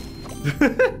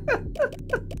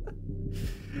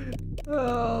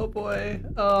 Oh boy.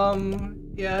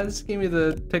 Yeah, just give me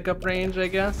the pickup range, I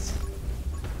guess.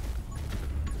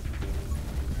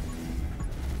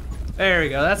 There we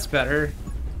go, that's better.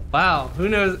 Wow, who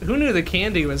knew the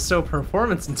candy was so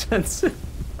performance intensive?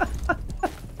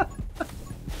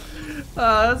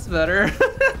 That's better.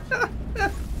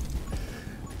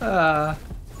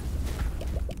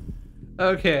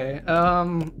 Okay,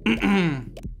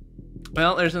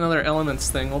 well, there's another elements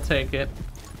thing, we'll take it.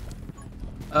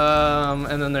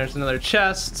 And then there's another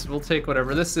chest, we'll take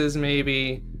whatever this is,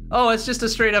 maybe. Oh, it's just a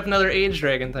straight up another Age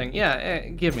Dragon thing. Yeah,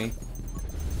 give me.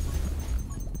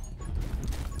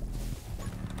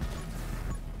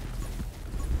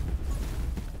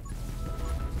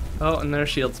 Oh, and their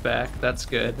shield's back. That's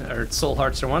good. Our soul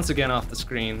hearts are once again off the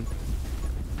screen.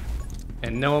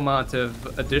 And no amount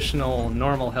of additional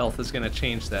normal health is going to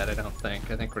change that, I don't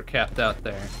think. I think we're capped out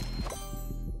there.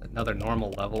 Another normal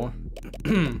level.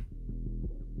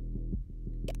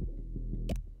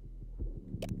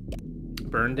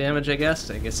 Burn damage, I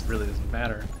guess? I guess it really doesn't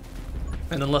matter.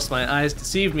 And unless my eyes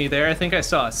deceived me there, I think I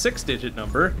saw a 6-digit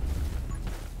number.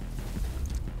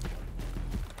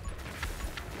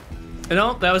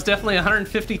 No, that was definitely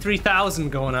 153,000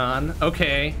 going on.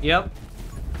 Okay, yep.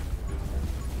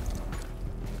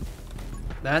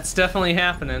 That's definitely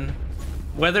happening.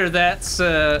 Whether that's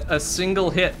a single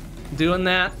hit doing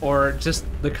that, or just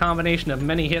the combination of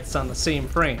many hits on the same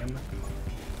frame,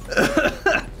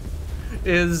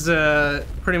 is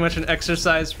pretty much an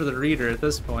exercise for the reader at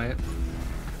this point.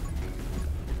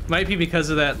 Might be because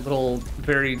of that little,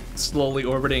 very slowly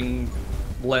orbiting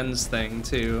lens thing,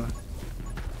 too.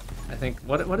 I think,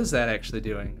 what is that actually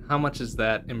doing? How much is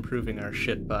that improving our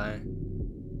shit by?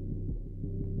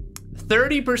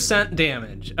 30%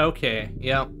 damage. Okay,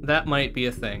 yeah, that might be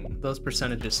a thing. Those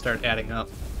percentages start adding up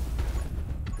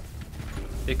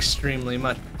extremely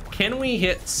much. Can we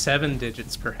hit 7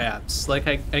 digits, perhaps? Like,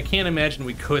 I can't imagine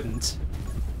we couldn't.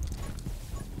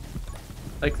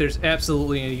 Like, there's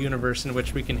absolutely a universe in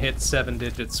which we can hit 7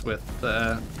 digits with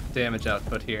damage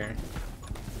output here.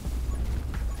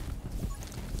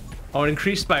 Oh, it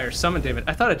increased by our summon damage.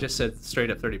 I thought it just said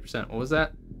straight up 30%. What was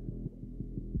that?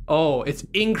 Oh, it's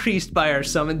increased by our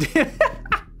summon damage.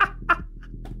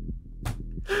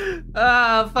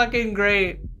 Ah, fucking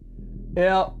great.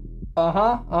 Yeah.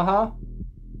 Uh-huh.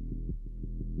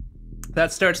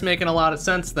 That starts making a lot of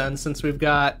sense then, since we've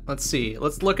got, let's see,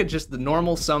 let's look at just the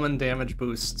normal summon damage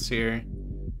boosts here.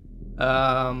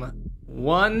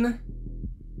 1.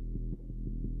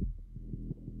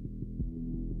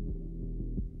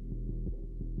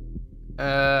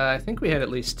 I think we had at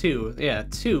least 2. Yeah,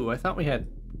 2. I thought we had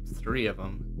 3 of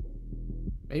them.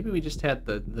 Maybe we just had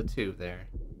the 2 there.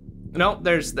 No,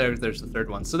 there's the 3rd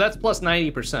one. So that's plus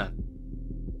 90%.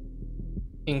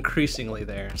 Increasingly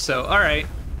there. So all right.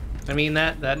 I mean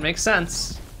that makes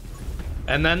sense.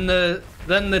 And then the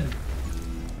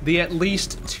at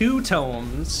least 2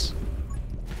 tomes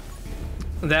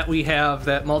that we have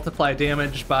that multiply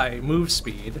damage by move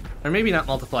speed, or maybe not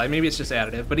multiply, maybe it's just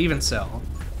additive, but even so.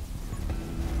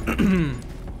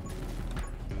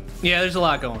 Yeah, there's a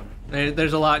lot going.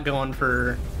 There's a lot going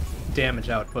for damage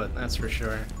output, that's for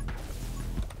sure.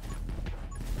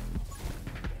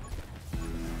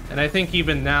 And I think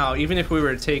even now, even if we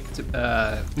were to take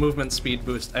movement speed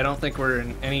boost, I don't think we're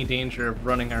in any danger of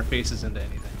running our faces into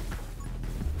anything.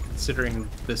 Considering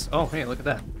this, oh hey, look at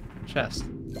that, chest.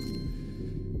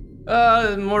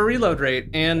 More reload rate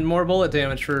and more bullet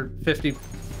damage for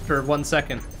 1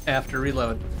 second after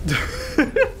reload.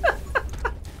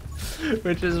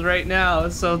 Which is right now,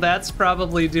 so that's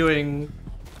probably doing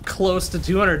close to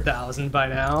 200,000 by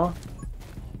now.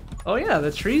 Oh yeah,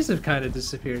 the trees have kind of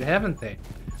disappeared, haven't they?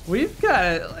 We've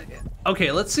got,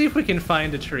 okay, let's see if we can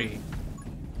find a tree.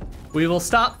 We will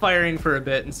stop firing for a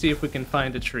bit and see if we can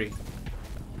find a tree.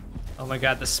 Oh my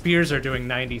god, the spears are doing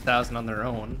 90,000 on their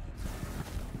own.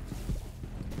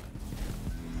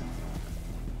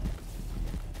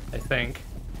 I think.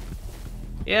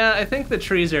 Yeah, I think the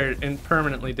trees are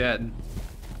permanently dead.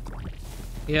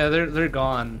 Yeah, they're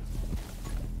gone.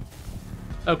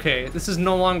 Okay, this is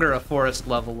no longer a forest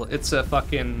level. It's a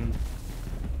fucking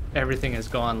everything is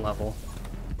gone level.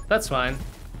 That's fine.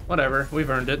 Whatever, we've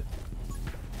earned it.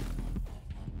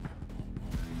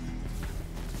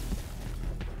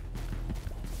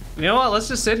 You know what? Let's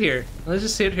just sit here. Let's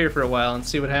just sit here for a while and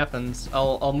see what happens.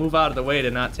 I'll move out of the way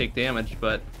to not take damage,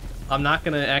 but I'm not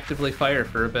gonna actively fire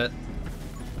for a bit.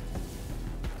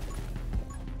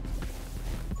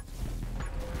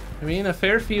 I mean, a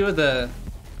fair few of the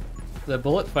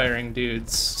bullet firing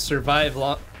dudes survive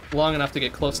long enough to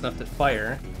get close enough to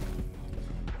fire.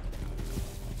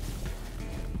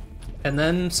 And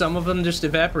then some of them just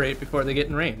evaporate before they get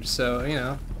in range, so, you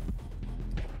know.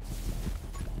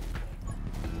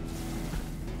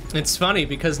 It's funny,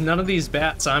 because none of these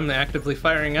bats I'm actively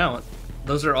firing out.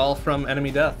 Those are all from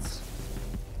enemy deaths.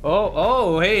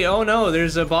 Oh, hey, oh no,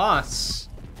 there's a boss.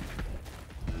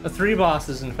 3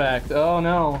 bosses, in fact. Oh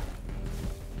no.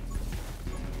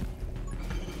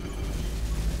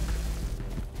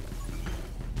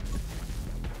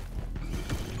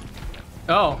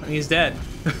 Oh, and he's dead.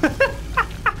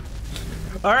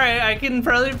 Alright, I can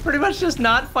probably pretty much just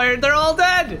not fire. They're all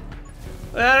dead!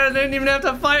 I didn't even have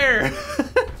to fire.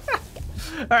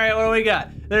 Alright, what do we got?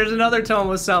 There's another tome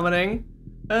of summoning.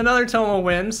 Another tome of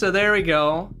wind, so there we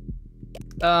go.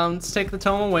 Let's take the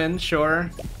tome of wind,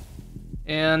 sure.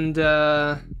 And,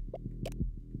 there's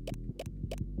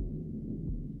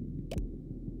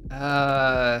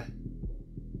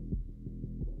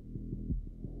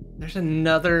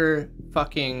another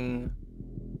fucking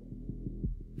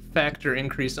factor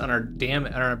increase on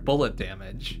our bullet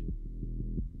damage,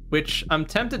 which I'm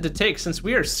tempted to take since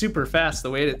we are super fast the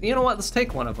way to, you know what, let's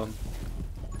take one of them.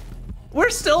 We're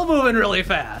still moving really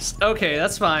fast. Okay,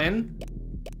 that's fine.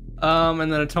 And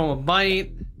then a tome of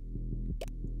might.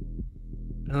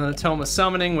 And then a tome of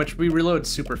summoning, which we reload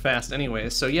super fast anyway,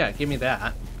 so yeah, give me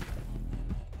that.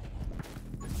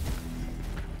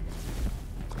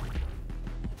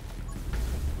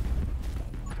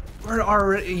 We're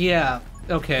already, yeah,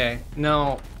 okay.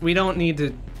 No, we don't need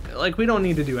to, like, we don't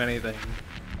need to do anything.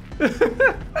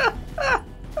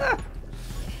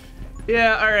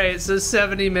 Yeah, alright, so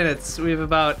 70 minutes. We've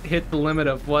about hit the limit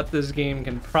of what this game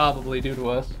can probably do to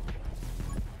us.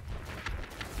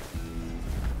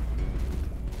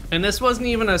 And this wasn't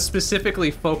even a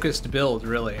specifically focused build,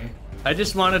 really. I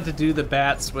just wanted to do the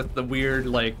bats with the weird,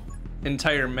 like,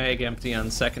 entire mag empty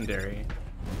on secondary.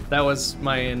 That was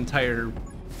my entire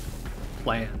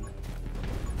plan.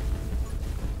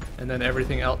 And then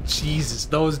everything else, Jesus,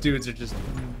 those dudes are just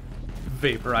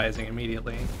vaporizing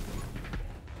immediately.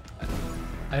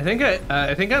 I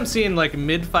think I'm seeing like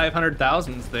mid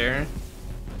 500,000s there.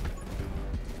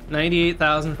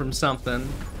 98,000 from something.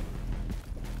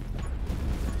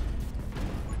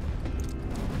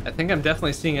 I think I'm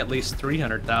definitely seeing at least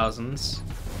 300,000s.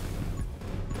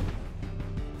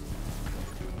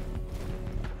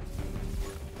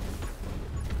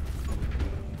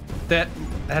 That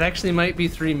actually might be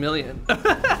 3 million.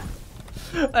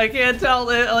 I can't tell,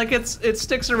 like it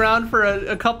sticks around for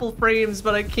a couple frames,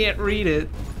 but I can't read it.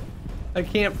 I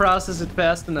can't process it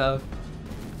fast enough.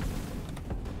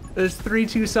 There's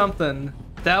 3-2 something.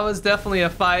 That was definitely a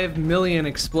 5 million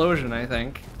explosion, I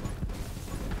think.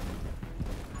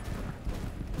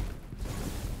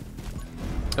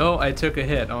 Oh, I took a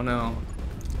hit. Oh no.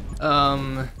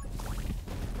 Yeah,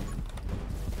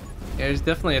 there's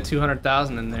definitely a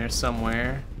 200,000 in there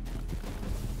somewhere.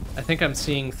 I think I'm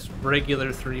seeing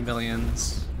regular 3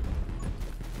 millions.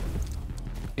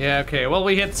 Yeah, okay. Well,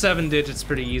 we hit 7 digits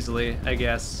pretty easily, I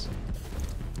guess.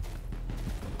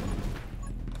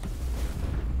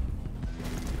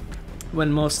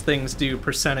 When most things do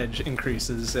percentage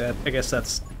increases, I guess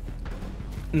that's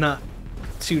not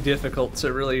too difficult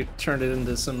to really turn it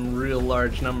into some real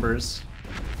large numbers.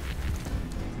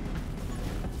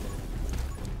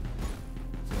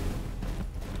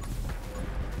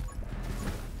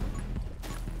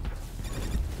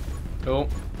 Oh,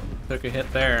 took a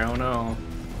hit there. Oh no.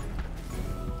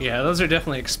 Yeah, those are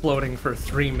definitely exploding for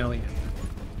 3 million.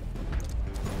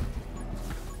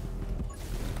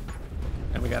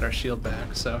 And we got our shield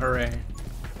back, so hooray.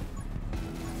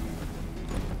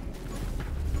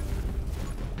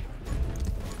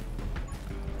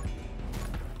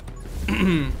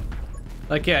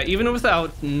 Like, yeah, even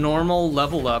without normal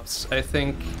level ups, I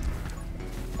think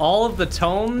all of the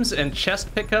tomes and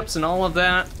chest pickups and all of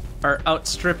that are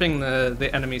outstripping the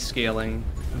enemy scaling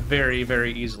very,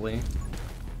 very easily.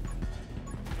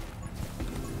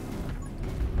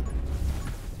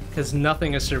 Because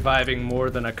nothing is surviving more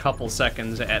than a couple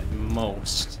seconds at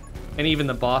most. And even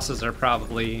the bosses are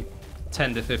probably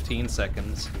 10 to 15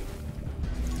 seconds.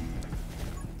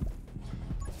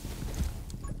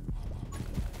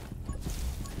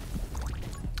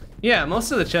 Yeah,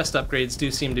 most of the chest upgrades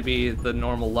do seem to be the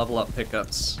normal level up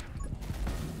pickups.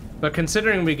 But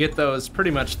considering we get those pretty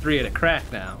much 3 at a crack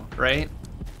now, right?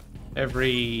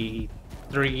 Every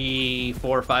 3,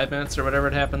 4, 5 minutes or whatever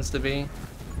it happens to be.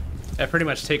 That pretty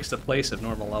much takes the place of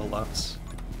normal level ups.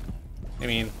 I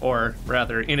mean, or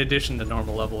rather, in addition to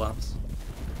normal level ups.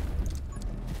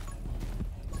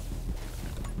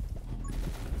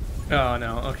 Oh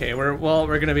no, okay,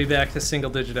 we're gonna be back to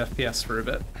single-digit FPS for a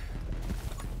bit.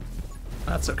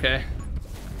 That's okay.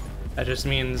 That just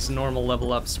means normal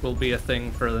level ups will be a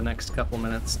thing for the next couple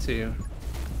minutes too.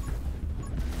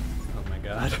 Oh my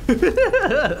god.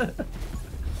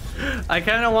 I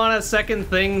kind of want a second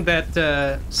thing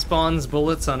that spawns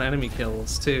bullets on enemy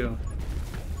kills too.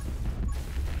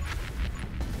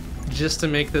 Just to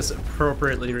make this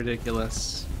appropriately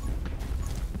ridiculous.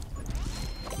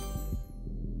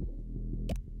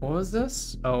 What was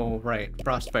this? Oh, right,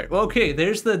 frostbite. Okay,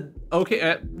 there's the...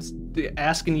 Okay,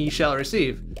 ask and ye shall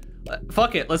receive.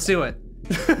 Fuck it, let's do it.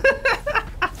 I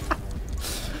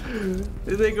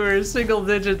think we were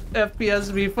single-digit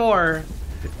FPS before.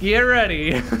 Get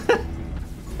ready.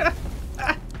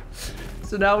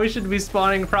 So now we should be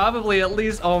spawning probably at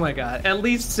least... Oh my god, at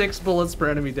least 6 bullets per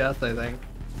enemy death, I think.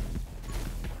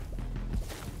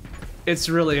 It's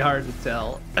really hard to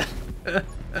tell.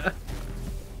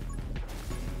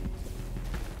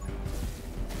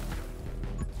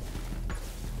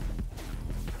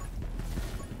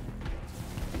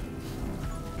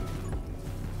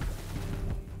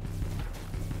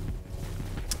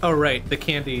 Oh right, the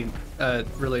candy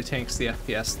really tanks the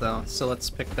FPS though, so let's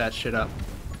pick that shit up.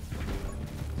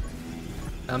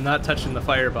 I'm not touching the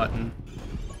fire button,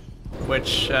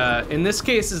 which in this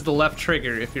case is the left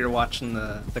trigger if you're watching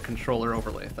the controller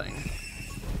overlay thing.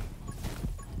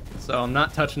 So I'm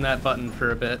not touching that button for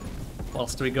a bit,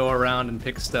 whilst we go around and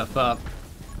pick stuff up.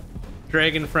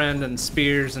 Dragon Friend and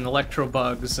Spears and Electro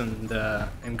Bugs and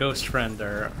Ghost Friend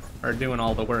are doing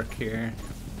all the work here,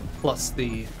 plus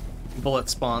the bullet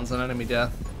spawns on enemy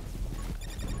death.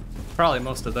 Probably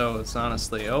most of those,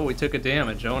 honestly. Oh, we took a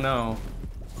damage. Oh no.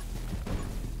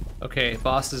 Okay,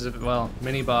 bosses have, well,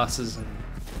 mini bosses and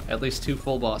at least 2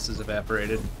 full bosses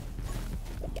evaporated.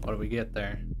 What do we get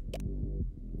there?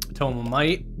 Tome of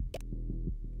Might?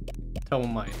 Tome of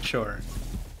Might, sure.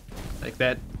 Like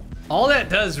that. All that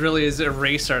does really is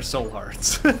erase our soul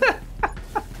hearts.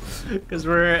 Because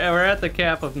we're at the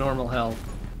cap of normal health.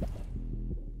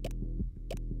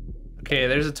 Okay,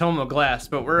 there's a Tome of Glass,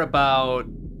 but we're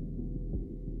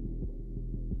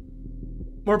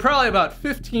probably about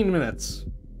 15 minutes,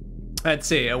 I'd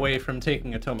say, away from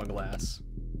taking a Tome of Glass.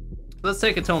 Let's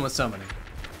take a Tome of Summoning.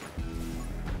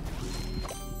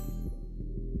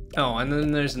 Oh, and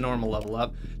then there's a normal level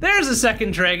up. There's a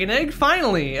second Dragon Egg,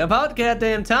 finally! About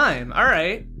goddamn time,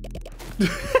 alright.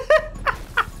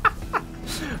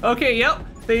 Okay, yep,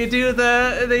 they do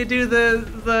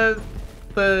the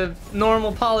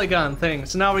normal polygon thing.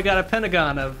 So now we got a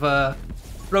pentagon of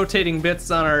rotating bits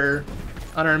on our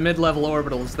mid-level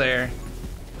orbitals there.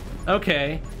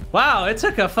 Okay, Wow, it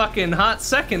took a fucking hot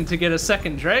second to get a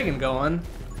second dragon going.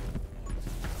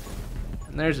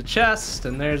 And there's a chest,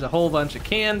 and there's a whole bunch of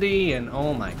candy, and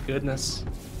oh my goodness.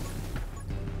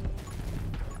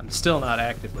 I'm still not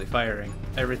actively firing.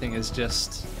 Everything is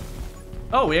just...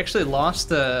 Oh, we actually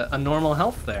lost a normal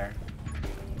health there.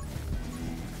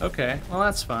 Okay, well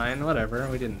that's fine, whatever.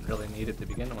 We didn't really need it to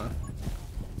begin with.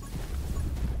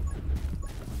 Oh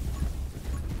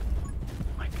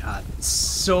my god,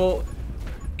 so...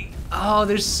 Oh,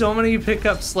 there's so many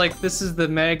pickups, like this is the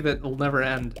mag that will never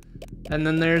end. And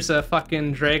then there's a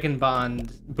fucking Dragon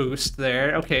Bond boost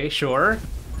there. Okay, sure.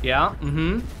 Yeah,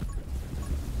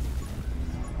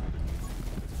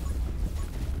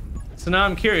 So now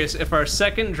I'm curious, if our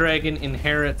second dragon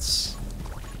inherits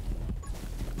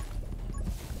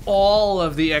all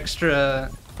of the extra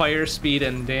fire speed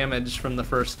and damage from the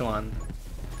first one,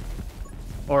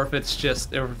 or if it's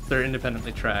just, if they're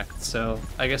independently tracked. So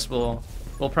I guess we'll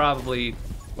probably,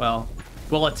 well,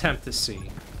 we'll attempt to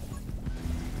see.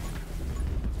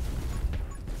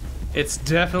 It's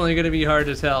definitely gonna be hard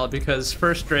to tell because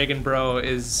first Dragon Bro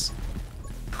is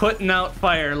putting out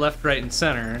fire left, right, and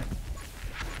center.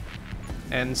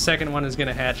 And second one is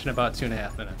gonna hatch in about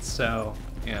 2.5 minutes, so,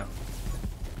 yeah.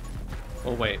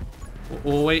 We'll wait.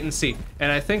 We'll wait and see. And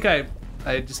I think I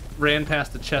just ran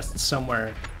past a chest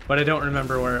somewhere, but I don't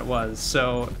remember where it was,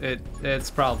 so it's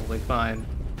probably fine.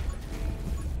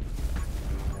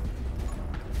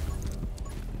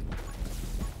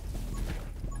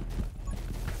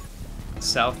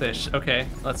 Southish. Okay,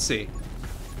 let's see.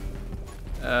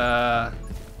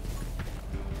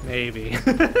 Maybe.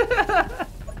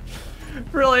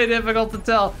 Really difficult to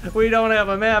tell. We don't have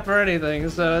a map or anything,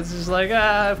 so it's just like,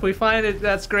 if we find it,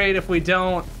 that's great. If we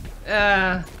don't,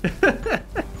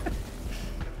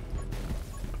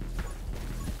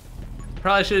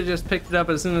 Probably should have just picked it up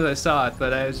as soon as I saw it,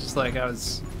 but I was just like, I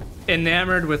was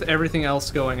enamored with everything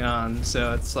else going on,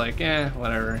 so it's like,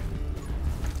 whatever.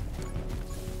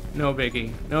 No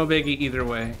biggie. No biggie either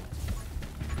way.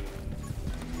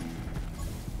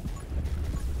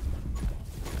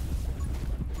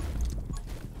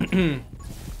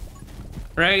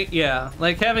 Right? Yeah.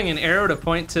 Like having an arrow to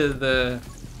point to the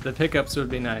pickups would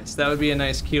be nice. That would be a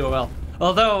nice QOL.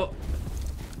 Although,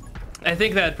 I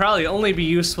think that'd probably only be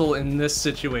useful in this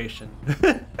situation.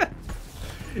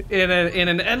 in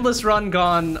an endless run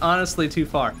gone honestly too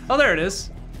far. Oh, there it is.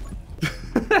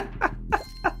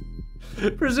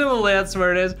 Presumably that's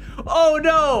where it is. Oh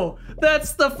no!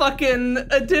 That's the fucking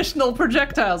additional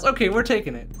projectiles. Okay, we're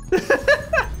taking it.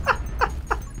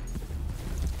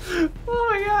 Oh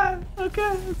my god.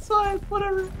 Okay, it's fine.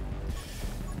 Whatever.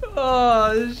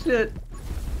 Oh, shit.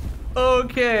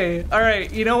 Okay.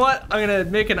 Alright, you know what? I'm gonna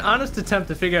make an honest attempt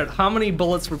to figure out how many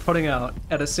bullets we're putting out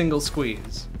at a single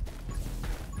squeeze.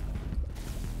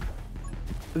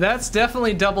 That's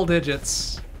definitely double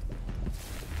digits.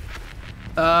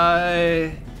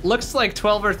 Looks like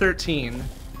 12 or 13.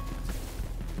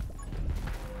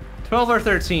 12 or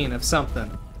 13 of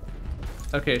something.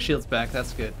 Okay, shield's back,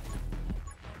 that's good.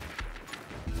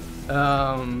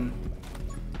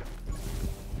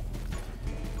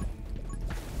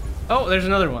 Oh, there's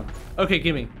another one. Okay,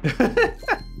 gimme.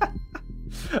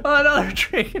 Oh, another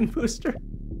Dragon Booster.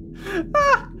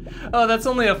 Oh, that's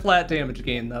only a flat damage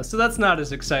gain though, so that's not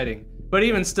as exciting. But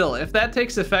even still, if that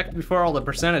takes effect before all the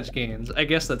percentage gains, I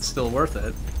guess that's still worth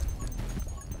it.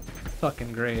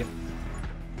 Fucking great.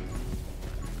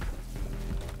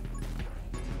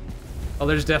 Oh,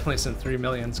 there's definitely some 3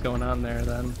 millions going on there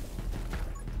then.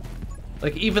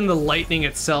 Like, even the lightning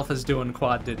itself is doing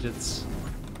quad digits.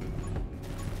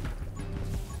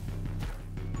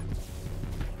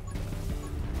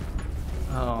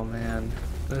 Oh man,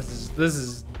 this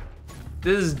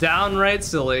is downright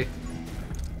silly.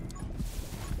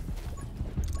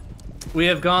 We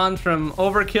have gone from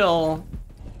overkill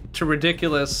to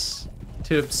ridiculous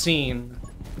to obscene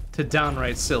to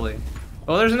downright silly.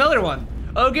 Oh, there's another one.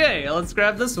 Okay, let's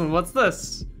grab this one. What's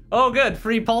this? Oh, good,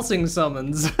 free pulsing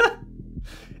summons.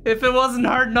 If it wasn't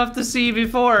hard enough to see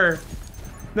before,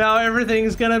 now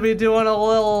everything's gonna be doing a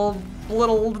little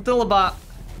dillabot,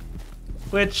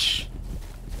 which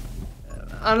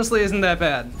honestly isn't that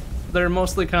bad. They're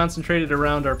mostly concentrated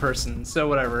around our person, so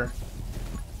whatever.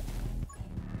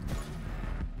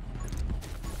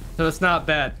 So it's not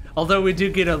bad. Although we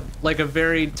do get a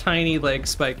very tiny leg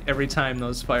spike every time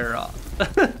those fire off.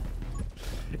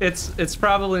 It's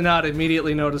probably not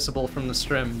immediately noticeable from the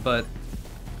stream, but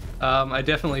I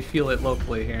definitely feel it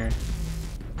locally here.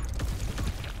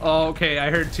 Oh, okay,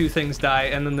 I heard 2 things die,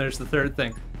 and then there's the third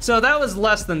thing. So that was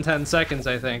less than 10 seconds,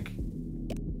 I think.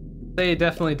 They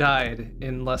definitely died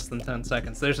in less than 10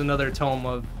 seconds. There's another tome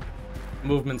of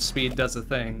movement speed does a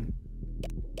thing.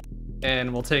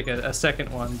 And we'll take a second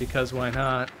one, because why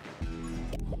not?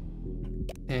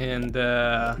 And,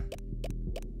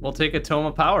 we'll take a tome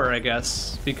of power, I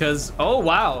guess. Because, oh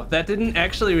wow, that didn't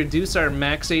actually reduce our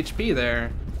max HP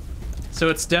there. So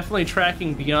it's definitely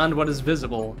tracking beyond what is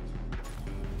visible.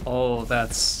 Oh,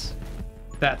 that's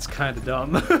kind of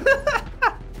dumb.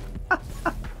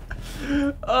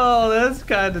 Oh, that's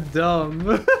kind of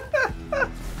dumb.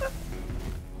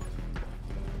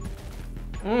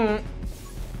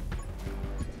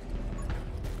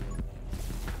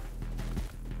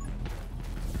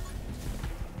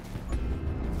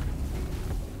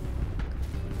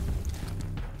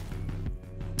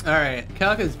 Alright,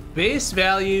 calc is base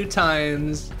value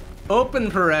times open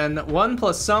paren 1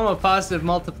 plus sum of positive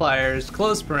multipliers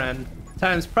close paren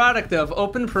times product of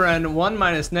open paren 1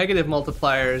 minus negative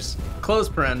multipliers close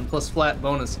paren plus flat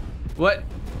bonus. What?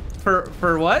 For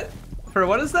what? For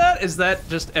what is that? Is that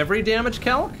just every damage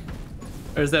calc?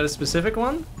 Or is that a specific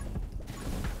one?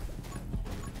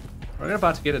 We're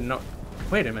about to get a no-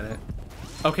 Wait a minute.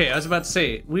 Okay, I was about to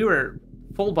say, we were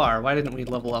full bar. Why didn't we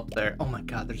level up there? Oh my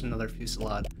god, there's another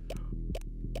fusillade.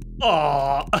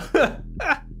 Oh.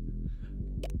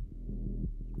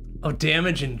 Oh,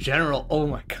 damage in general. Oh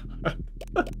my god.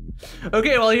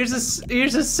 Okay, well here's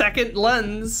a second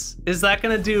lens. Is that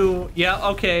gonna do? Yeah,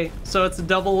 okay. So it's a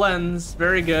double lens.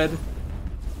 Very good.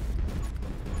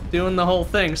 Doing the whole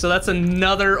thing. So that's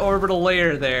another orbital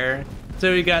layer there.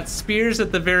 So we got spears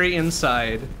at the very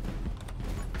inside.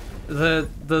 The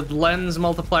lens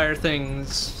multiplier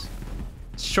things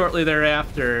shortly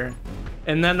thereafter.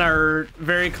 And then our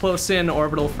very close in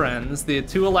orbital friends, the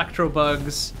 2 electro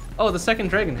bugs. Oh, the second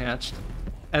dragon hatched.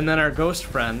 And then our ghost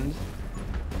friend.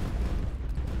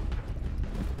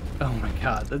 Oh my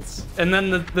god, that's... And then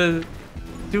the...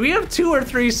 Do we have 2 or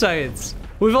 3 sides?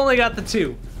 We've only got the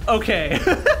 2. Okay.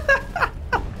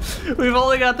 We've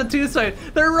only got the 2 sides.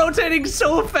 They're rotating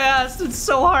so fast, it's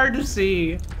so hard to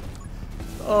see.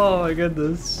 Oh my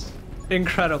goodness.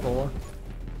 Incredible.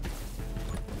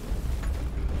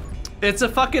 It's a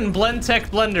fucking blend tech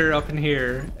blender up in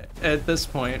here at this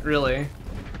point, really.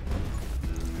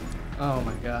 Oh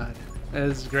my god.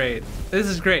 This is great. This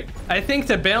is great. I think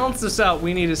to balance this out,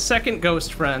 we need a second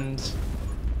ghost friend.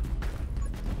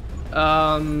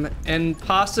 And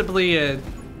possibly a...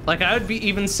 Like, I would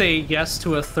even say yes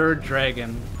to a 3rd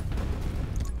dragon.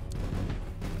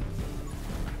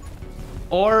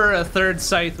 Or a 3rd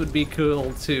scythe would be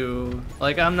cool too.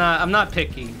 Like, I'm not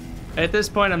picky. At this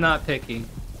point, I'm not picky.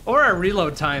 Or our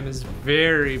reload time is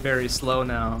very, very slow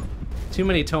now. Too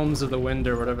many tomes of the wind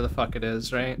or whatever the fuck it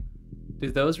is, right?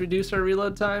 Do those reduce our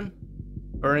reload time?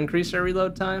 Or increase our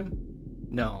reload time?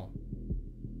 No.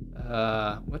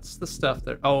 What's the stuff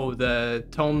that... Oh, the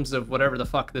tomes of whatever the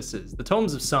fuck this is. The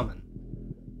tomes of summon.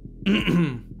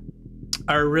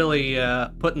 Are really,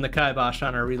 putting the kibosh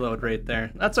on our reload rate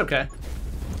there. That's okay.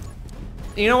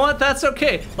 You know what? That's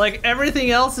okay. Like,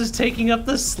 everything else is taking up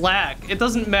the slack. It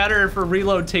doesn't matter if a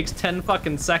reload takes 10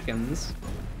 fucking seconds.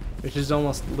 Which is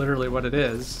almost literally what it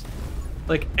is.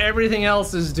 Like, everything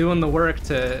else is doing the work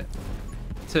to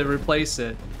replace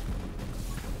it.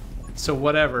 So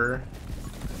whatever.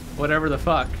 Whatever the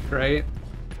fuck, right?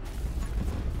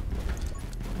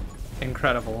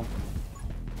 Incredible.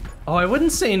 Oh, I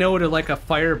wouldn't say no to like a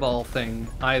fireball thing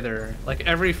either. Like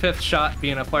every 5th shot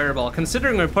being a fireball.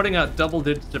 Considering we're putting out double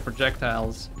digits of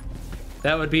projectiles,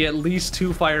 that would be at least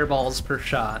 2 fireballs per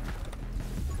shot.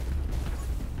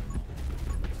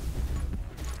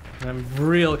 And I'm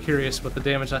real curious what the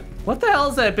damage on... What the hell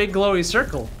is that big glowy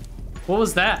circle? What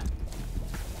was that?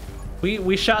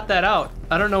 We shot that out.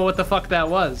 I don't know what the fuck that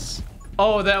was.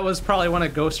 Oh, that was probably one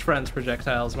of Ghost Friend's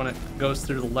projectiles when it goes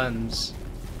through the lens.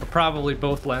 Or probably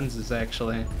both lenses,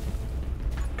 actually.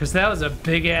 Because that was a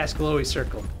big-ass glowy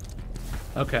circle.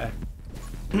 Okay.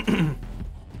 Oh,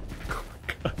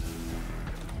 God.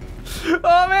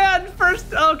 Oh, man!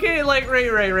 First... Okay, like,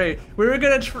 right. We were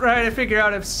gonna try to figure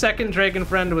out if second Dragon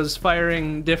Friend was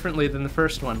firing differently than the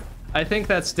first one. I think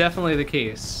that's definitely the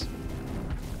case.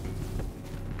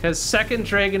 Because second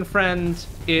Dragon Friend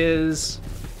is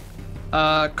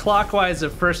clockwise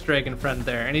of first Dragon Friend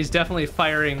there, and he's definitely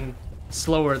firing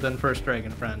slower than first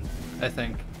Dragon Friend, I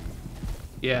think.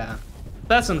 Yeah.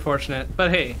 That's unfortunate,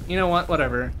 but hey, you know what?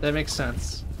 Whatever. That makes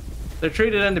sense. They're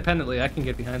treated independently. I can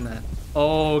get behind that.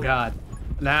 Oh, God.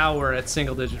 Now we're at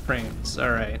single-digit frames.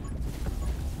 All right.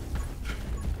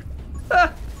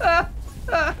 Oh,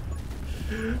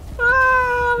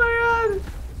 my God.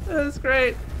 That's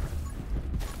great.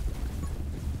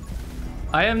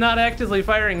 I am not actively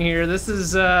firing here. This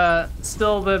is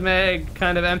still the mag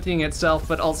kind of emptying itself,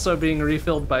 but also being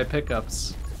refilled by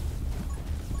pickups.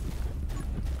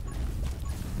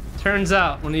 Turns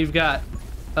out, when you've got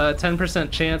a 10%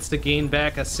 chance to gain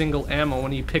back a single ammo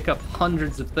when you pick up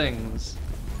hundreds of things,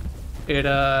 it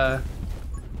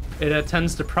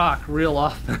tends to proc real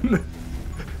often.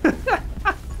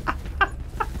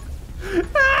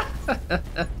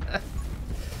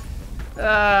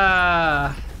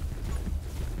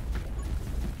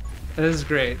 This is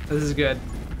great. This is good.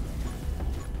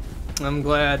 I'm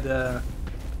glad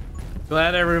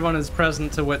glad everyone is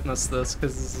present to witness this,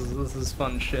 because this is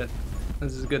fun shit.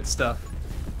 This is good stuff.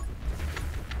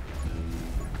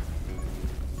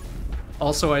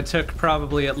 Also, I took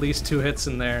probably at least 2 hits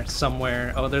in there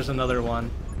somewhere. Oh, there's another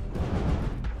one.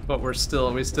 But we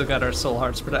still got our soul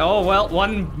hearts. Oh well,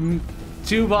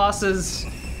 2 bosses.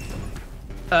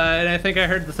 And I think I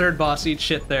heard the 3rd boss eat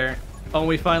shit there. Oh,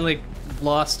 we finally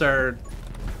lost our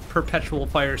perpetual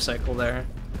fire cycle there.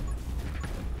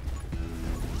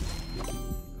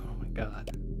 Oh my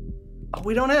god. Oh,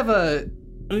 we don't have a...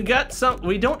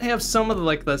 We don't have some of the,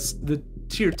 like, the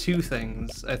tier 2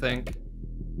 things, I think.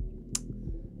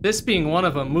 This being one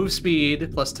of them. Move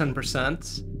speed plus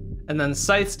 10%. And then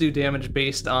scythes do damage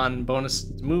based on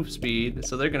bonus move speed,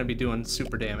 so they're gonna be doing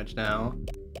super damage now.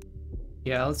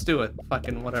 Yeah, let's do it.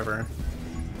 Fucking whatever.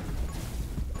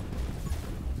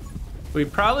 We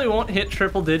probably won't hit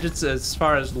triple digits as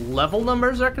far as level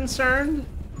numbers are concerned,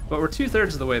 but we're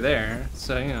 2/3 of the way there,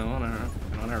 so, you know,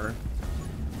 whatever.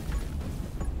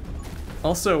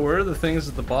 Also, where are the things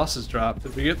that the bosses dropped?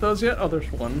 Did we get those yet? Oh,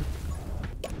 there's one.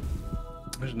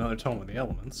 There's another Tome of the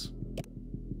Elements.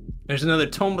 There's another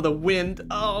Tome of the Wind.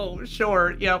 Oh,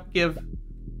 sure. Yep, give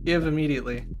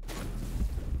immediately.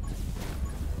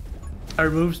 Our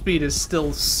move speed is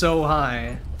still so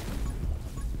high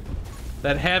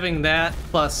that having that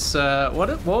plus,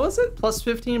 what was it? Plus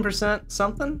 15%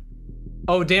 something?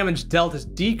 Oh, damage dealt is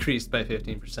decreased by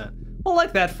 15%. Well,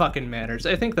 like that fucking matters.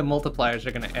 I think the multipliers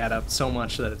are gonna add up so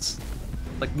much that it's,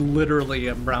 like, literally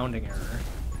a rounding error.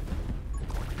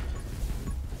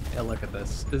 Yeah, look at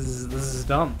this. This is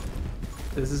dumb.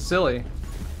 This is silly.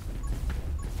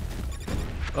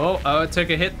 Oh, I took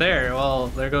a hit there. Well,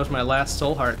 there goes my last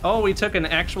soul heart. Oh, we took an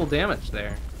actual damage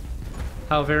there.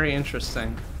 How very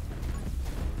interesting.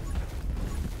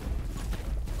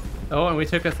 Oh, and we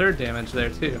took a 3rd damage there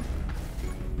too.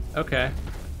 Okay.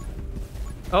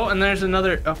 Oh, and there's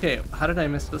another... Okay, how did I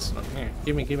miss this one? Here,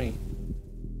 gimme.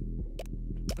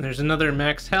 There's another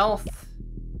max health.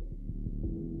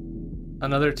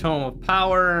 Another Tome of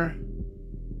Power.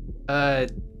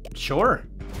 Sure.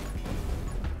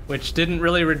 Which didn't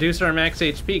really reduce our max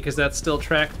HP, because that's still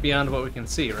tracked beyond what we can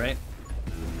see, right?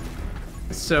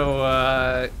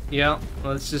 So, yeah,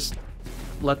 let's just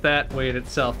let that wait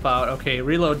itself out. Okay,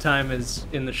 reload time is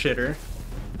in the shitter.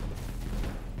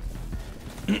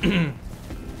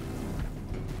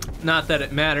 Not that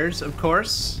it matters, of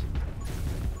course.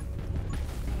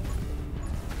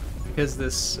 Because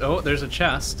this... Oh, there's a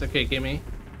chest. Okay, gimme.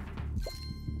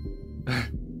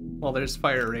 Well, there's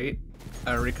fire rate.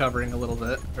 Recovering a little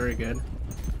bit. Very good.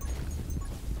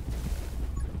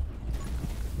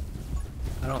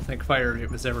 I don't think fire rate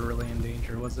was ever really in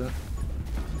danger, was it?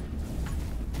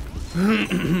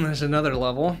 There's another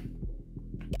level.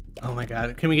 Oh my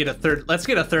god, can we get a 3rd? Let's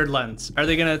get a 3rd lens. Are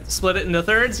they gonna split it into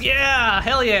 3rds? Yeah!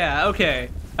 Hell yeah! Okay.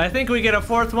 I think we get a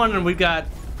 4th one and we've got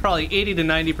probably 80 to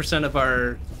 90%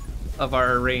 of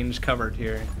our range covered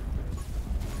here.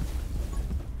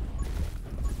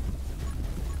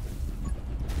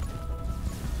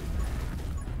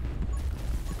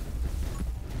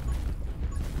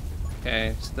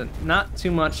 Okay, just not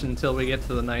too much until we get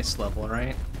to the nice level,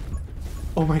 right?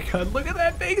 Oh my god, look at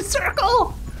that big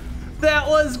circle! That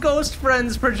was Ghost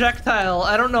Friend's projectile.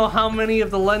 I don't know how many of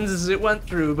the lenses it went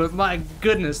through, but my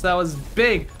goodness, that was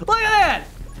big. Look at that!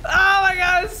 Oh my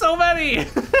god, it's so many!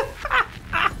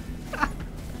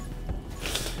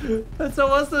 That's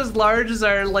almost as large as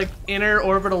our, like, inner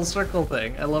orbital circle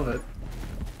thing. I love it.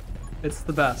 It's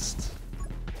the best.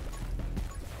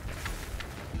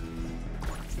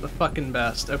 The fucking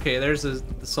best. Okay, there's the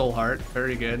soul heart.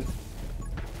 Very good.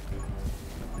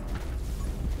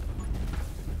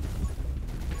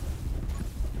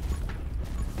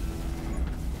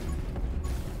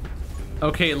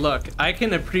 Okay, look, I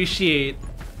can appreciate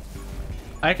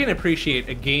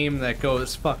a game that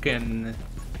goes fucking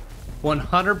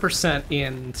 100%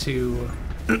 into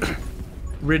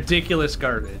ridiculous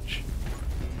garbage.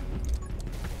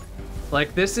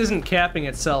 Like, this isn't capping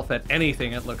itself at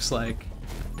anything, it looks like.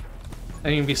 I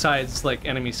mean, besides, like,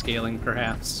 enemy scaling,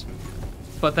 perhaps.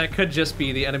 But that could just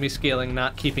be the enemy scaling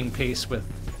not keeping pace with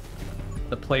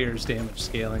the player's damage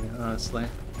scaling, honestly.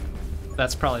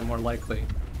 That's probably more likely.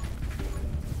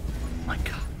 Oh my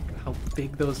god, look at how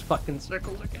big those fucking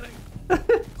circles are getting.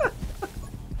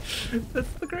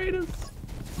 That's the greatest.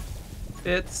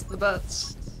 It's the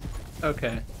best.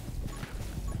 Okay.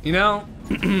 You know,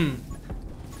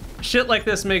 shit like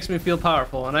this makes me feel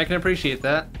powerful, and I can appreciate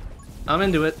that. I'm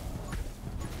into it.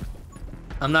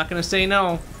 I'm not gonna say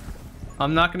no.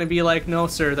 I'm not gonna be like, no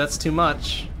sir, that's too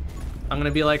much. I'm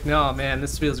gonna be like, no man,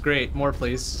 this feels great. More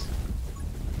please.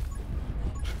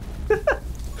 This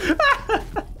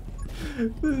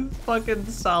is fucking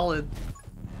solid.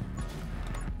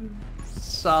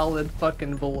 Solid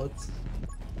fucking bullets.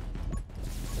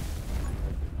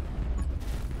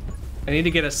 I need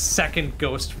to get a second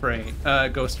ghost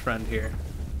friend here.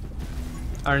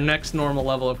 Our next normal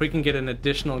level, if we can get an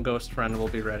additional ghost friend, we'll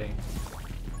be ready.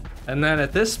 And then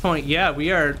at this point, yeah,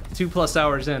 we are 2+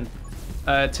 hours in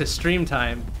to stream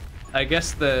time. I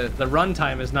guess the run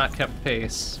time has not kept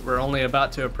pace. We're only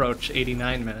about to approach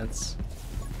 89 minutes.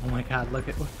 Oh my god, look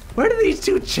at... Where did these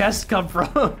two chests come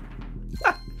from?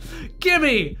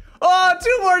 Gimme! Oh,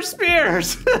 2 more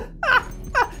spears!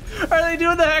 Are they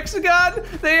doing the hexagon?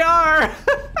 They are!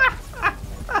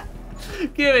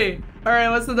 Gimme! Alright,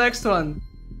 what's the next one?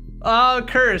 Oh,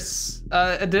 curse.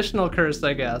 Additional curse,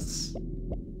 I guess.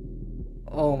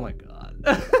 Oh my god.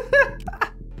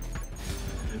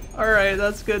 Alright,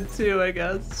 that's good too, I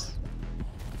guess.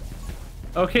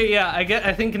 Okay, yeah,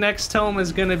 I think next tome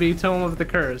is gonna be Tome of the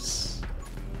Curse.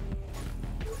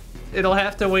 It'll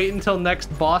have to wait until next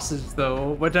bosses, though,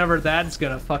 whatever that's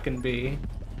gonna fucking be.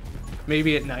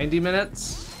 Maybe at 90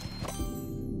 minutes?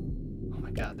 Oh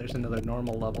my god, there's another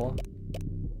normal level.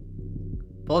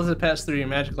 Bullets that pass through your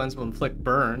magic lens will inflict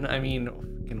burn. I mean,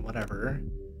 fucking whatever.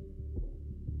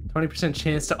 20%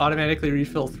 chance to automatically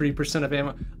refill 3% of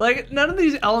ammo. Like, none of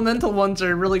these elemental ones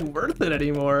are really worth it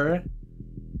anymore.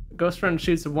 Ghost friend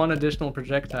shoots 1 additional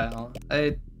projectile.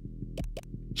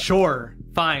 Sure,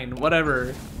 fine,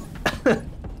 whatever.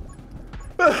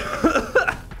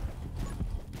 I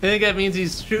think that means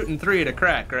he's shooting 3 to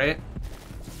crack, right?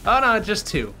 Oh no, just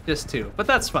 2, but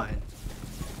that's fine.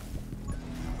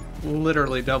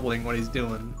 Literally doubling what he's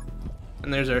doing.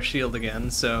 And there's our shield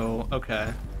again, so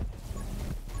okay.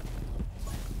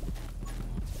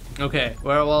 Okay,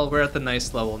 well, we're at the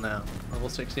nice level now. Level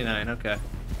 69, okay.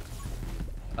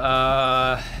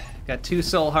 Got 2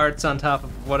 soul hearts on top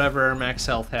of whatever our max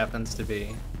health happens to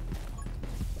be.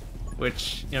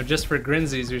 Which, you know, just for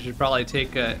grinsies, we should probably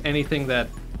take anything that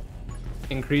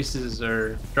increases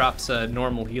or drops a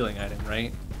normal healing item,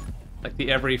 right? Like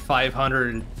the every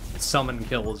 500 summon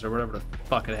kills or whatever the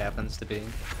fuck it happens to be.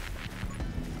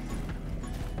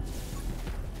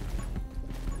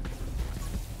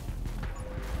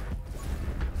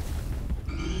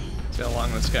 See how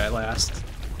long this guy lasts.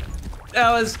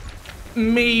 That was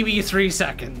maybe 3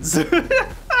 seconds.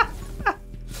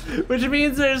 Which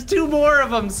means there's 2 more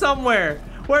of them somewhere.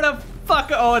 Where the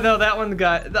fuck? Oh no, that one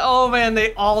got... Oh man,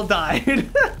 they all died.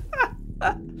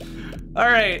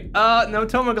 Alright, no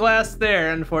Tome of Glass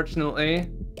there, unfortunately.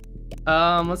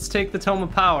 Let's take the Tome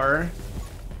of Power.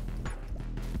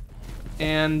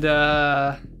 And,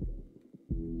 no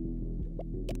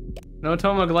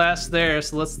Tome of Glass there,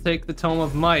 so let's take the Tome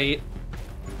of Might.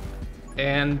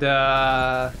 And,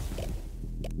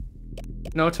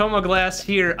 no Tome of Glass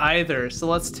here either, so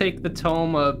let's take the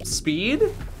Tome of Speed.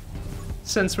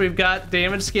 Since we've got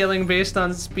damage scaling based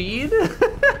on speed.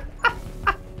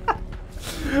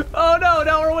 Oh no,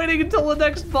 now we're waiting until the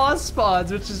next boss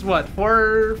spawns, which is what,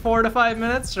 4 to 5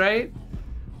 minutes, right?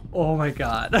 Oh my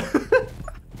god.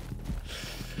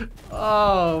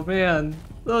 Oh man,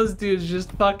 those dudes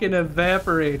just fucking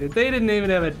evaporated. They didn't even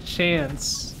have a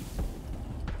chance.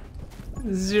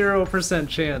 0%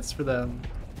 chance for them.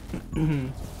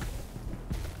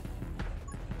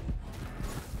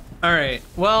 Alright,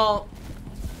 well...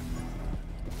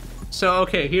 So,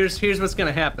 okay, here's what's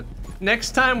gonna happen.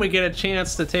 Next time we get a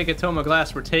chance to take a Tome of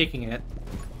Glass, we're taking it.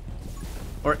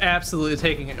 We're absolutely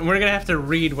taking it. And we're gonna have to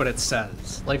read what it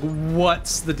says. Like,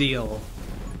 what's the deal?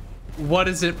 What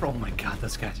is it? Oh my god,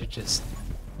 those guys are just...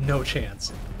 no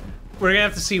chance. We're gonna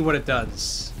have to see what it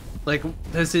does. Like,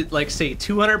 does it, like, say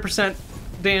 200%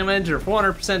 damage or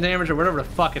 400% damage or whatever the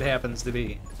fuck it happens to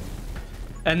be?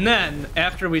 And then,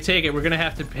 after we take it, we're gonna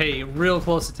have to pay real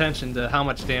close attention to how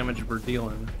much damage we're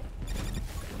dealing.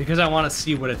 Because I want to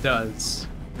see what it does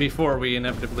before we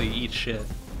inevitably eat shit.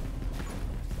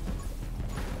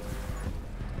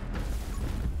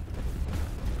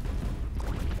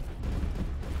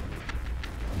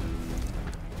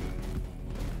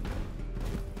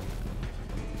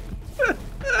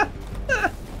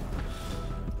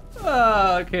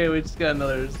 Okay, we just got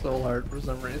another soul heart for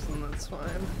some reason. That's fine.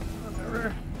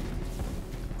 Whatever.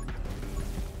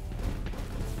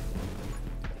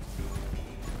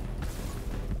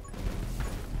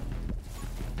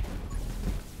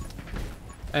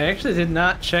 I actually did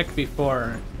not check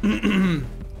before,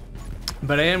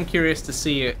 but I am curious to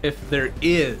see if there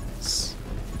is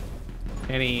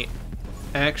any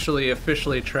actually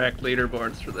officially tracked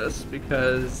leaderboards for this,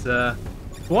 because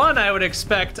one, I would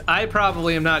expect I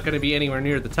probably am not going to be anywhere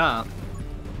near the top,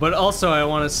 but also I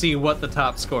want to see what the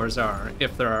top scores are,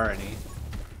 if there are any.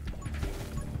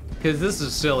 Because this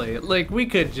is silly. Like, we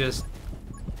could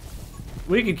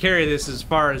carry this as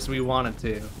far as we wanted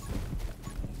to.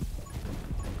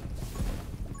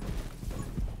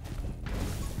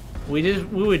 We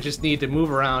would just need to move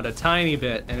around a tiny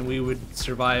bit and we would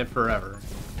survive forever.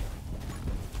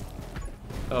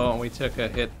 Oh, and we took a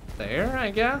hit there,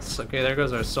 I guess? Okay, there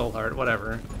goes our soul heart,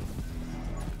 whatever.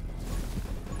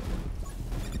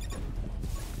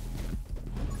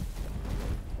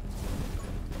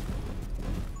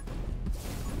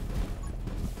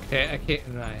 Okay, I can't,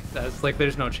 that's like,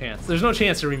 there's no chance. There's no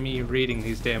chance of me reading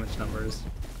these damage numbers.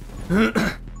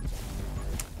 I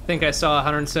think I saw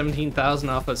 117,000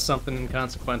 off of something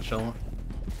inconsequential.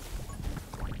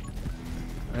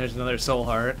 There's another soul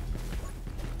heart.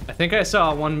 I think I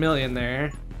saw 1 million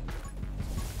there.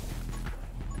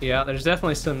 Yeah, there's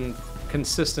definitely some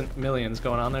consistent millions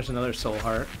going on. There's another soul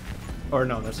heart. Or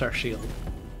no, that's our shield.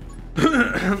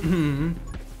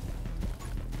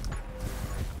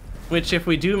 Which, if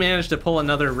we do manage to pull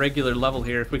another regular level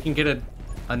here, if we can get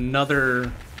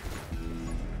another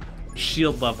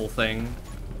shield level thing,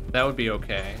 that would be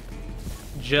okay.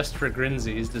 Just for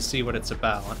grinsies to see what it's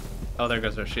about. Oh, there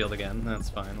goes our shield again. That's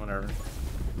fine, whatever.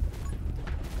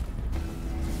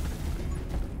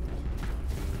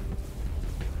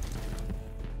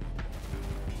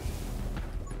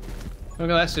 Look,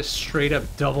 that's just straight up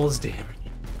doubles damage.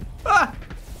 Ah!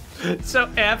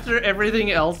 So after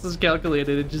everything else is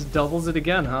calculated, it just doubles it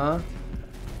again, huh?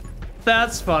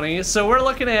 That's funny. So we're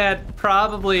looking at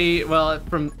probably, well,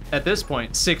 from at this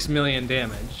point, 6 million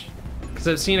damage. Because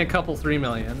I've seen a couple 3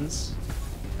 millions,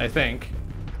 I think.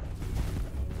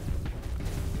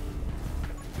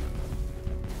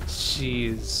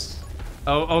 Jeez.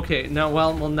 Oh, okay. No,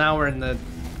 well, now we're in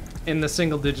the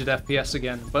single-digit FPS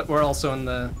again, but we're also in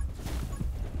the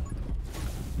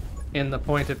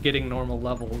point of getting normal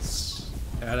levels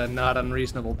at a not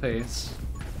unreasonable pace.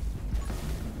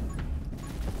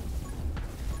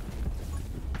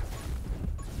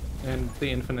 And the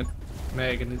infinite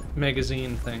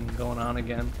magazine thing going on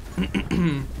again.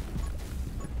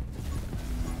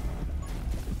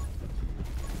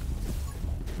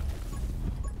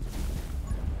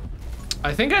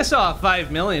 I think I saw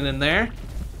 5 million in there.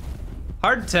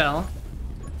 Hard to tell,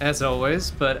 as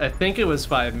always, but I think it was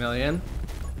 5 million.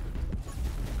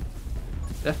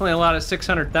 Definitely a lot of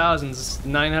 600,000s,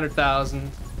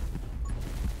 900,000.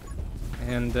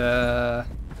 And the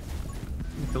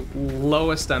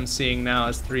lowest I'm seeing now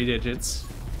is 3 digits.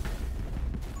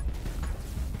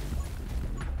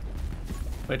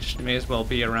 Which may as well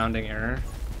be a rounding error.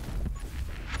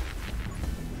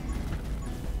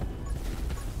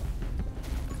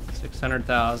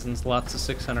 $600,000s, lots of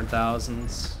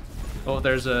 600,000s. Oh,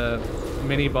 there's a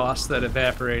mini boss that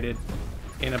evaporated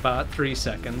in about 3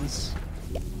 seconds.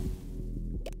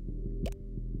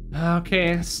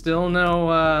 Okay, still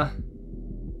no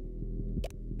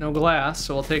glass,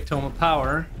 so we'll take Tome of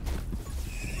Power.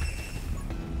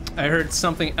 I heard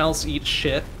something else eat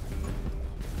shit.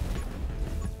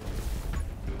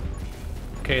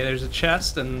 Okay, there's a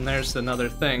chest, and there's another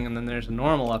thing, and then there's a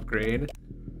normal upgrade.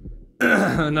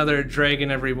 Another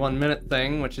dragon every 1 minute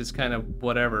thing, which is kind of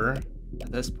whatever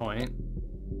at this point.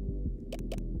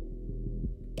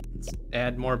 Let's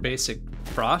add more basic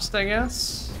frost, I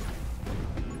guess.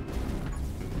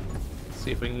 See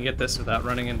if we can get this without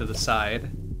running into the side.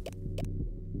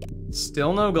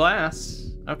 Still no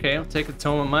glass. Okay, I'll take a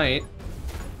Tome of Might.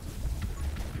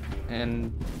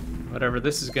 And whatever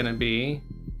this is gonna be.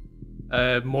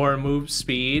 More move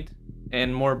speed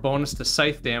and more bonus to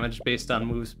scythe damage based on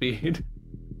move speed.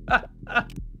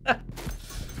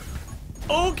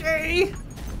 Okay,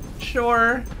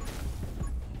 sure.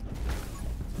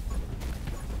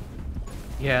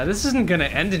 Yeah, this isn't gonna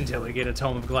end until we get a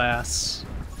Tome of Glass.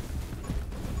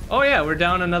 Oh yeah, we're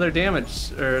down another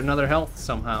damage, or another health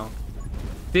somehow.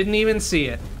 Didn't even see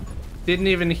it. Didn't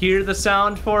even hear the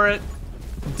sound for it.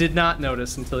 Did not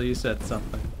notice until you said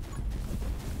something.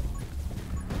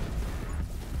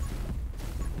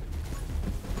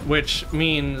 Which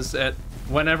means that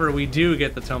whenever we do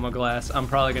get the Tome of Glass, I'm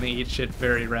probably gonna eat shit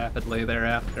very rapidly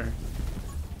thereafter.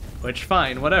 Which,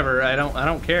 fine, whatever. I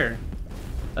don't care.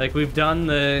 Like, we've done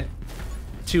the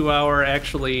 2-hour,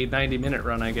 actually 90-minute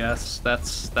run, I guess.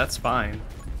 That's fine.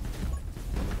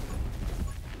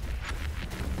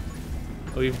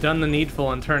 We've done the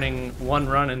needful in turning one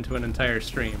run into an entire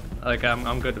stream. Like,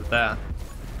 I'm good with that.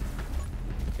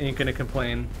 Ain't gonna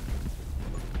complain.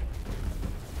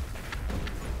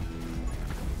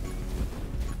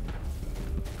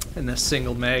 And this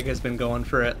single mag has been going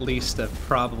for at least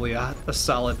probably a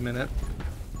solid minute.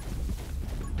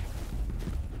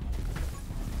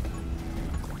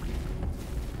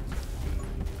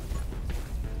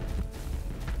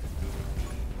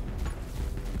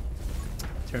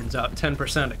 Turns out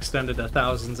 10% extended to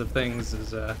thousands of things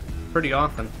is pretty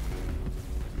often.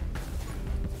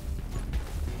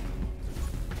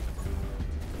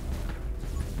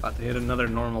 About to hit another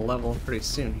normal level pretty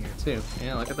soon here too.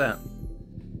 Yeah, look at that.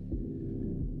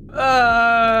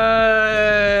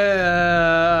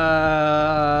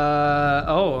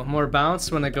 Oh, more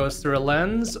bounce when it goes through a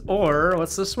lens, or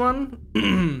what's this one?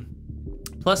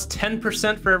 Plus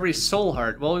 10% for every soul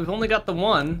heart. Well, we've only got the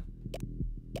one,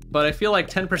 but I feel like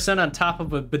 10% on top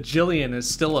of a bajillion is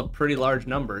still a pretty large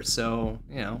number, so,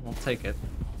 you know, we'll take it.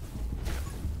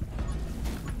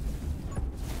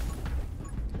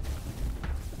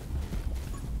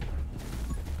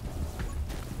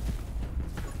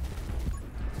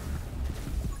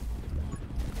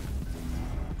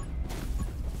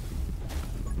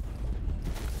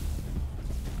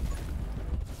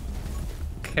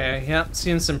 Okay, yep,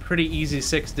 seeing some pretty easy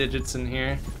 6 digits in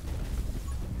here.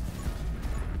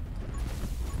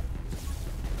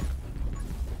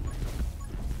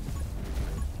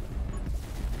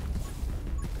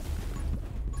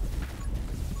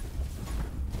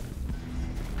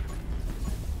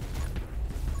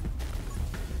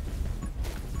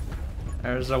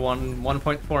 There's a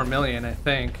 1.4 million, I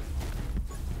think.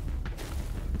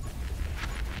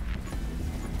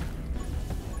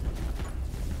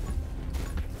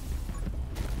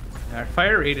 Our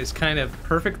fire rate is kind of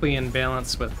perfectly in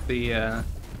balance with the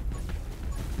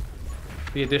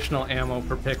additional ammo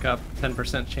per pickup,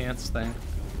 10% chance thing.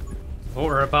 Oh,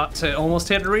 we're about to almost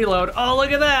hit a reload. Oh,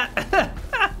 look at that!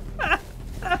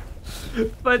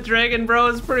 But Dragon Bro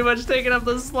is pretty much taking up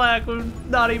the slack. We've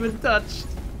not even touched.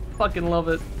 Fucking love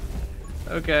it.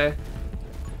 Okay.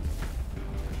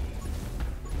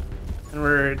 And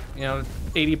we're, you know,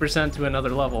 80% to another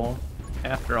level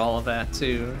after all of that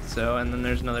too. So, and then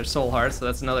there's another soul heart, so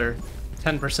that's another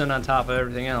 10% on top of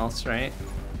everything else, right?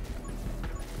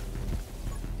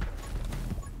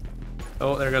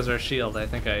 Oh, there goes our shield. I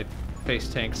think I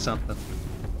face tanked something.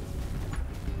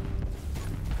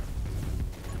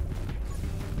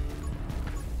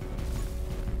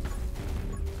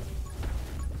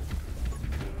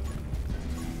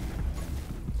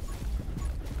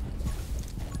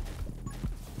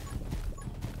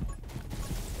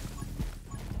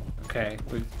 Okay,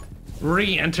 we've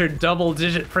re-entered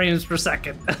double-digit frames per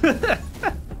second.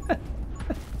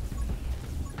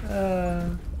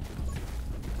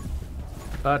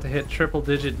 About to hit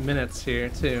triple-digit minutes here,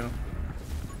 too.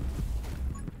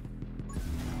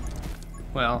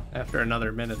 Well, after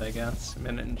another minute, I guess. A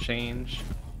minute and change.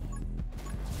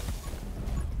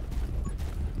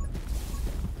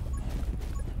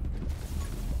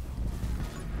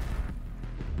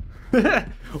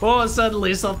 Oh,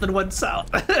 suddenly something went south.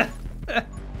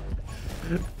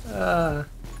 So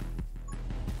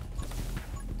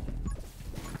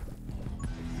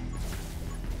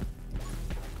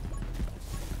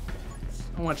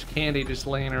much candy just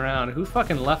laying around. Who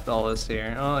fucking left all this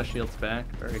here? Oh, the shield's back.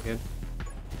 Very good.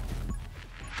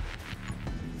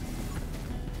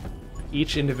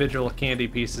 Each individual candy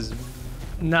piece is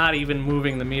not even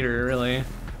moving the meter, really.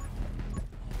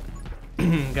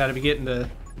 Gotta be getting to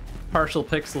partial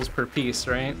pixels per piece,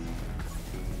 right?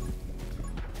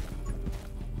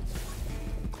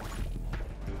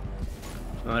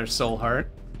 Another soul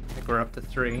heart. I think we're up to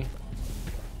 3.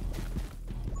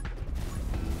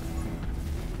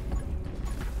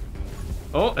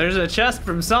 Oh, there's a chest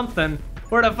from something.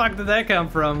 Where the fuck did that come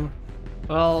from?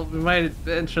 Well, we might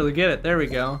eventually get it. There we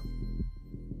go.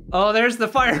 Oh, there's the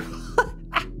fireball.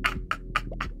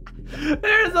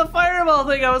 There's the fireball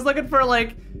thing I was looking for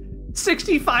like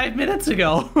 65 minutes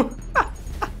ago.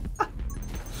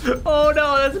 Oh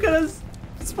no, that's gonna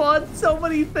spawn so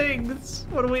many things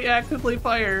when we actively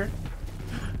fire.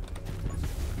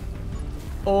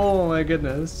 Oh my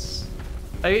goodness.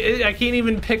 I can't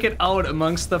even pick it out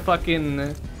amongst the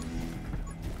fucking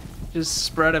just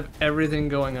spread of everything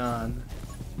going on.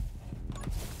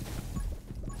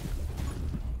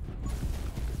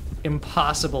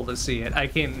 Impossible to see it. I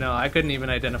couldn't even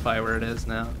identify where it is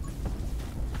now.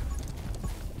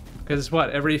 Because what,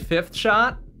 every 5th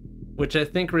shot? Which I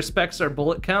think respects our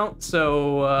bullet count,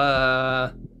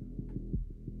 so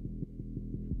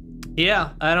yeah,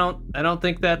 I don't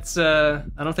think that's I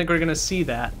don't think we're gonna see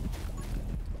that.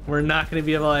 We're not gonna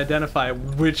be able to identify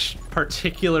which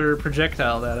particular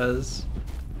projectile that is.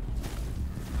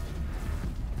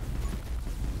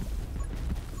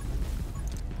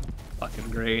 Fucking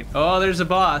great. Oh, there's a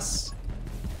boss.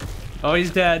 Oh,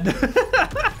 he's dead.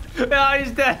 Oh,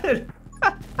 he's dead.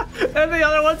 And the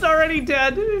other one's already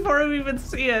dead before we even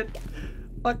see it.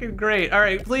 Fucking great. All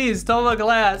right, please, Toma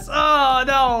Glass. Oh,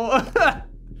 no.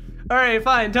 All right,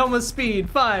 fine. Toma Speed.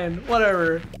 Fine.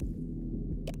 Whatever.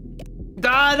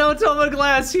 Ah, no Toma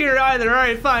Glass here either. All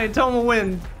right, fine. Toma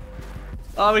Wind.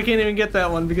 Oh, we can't even get that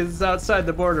one because it's outside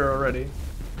the border already.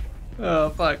 Oh,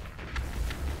 fuck.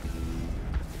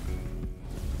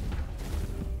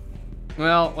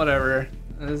 Well, whatever.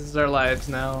 This is our lives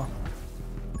now.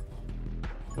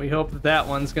 We hope that that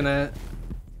one's gonna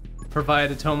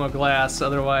provide a Toma Glass,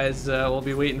 otherwise we'll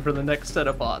be waiting for the next set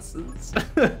of bosses.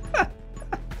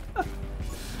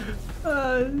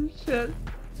 Oh, shit.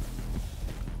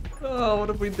 Oh, what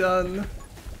have we done?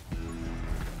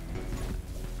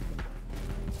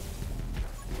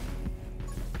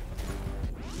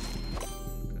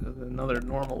 Another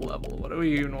normal level. What do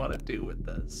we even want to do with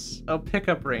this? Oh,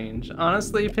 pickup range.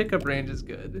 Honestly, pickup range is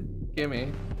good.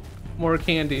 Gimme. More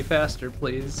candy, faster,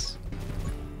 please.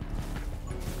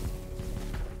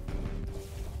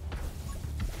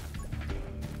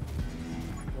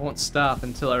 Won't stop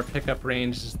until our pickup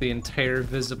range is the entire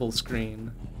visible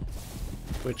screen.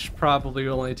 Which probably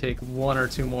will only take 1 or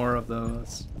 2 more of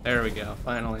those. There we go,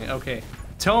 finally. Okay.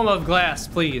 Tome of Glass,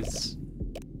 please.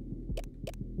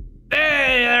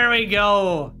 Hey, there we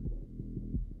go.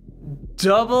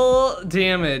 Double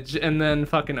damage and then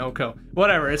fucking Oko.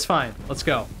 Whatever, it's fine. Let's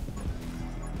go.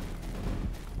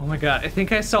 Oh my god, I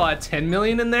think I saw a 10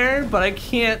 million in there, but I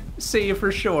can't say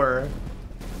for sure.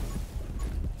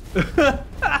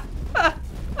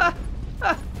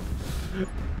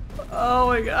 Oh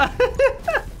my god.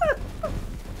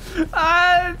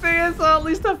 I think I saw at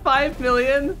least a 5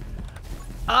 million.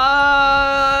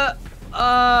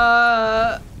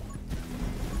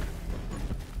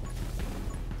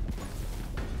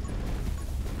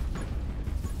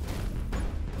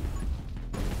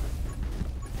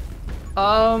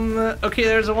 Okay,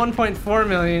 there's a 1.4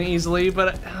 million easily,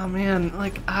 but oh man,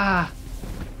 like,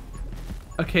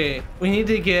 okay, we need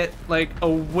to get like a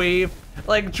wave.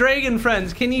 Like, Dragon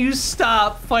Friends, can you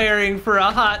stop firing for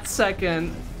a hot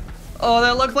second? Oh,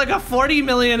 that looked like a 40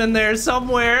 million in there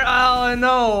somewhere. Oh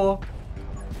no.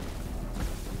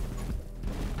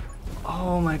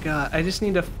 Oh my god, I just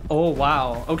need to, oh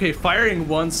wow. Okay, firing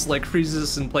once like freezes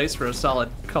us in place for a solid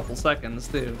couple seconds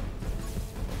too.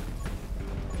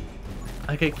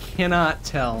 Like, I cannot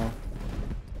tell.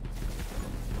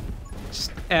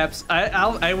 Just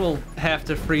I will have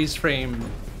to freeze frame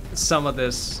some of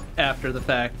this after the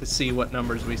fact to see what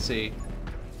numbers we see.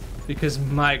 Because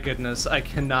my goodness, I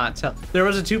cannot tell. There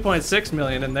was a 2.6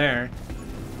 million in there.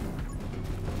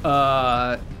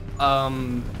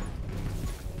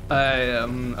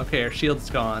 Okay, our shield's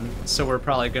gone, so we're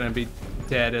probably gonna be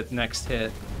dead at the next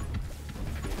hit.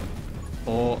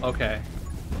 Oh, okay.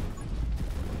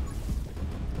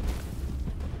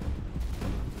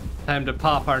 Time to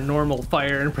pop our normal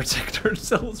fire and protect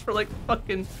ourselves for like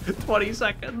fucking 20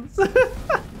 seconds.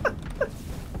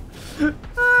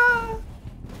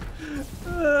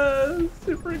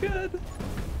 Super good.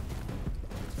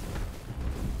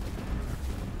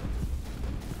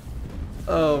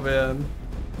 Oh man,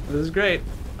 this is great.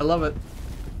 I love it.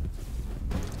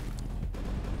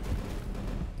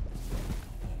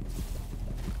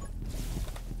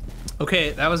 Okay,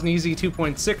 that was an easy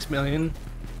 2.6 million.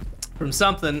 From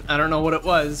something, I don't know what it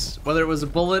was, whether it was a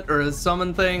bullet or a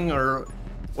summon thing or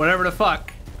whatever the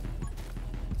fuck.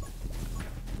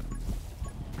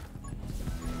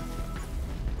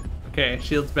 Okay,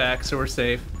 shield's back, so we're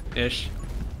safe-ish.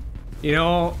 You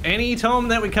know, any tome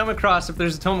that we come across, if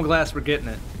there's a tome of glass, we're getting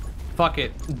it. Fuck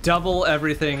it, double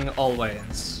everything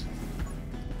always.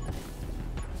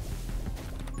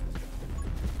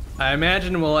 I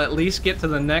imagine we'll at least get to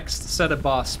the next set of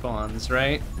boss spawns,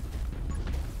 right?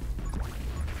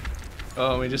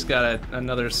 Oh, we just got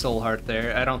another soul heart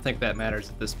there. I don't think that matters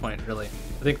at this point, really.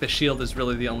 I think the shield is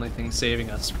really the only thing saving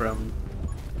us from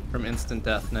instant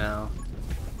death now.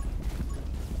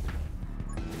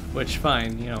 Which,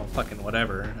 fine, you know, fucking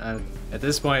whatever. At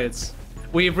this point, it's...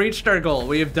 We've reached our goal.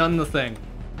 We have done the thing.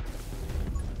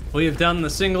 We have done the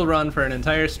single run for an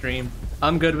entire stream.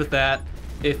 I'm good with that.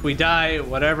 If we die,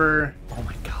 whatever... Oh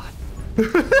my god.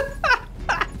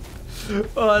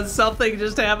 Oh, something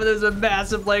just happened. There's a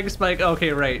massive leg spike.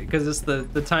 Okay, right, because it's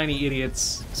the tiny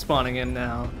idiots spawning in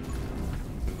now.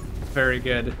 Very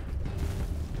good.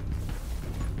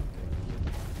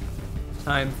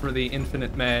 Time for the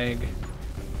infinite mag.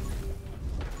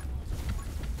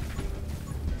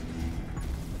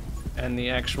 And the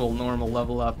actual normal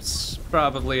level ups.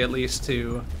 Probably at least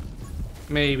 2.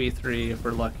 Maybe 3 if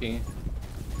we're lucky.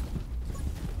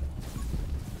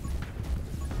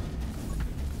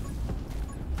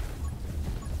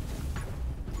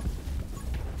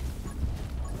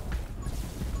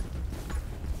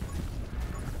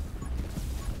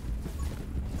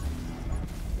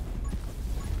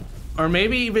 Or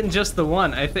maybe even just the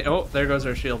one. I think. Oh, there goes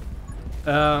our shield.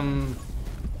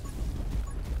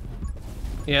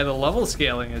 Yeah, the level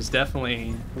scaling is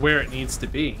definitely where it needs to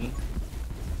be.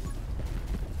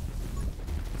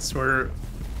 So we're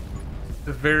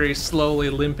very slowly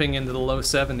limping into the low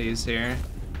 70s here.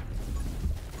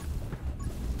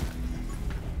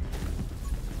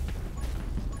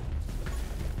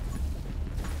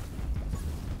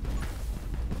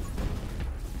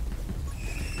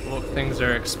 Oh, things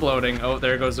are exploding. Oh,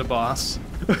 there goes a boss.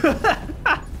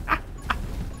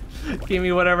 Give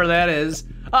me whatever that is.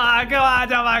 Ah, go on,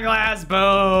 Toma Glass,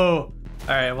 boo!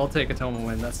 Alright, we'll take a Toma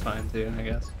win, that's fine too, I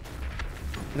guess.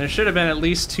 And there should have been at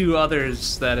least 2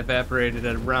 others that evaporated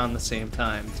at around the same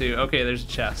time, too. Okay, there's a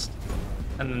chest.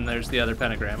 And then there's the other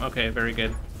pentagram. Okay, very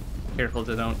good. Careful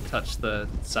to don't touch the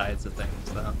sides of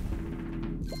things, though.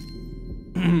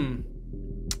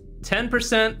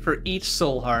 10% for each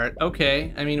soul heart.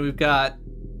 Okay, I mean, we've got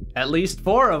at least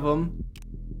 4 of them.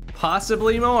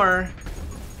 Possibly more.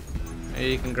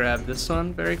 Maybe you can grab this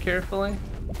one very carefully.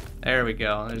 There we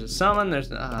go. There's a summon, there's...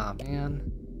 Oh,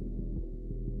 man.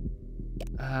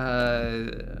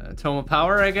 Toma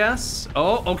power, I guess?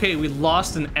 Oh, okay, we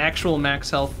lost an actual max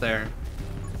health there.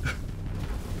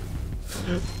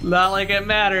 Not like it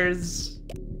matters.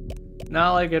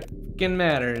 Not like it fucking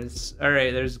matters.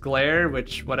 Alright, there's glare,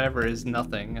 which whatever is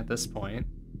nothing at this point.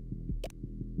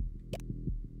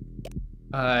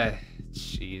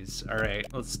 Jeez.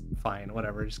 Alright, let's fine,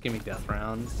 whatever. Just give me death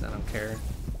rounds. I don't care.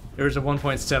 There was a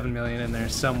 1.7 million in there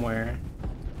somewhere.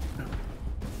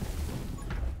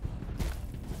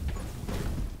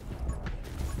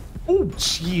 Oh,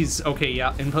 jeez. Okay,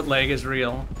 yeah, input lag is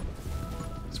real.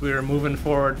 So we were moving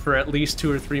forward for at least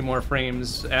 2 or 3 more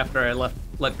frames after I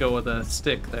let go of the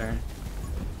stick there.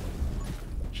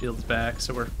 Shield's back,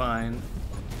 so we're fine.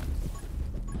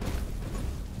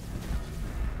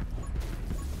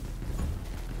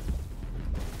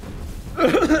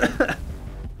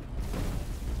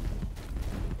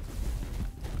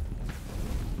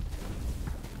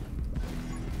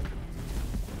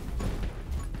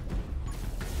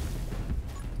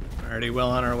 Already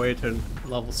well on our way to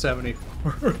level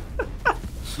 74.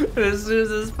 As soon as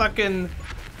this fucking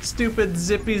stupid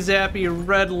zippy zappy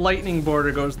red lightning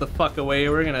border goes the fuck away,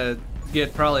 we're gonna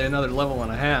get probably another level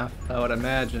and a half, I would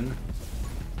imagine.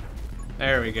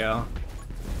 There we go.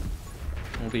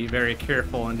 We'll be very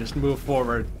careful and just move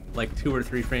forward like 2 or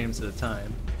 3 frames at a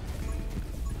time.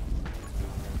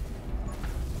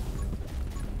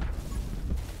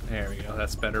 There we go,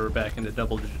 that's better. We're back into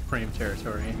double-digit frame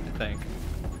territory, I think.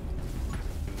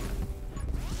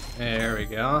 There we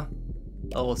go.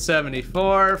 Level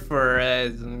 74 for, I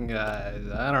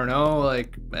don't know,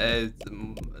 like,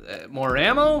 more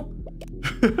ammo?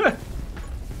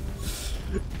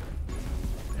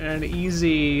 An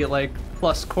easy, like,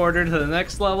 plus quarter to the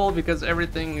next level because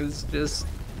everything is just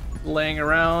laying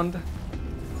around.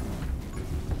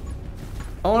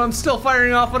 Oh, and I'm still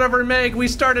firing off whatever mag we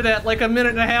started at like a minute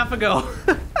and a half ago.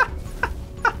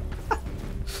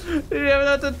 Didn't even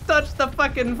have to touch the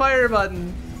fucking fire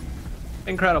button.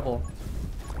 Incredible.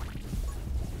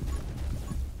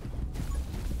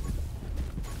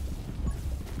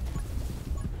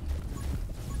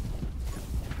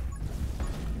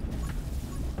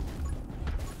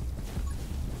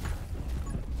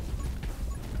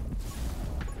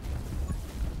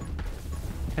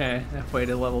 Okay, halfway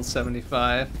to level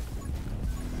 75.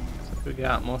 So we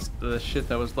got most of the shit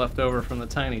that was left over from the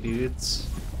tiny dudes.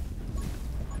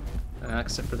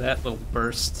 Except for that little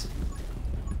burst.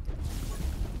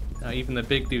 Now even the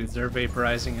big dudes are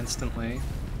vaporizing instantly,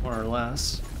 more or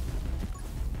less.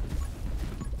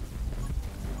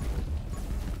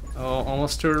 Oh,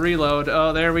 almost to a reload.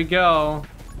 Oh, there we go.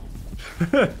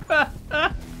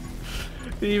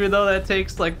 Even though that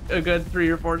takes like a good 3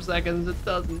 or 4 seconds, it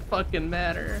doesn't fucking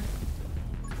matter.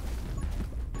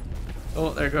 Oh,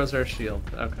 there goes our shield.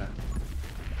 Okay.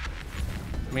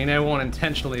 I mean, I won't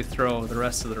intentionally throw the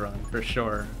rest of the run, for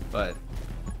sure, but...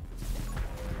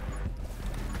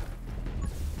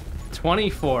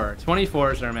 24.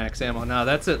 24 is our max ammo. Now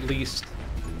that's at least,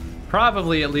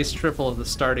 probably at least triple of the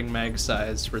starting mag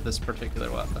size for this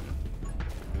particular weapon.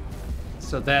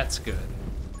 So that's good.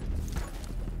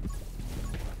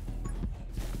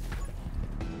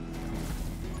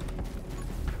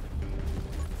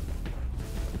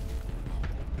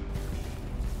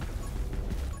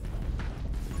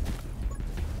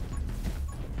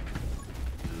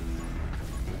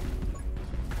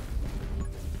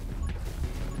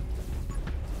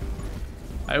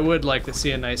 I would like to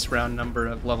see a nice round number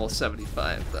of level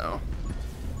 75 though.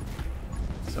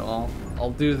 So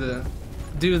I'll do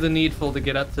the needful to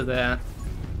get up to that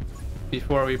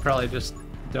before we probably just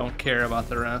don't care about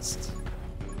the rest.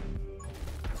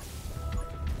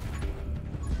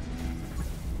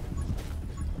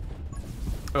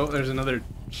 Oh, there's another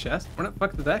chest? Where the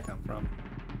fuck did that come from?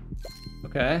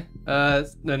 Okay,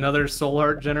 another soul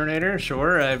heart generator,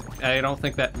 sure. I don't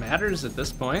think that matters at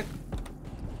this point.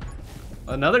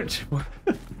 Another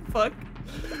fuck?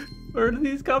 Where did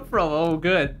these come from? Oh,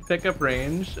 good. Pickup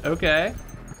range. Okay.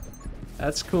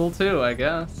 That's cool too, I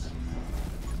guess.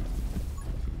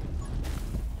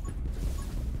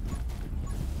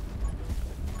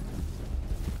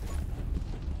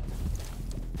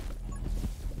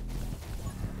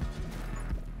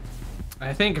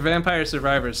 I think Vampire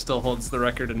Survivors still holds the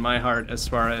record in my heart as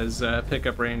far as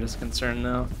pickup range is concerned,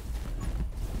 though.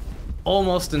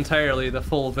 Almost entirely the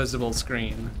full visible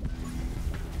screen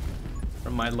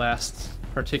from my last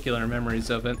particular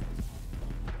memories of it.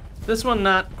 This one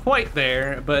not quite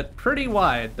there, but pretty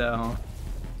wide though.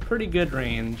 Pretty good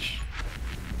range.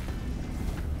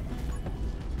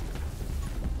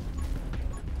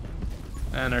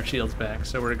 And our shield's back,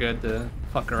 so we're good to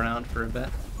fuck around for a bit.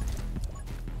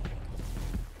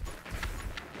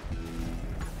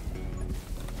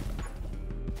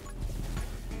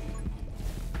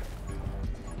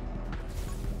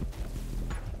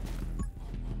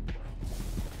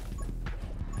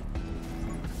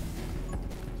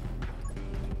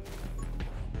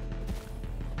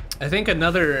 I think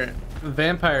another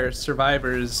Vampire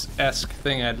Survivors-esque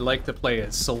thing I'd like to play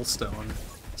is Soulstone.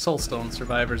 Soulstone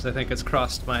Survivors, I think has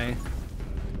crossed my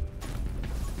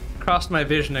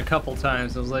vision a couple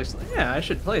times. I was like, yeah, I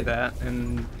should play that,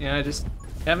 and yeah, I just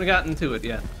haven't gotten to it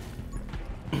yet.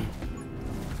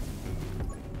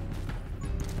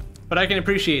 But I can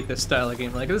appreciate this style of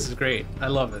game. Like, this is great. I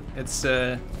love it. It's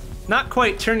not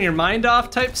quite turn your mind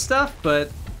off type stuff,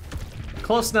 but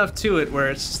close enough to it where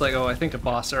it's just like, oh, I think a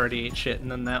boss already ate shit, and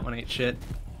then that one ate shit.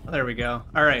 Oh, there we go.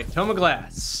 All right, Tome of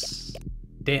Glass.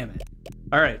 Damn it.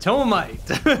 All right,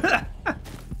 Tomomite.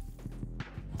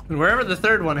 And wherever the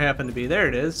third one happened to be, there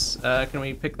it is. Can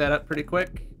we pick that up pretty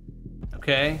quick?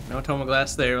 Okay, no Tome of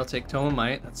Glass there. We'll take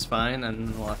Tomomite. That's fine,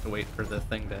 and we'll have to wait for the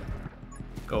thing to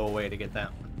go away to get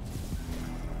that one.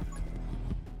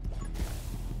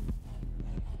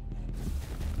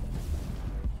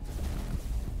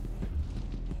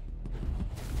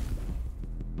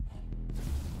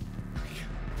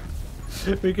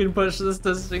 We can push this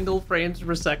to single frames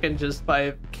per second just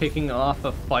by kicking off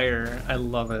a fire. I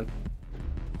love it.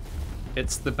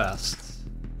 It's the best.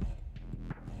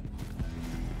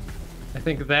 I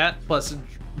think that plus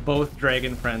both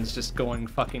Dragon Friends just going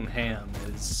fucking ham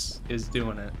is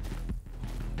doing it.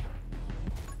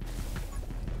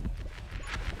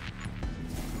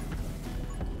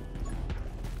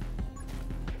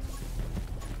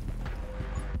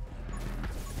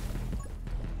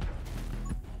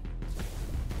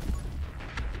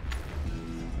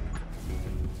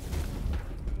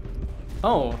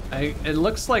 Oh, it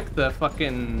looks like the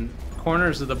fucking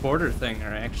corners of the border thing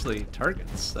are actually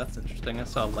targets. That's interesting. I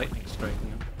saw lightning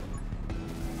striking them.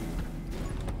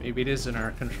 Maybe it is in our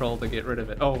control to get rid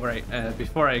of it. Oh, right.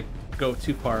 Before I go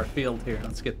too far afield here,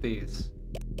 let's get these.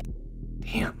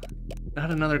 Damn.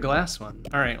 Not another glass one.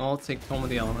 Alright, well, I'll take Tome of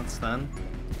the Elements then.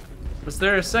 Was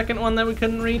there a second one that we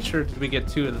couldn't reach, or did we get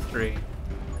 2 of the 3?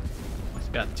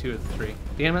 Just got 2 of the 3.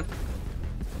 Damn it.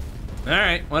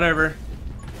 Alright, whatever.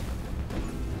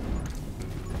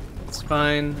 It's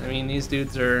fine. I mean, these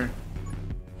dudes are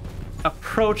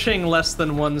approaching less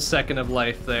than 1 second of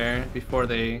life there before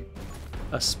they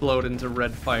explode into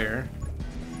red fire.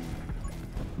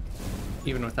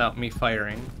 Even without me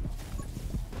firing.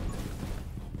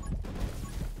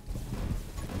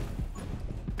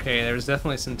 Okay, there's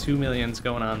definitely some 2 millions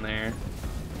going on there.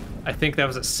 I think that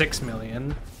was a 6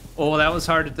 million. Oh, that was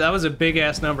hard to, that was a big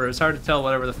ass number. It was hard to tell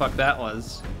whatever the fuck that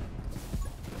was.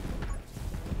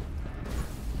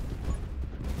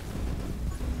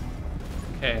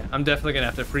 Okay, I'm definitely gonna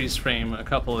have to freeze frame a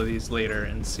couple of these later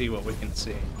and see what we can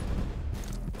see.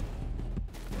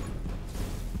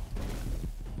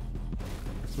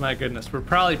 My goodness, we're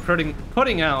probably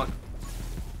putting out,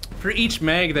 for each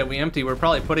mag that we empty, we're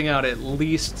probably putting out at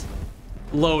least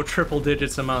low triple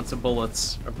digits amounts of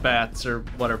bullets, or bats, or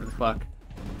whatever the fuck.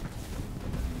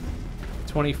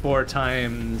 24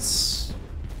 times,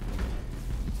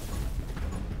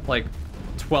 like,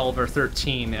 12 or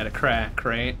 13 at a crack,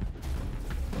 right?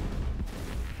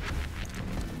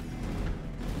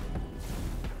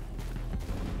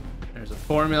 There's a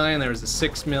 4 million, there was a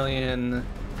 6 million,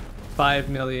 5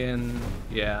 million,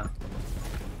 yeah.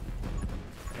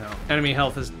 No, enemy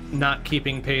health is not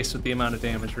keeping pace with the amount of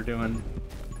damage we're doing.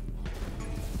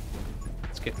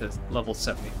 Let's get to level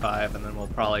 75 and then we'll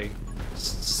probably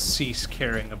cease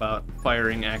caring about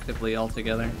firing actively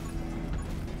altogether.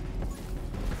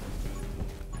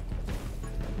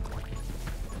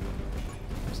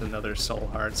 There's another soul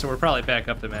heart, so we're probably back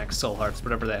up to max soul hearts,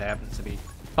 whatever that happens to be.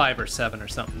 5 or 7 or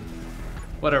something.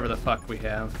 Whatever the fuck we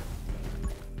have.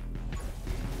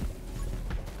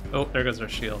 Oh, there goes our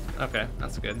shield. Okay,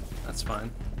 that's good. That's fine.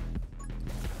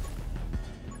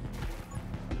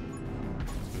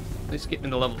 At least get me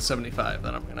to level 75,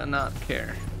 then I'm gonna not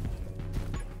care.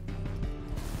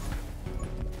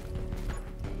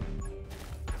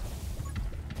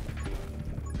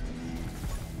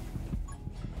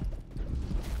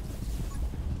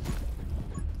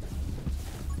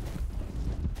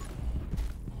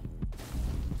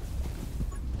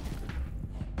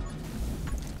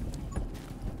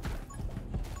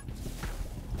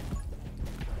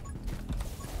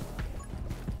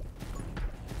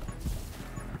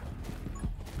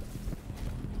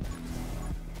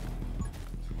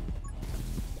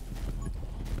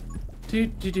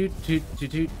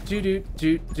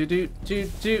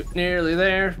 Nearly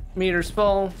there. Meters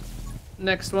full.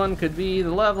 Next one could be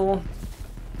the level.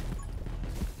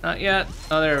 Not yet.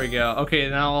 Oh, there we go. Okay,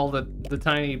 now all the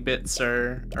tiny bits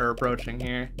are approaching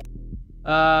here.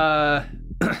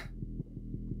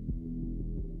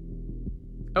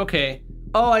 Okay.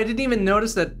 Oh, I didn't even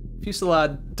notice that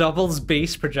Fusillade doubles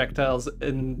base projectiles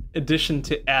in addition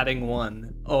to adding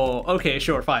one. Oh, okay,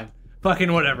 sure, fine.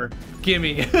 Fucking whatever.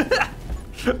 Gimme.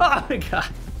 Oh my god.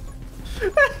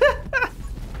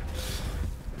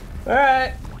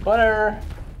 Alright, whatever.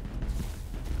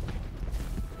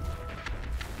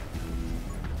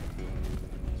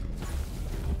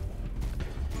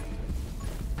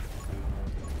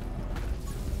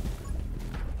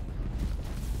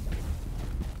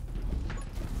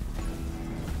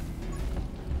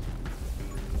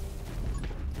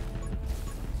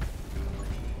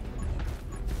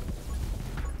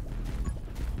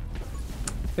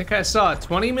 I think I saw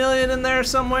 20 million in there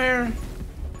somewhere.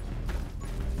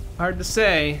 Hard to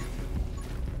say.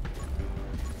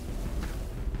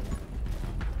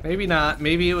 Maybe not.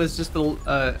 Maybe it was just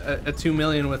a 2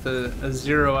 million with a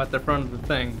 0 at the front of the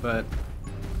thing, but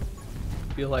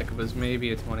I feel like it was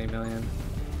maybe a 20 million.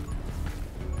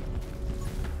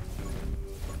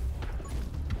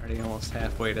 Already almost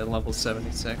halfway to level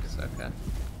 76. Okay.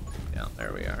 Yeah,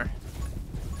 there we are.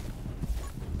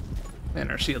 And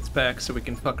our shield's back so we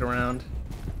can fuck around.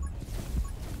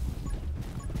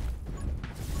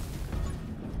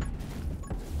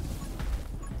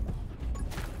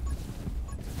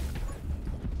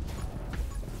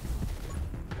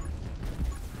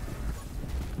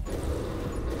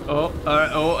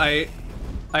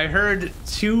 I heard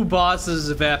 2 bosses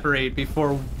evaporate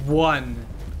before one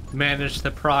managed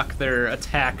to proc their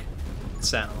attack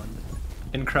sound.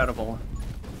 Incredible.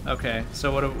 Okay,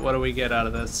 so what do we get out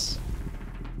of this?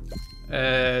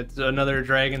 It's another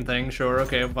dragon thing, sure,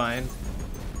 okay, fine.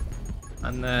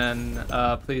 And then,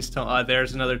 please tell,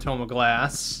 there's another tome of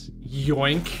glass.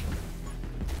 Yoink.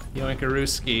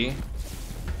 Yoinkarooski.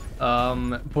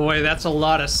 Boy, that's a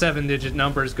lot of 7-digit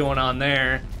numbers going on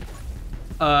there.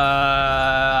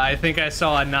 I think I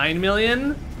saw a 9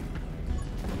 million.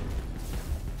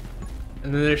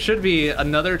 And then there should be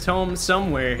another tome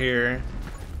somewhere here.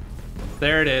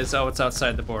 There it is. Oh, it's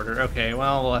outside the border. Okay,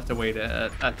 well, we'll have to wait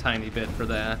a tiny bit for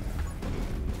that.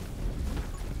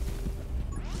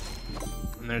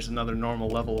 And there's another normal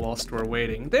level whilst we're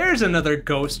waiting. There's another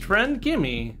ghost friend.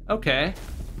 Gimme. Okay.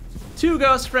 2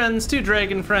 ghost friends, 2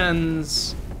 dragon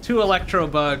friends, 2 electro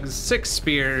bugs, 6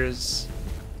 spears.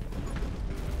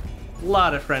 A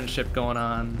lot of friendship going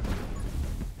on.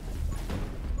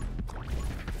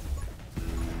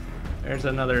 There's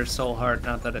another soul heart,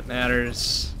 not that it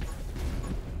matters.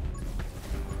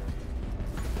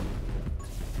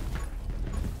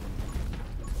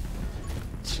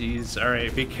 Jeez,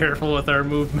 alright, be careful with our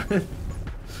movement.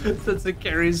 Since it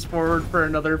carries forward for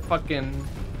another fucking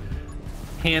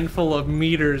handful of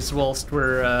meters whilst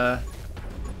we're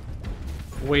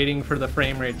waiting for the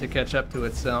frame rate to catch up to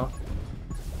itself.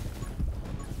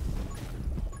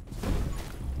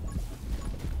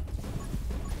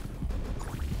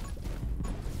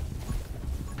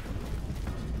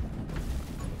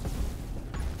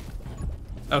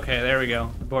 Okay, there we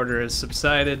go. The border has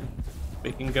subsided.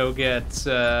 We can go get,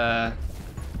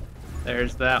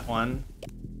 there's that one.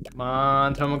 Come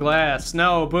on, Tome of Glass.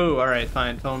 No, boo. Alright,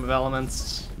 fine. Tome of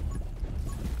Elements.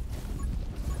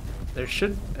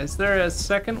 Is there a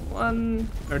second one?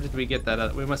 Or did we get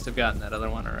that we must have gotten that other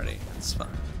one already. That's fine.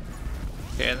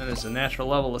 Okay, and then there's a natural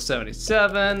level of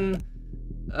 77.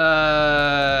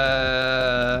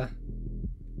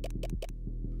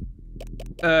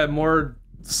 More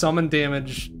summon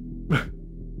damage.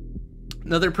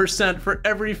 Another % for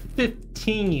every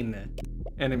 15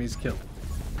 enemies killed.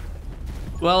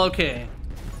 Well, okay.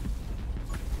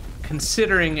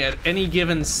 Considering at any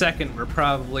given second we're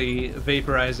probably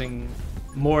vaporizing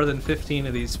more than 15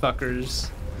 of these fuckers,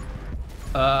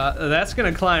 that's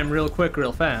gonna climb real quick,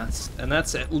 real fast. And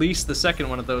that's at least the second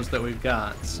one of those that we've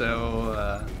got,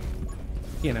 so,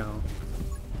 you know.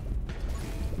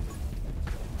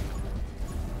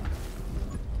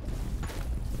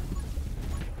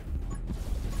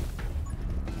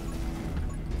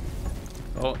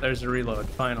 Oh, there's a reload,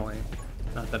 finally.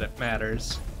 Not that it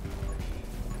matters.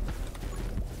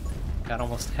 Got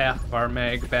almost half of our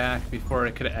mag back before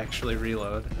it could actually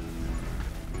reload.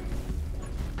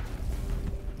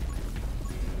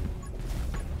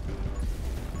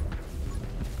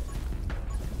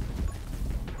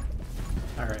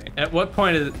 Alright, at what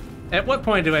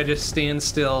point do I just stand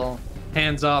still,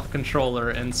 hands off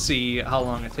controller, and see how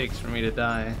long it takes for me to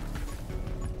die?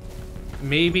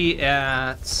 Maybe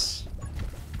at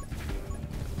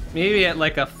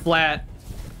like a flat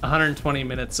 120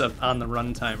 minutes on the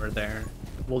run timer there.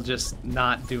 We'll just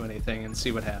not do anything and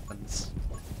see what happens.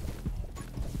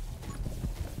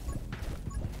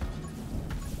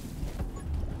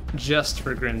 Just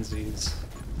for grinsies.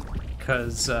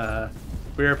 Because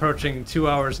we're approaching 2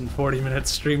 hours and 40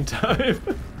 minutes stream time.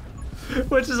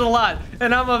 Which is a lot.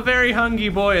 And I'm a very hungry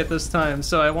boy at this time,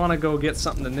 so I want to go get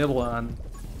something to nibble on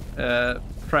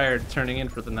prior to turning in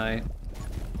for the night.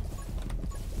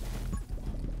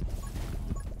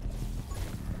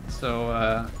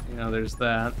 So, you know, there's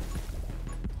that.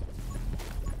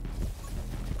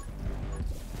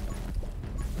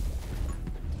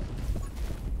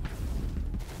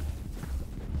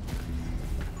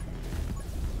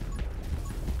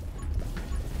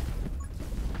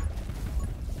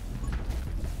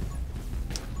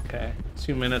 Okay,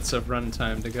 2 minutes of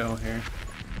runtime to go here.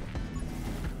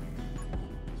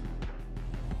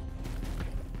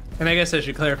 And I guess I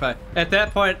should clarify. At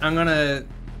that point, I'm gonna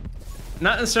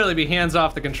not necessarily be hands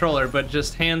off the controller, but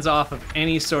just hands off of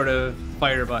any sort of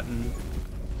fire button.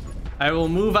 I will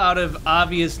move out of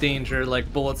obvious danger,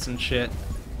 like bullets and shit,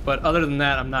 but other than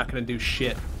that, I'm not gonna do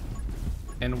shit.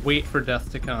 And wait for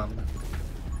death to come.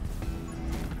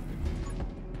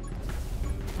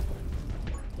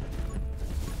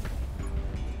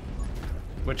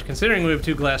 Which, considering we have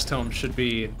 2 glass tomes, should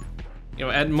be, you know,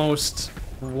 at most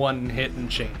 1 hit and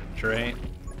change, right?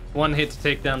 1 hit to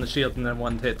take down the shield and then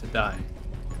 1 hit to die.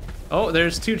 Oh,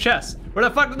 there's 2 chests. Where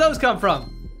the fuck did those come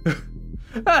from?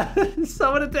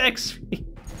 Someone attacks me.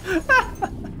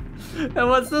 And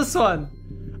what's this one?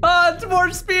 Oh, it's more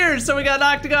spears, so we got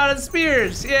Octagon and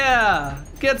spears. Yeah,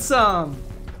 get some.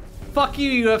 Fuck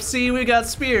you, UFC, we got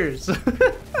spears.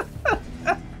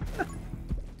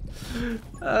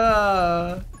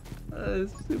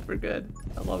 It's super good.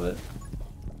 I love it.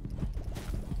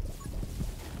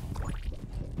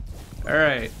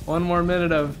 Alright, 1 more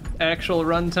minute of actual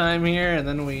runtime here, and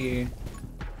then we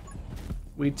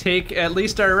take at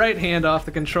least our right hand off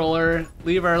the controller,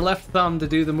 leave our left thumb to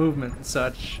do the movement and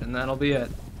such, and that'll be it.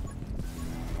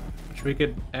 Which we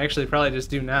could actually probably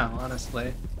just do now,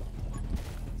 honestly.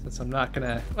 Since I'm not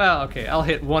gonna... Well, okay, I'll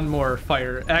hit 1 more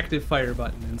active fire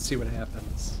button and see what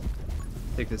happens.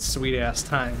 Take this sweet-ass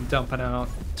time dumping out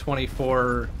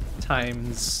 24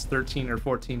 times 13 or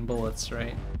 14 bullets,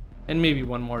 right? And maybe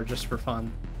 1 more just for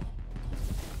fun.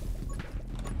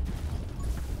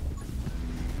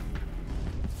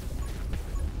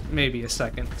 Maybe a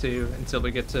second too, until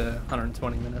we get to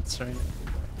 120 minutes, right?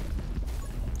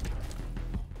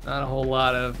 Not a whole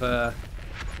lot of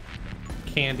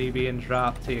candy being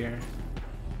dropped here.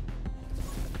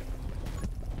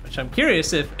 Which I'm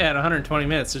curious if at 120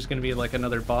 minutes there's gonna be like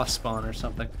another boss spawn or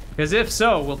something. Because if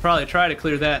so, we'll probably try to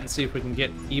clear that and see if we can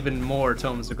get even more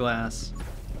Tomes of Glass.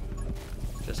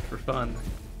 Just for fun.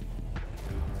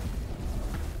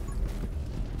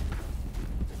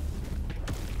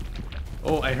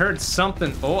 Oh, I heard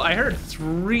something. Oh, I heard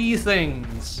 3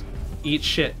 things. Eat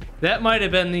shit. That might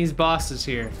have been these bosses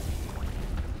here.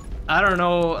 I don't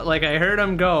know, like I heard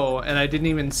them go and I didn't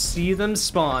even see them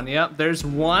spawn. Yep, there's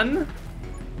 1.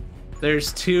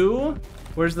 There's 2.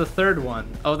 Where's the 3rd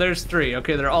one? Oh, there's 3.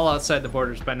 Okay, they're all outside the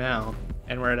borders by now.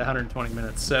 And we're at 120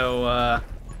 minutes, so,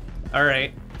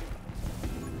 alright.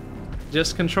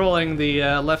 Just controlling the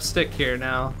left stick here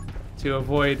now to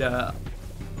avoid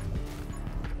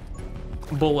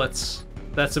bullets.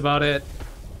 That's about it.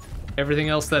 Everything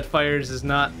else that fires is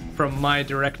not from my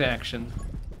direct action.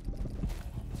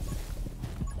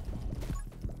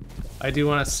 I do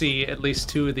want to see at least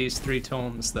 2 of these 3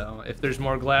 tomes, though. If there's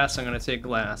more glass, I'm going to take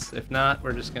glass. If not,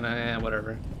 we're just going to,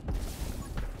 whatever.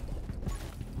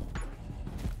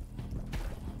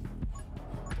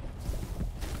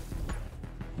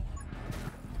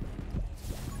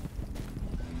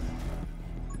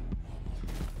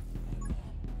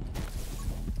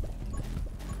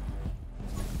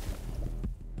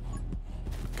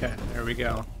 Okay, there we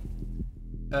go.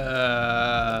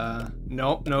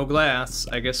 Nope, no glass.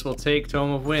 I guess we'll take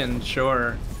Tome of Wind,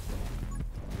 sure.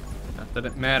 Not that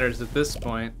it matters at this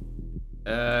point.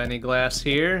 Any glass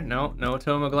here? Nope, no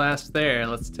Tome of Glass there.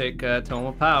 Let's take Tome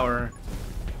of Power.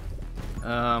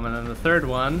 And then the 3rd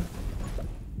one.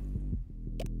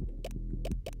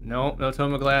 Nope, no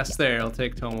Tome of Glass there. I'll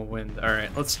take Tome of Wind.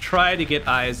 Alright, let's try to get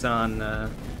eyes on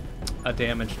a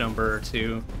damage number or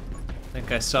 2. I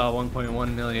think I saw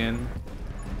 1.1 million.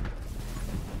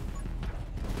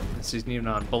 This isn't even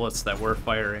on bullets that we're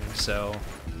firing, so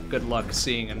good luck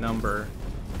seeing a number.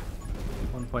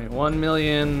 1.1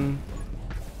 million.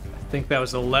 I think that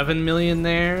was 11 million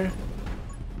there.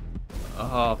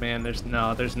 Oh man, there's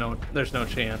no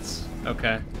chance.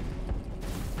 Okay.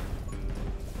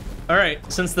 All right,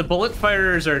 since the bullet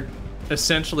firers are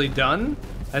essentially done,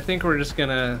 I think we're just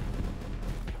gonna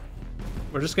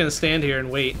stand here and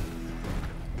wait.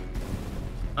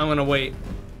 I'm gonna wait.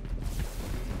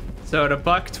 So at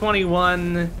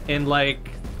 $1.21 in like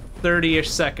 30-ish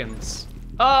seconds.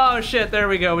 Oh shit, there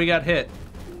we go, we got hit.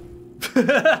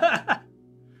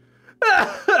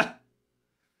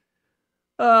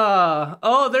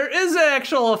 Oh, there is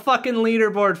actual fucking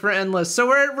leaderboard for Endless, so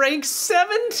we're at rank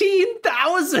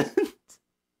 17,000.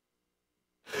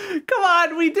 Come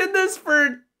on, we did this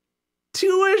for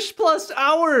 2-ish plus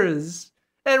hours,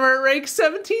 and we're at rank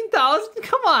 17,000?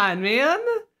 Come on, man.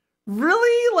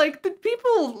 Really? Like, did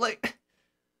people, like...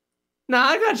 Nah,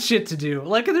 I got shit to do.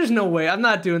 Like, there's no way. I'm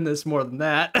not doing this more than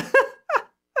that.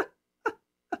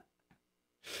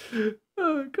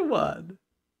 Oh, come on.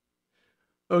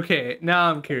 Okay,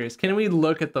 now I'm curious. Can we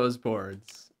look at those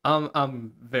boards?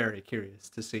 I'm very curious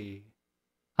to see.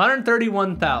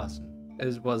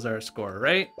 131,000 was our score,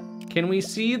 right? Can we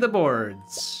see the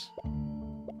boards?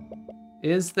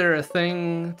 Is there a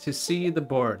thing to see the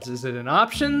boards? Is it in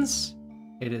options?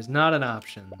 It is not in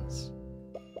options.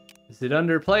 Is it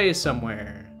under play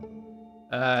somewhere?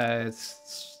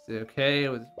 It's okay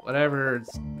with whatever.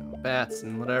 It's bats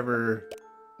and whatever.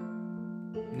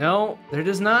 No, there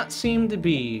does not seem to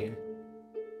be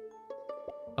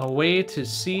a way to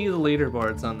see the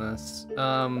leaderboards on this.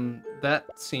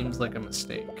 That seems like a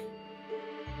mistake.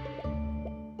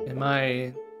 Am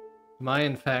I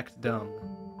in fact dumb?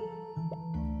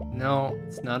 No,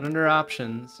 it's not under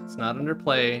options. It's not under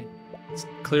play. It's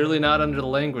clearly not under the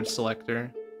language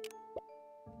selector.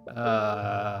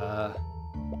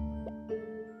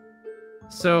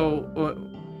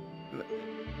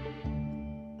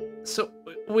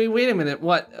 Wait a minute.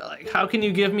 What? Like, how can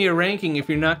you give me a ranking if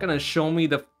you're not gonna show me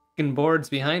the fucking boards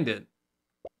behind it?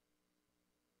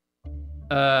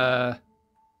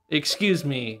 Excuse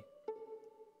me.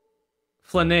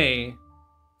 Flanne,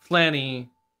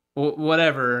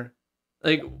 whatever.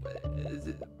 Like,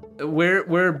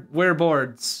 where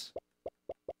boards?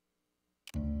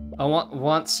 I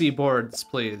want see boards,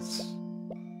 please.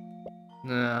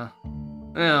 Nah.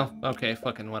 Oh, okay,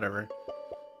 fucking whatever.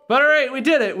 But alright, we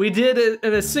did it. We did it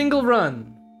in a single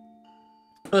run.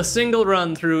 A single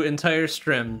run through entire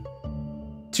Strim.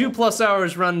 2+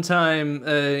 hours run time, 2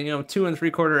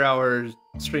 3/4 hours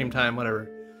stream time, whatever.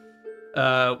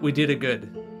 We did it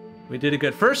good. We did it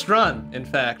good. First run, in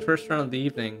fact. First run of the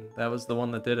evening. That was the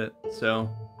one that did it, so.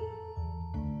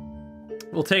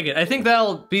 We'll take it. I think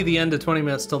that'll be the end of 20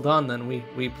 minutes till dawn then.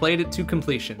 We played it to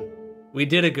completion. We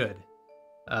did it good.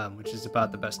 Which is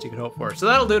about the best you could hope for. So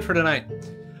that'll do it for tonight.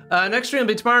 Next stream will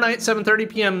be tomorrow night, 7:30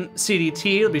 p.m.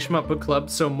 CDT. It'll be Shmup Book Club,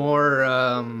 so more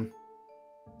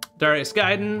Darius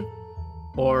Gaiden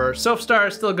or Soapstar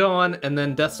is still going, and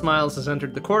then Death Smiles has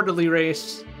entered the quarterly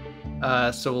race.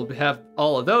 So we'll have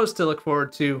all of those to look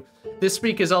forward to. This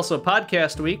week is also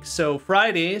podcast week, so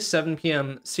Friday, 7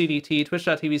 p.m. CDT,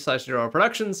 twitch.tv/ZeroHour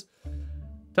Productions.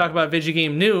 Talk about video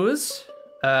game news,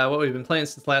 what we've been playing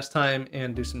since last time,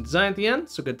 and do some design at the end,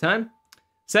 so good time.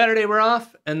 Saturday we're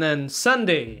off, and then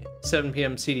Sunday, 7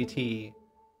 p.m. CDT,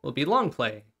 will be long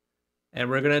play. And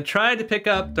we're going to try to pick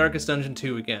up Darkest Dungeon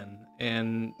 2 again,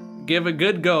 and give a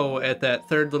good go at that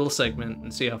third little segment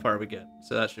and see how far we get.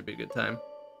 So that should be a good time.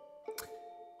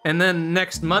 And then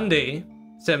next Monday,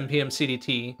 7 p.m.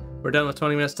 CDT, we're done with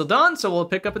 20 Minutes Till Dawn, so we'll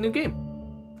pick up a new game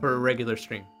for a regular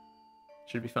stream.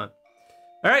 Should be fun.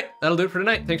 All right, that'll do it for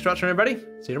tonight. Thanks for watching, everybody.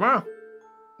 See you tomorrow.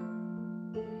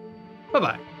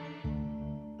 Bye-bye.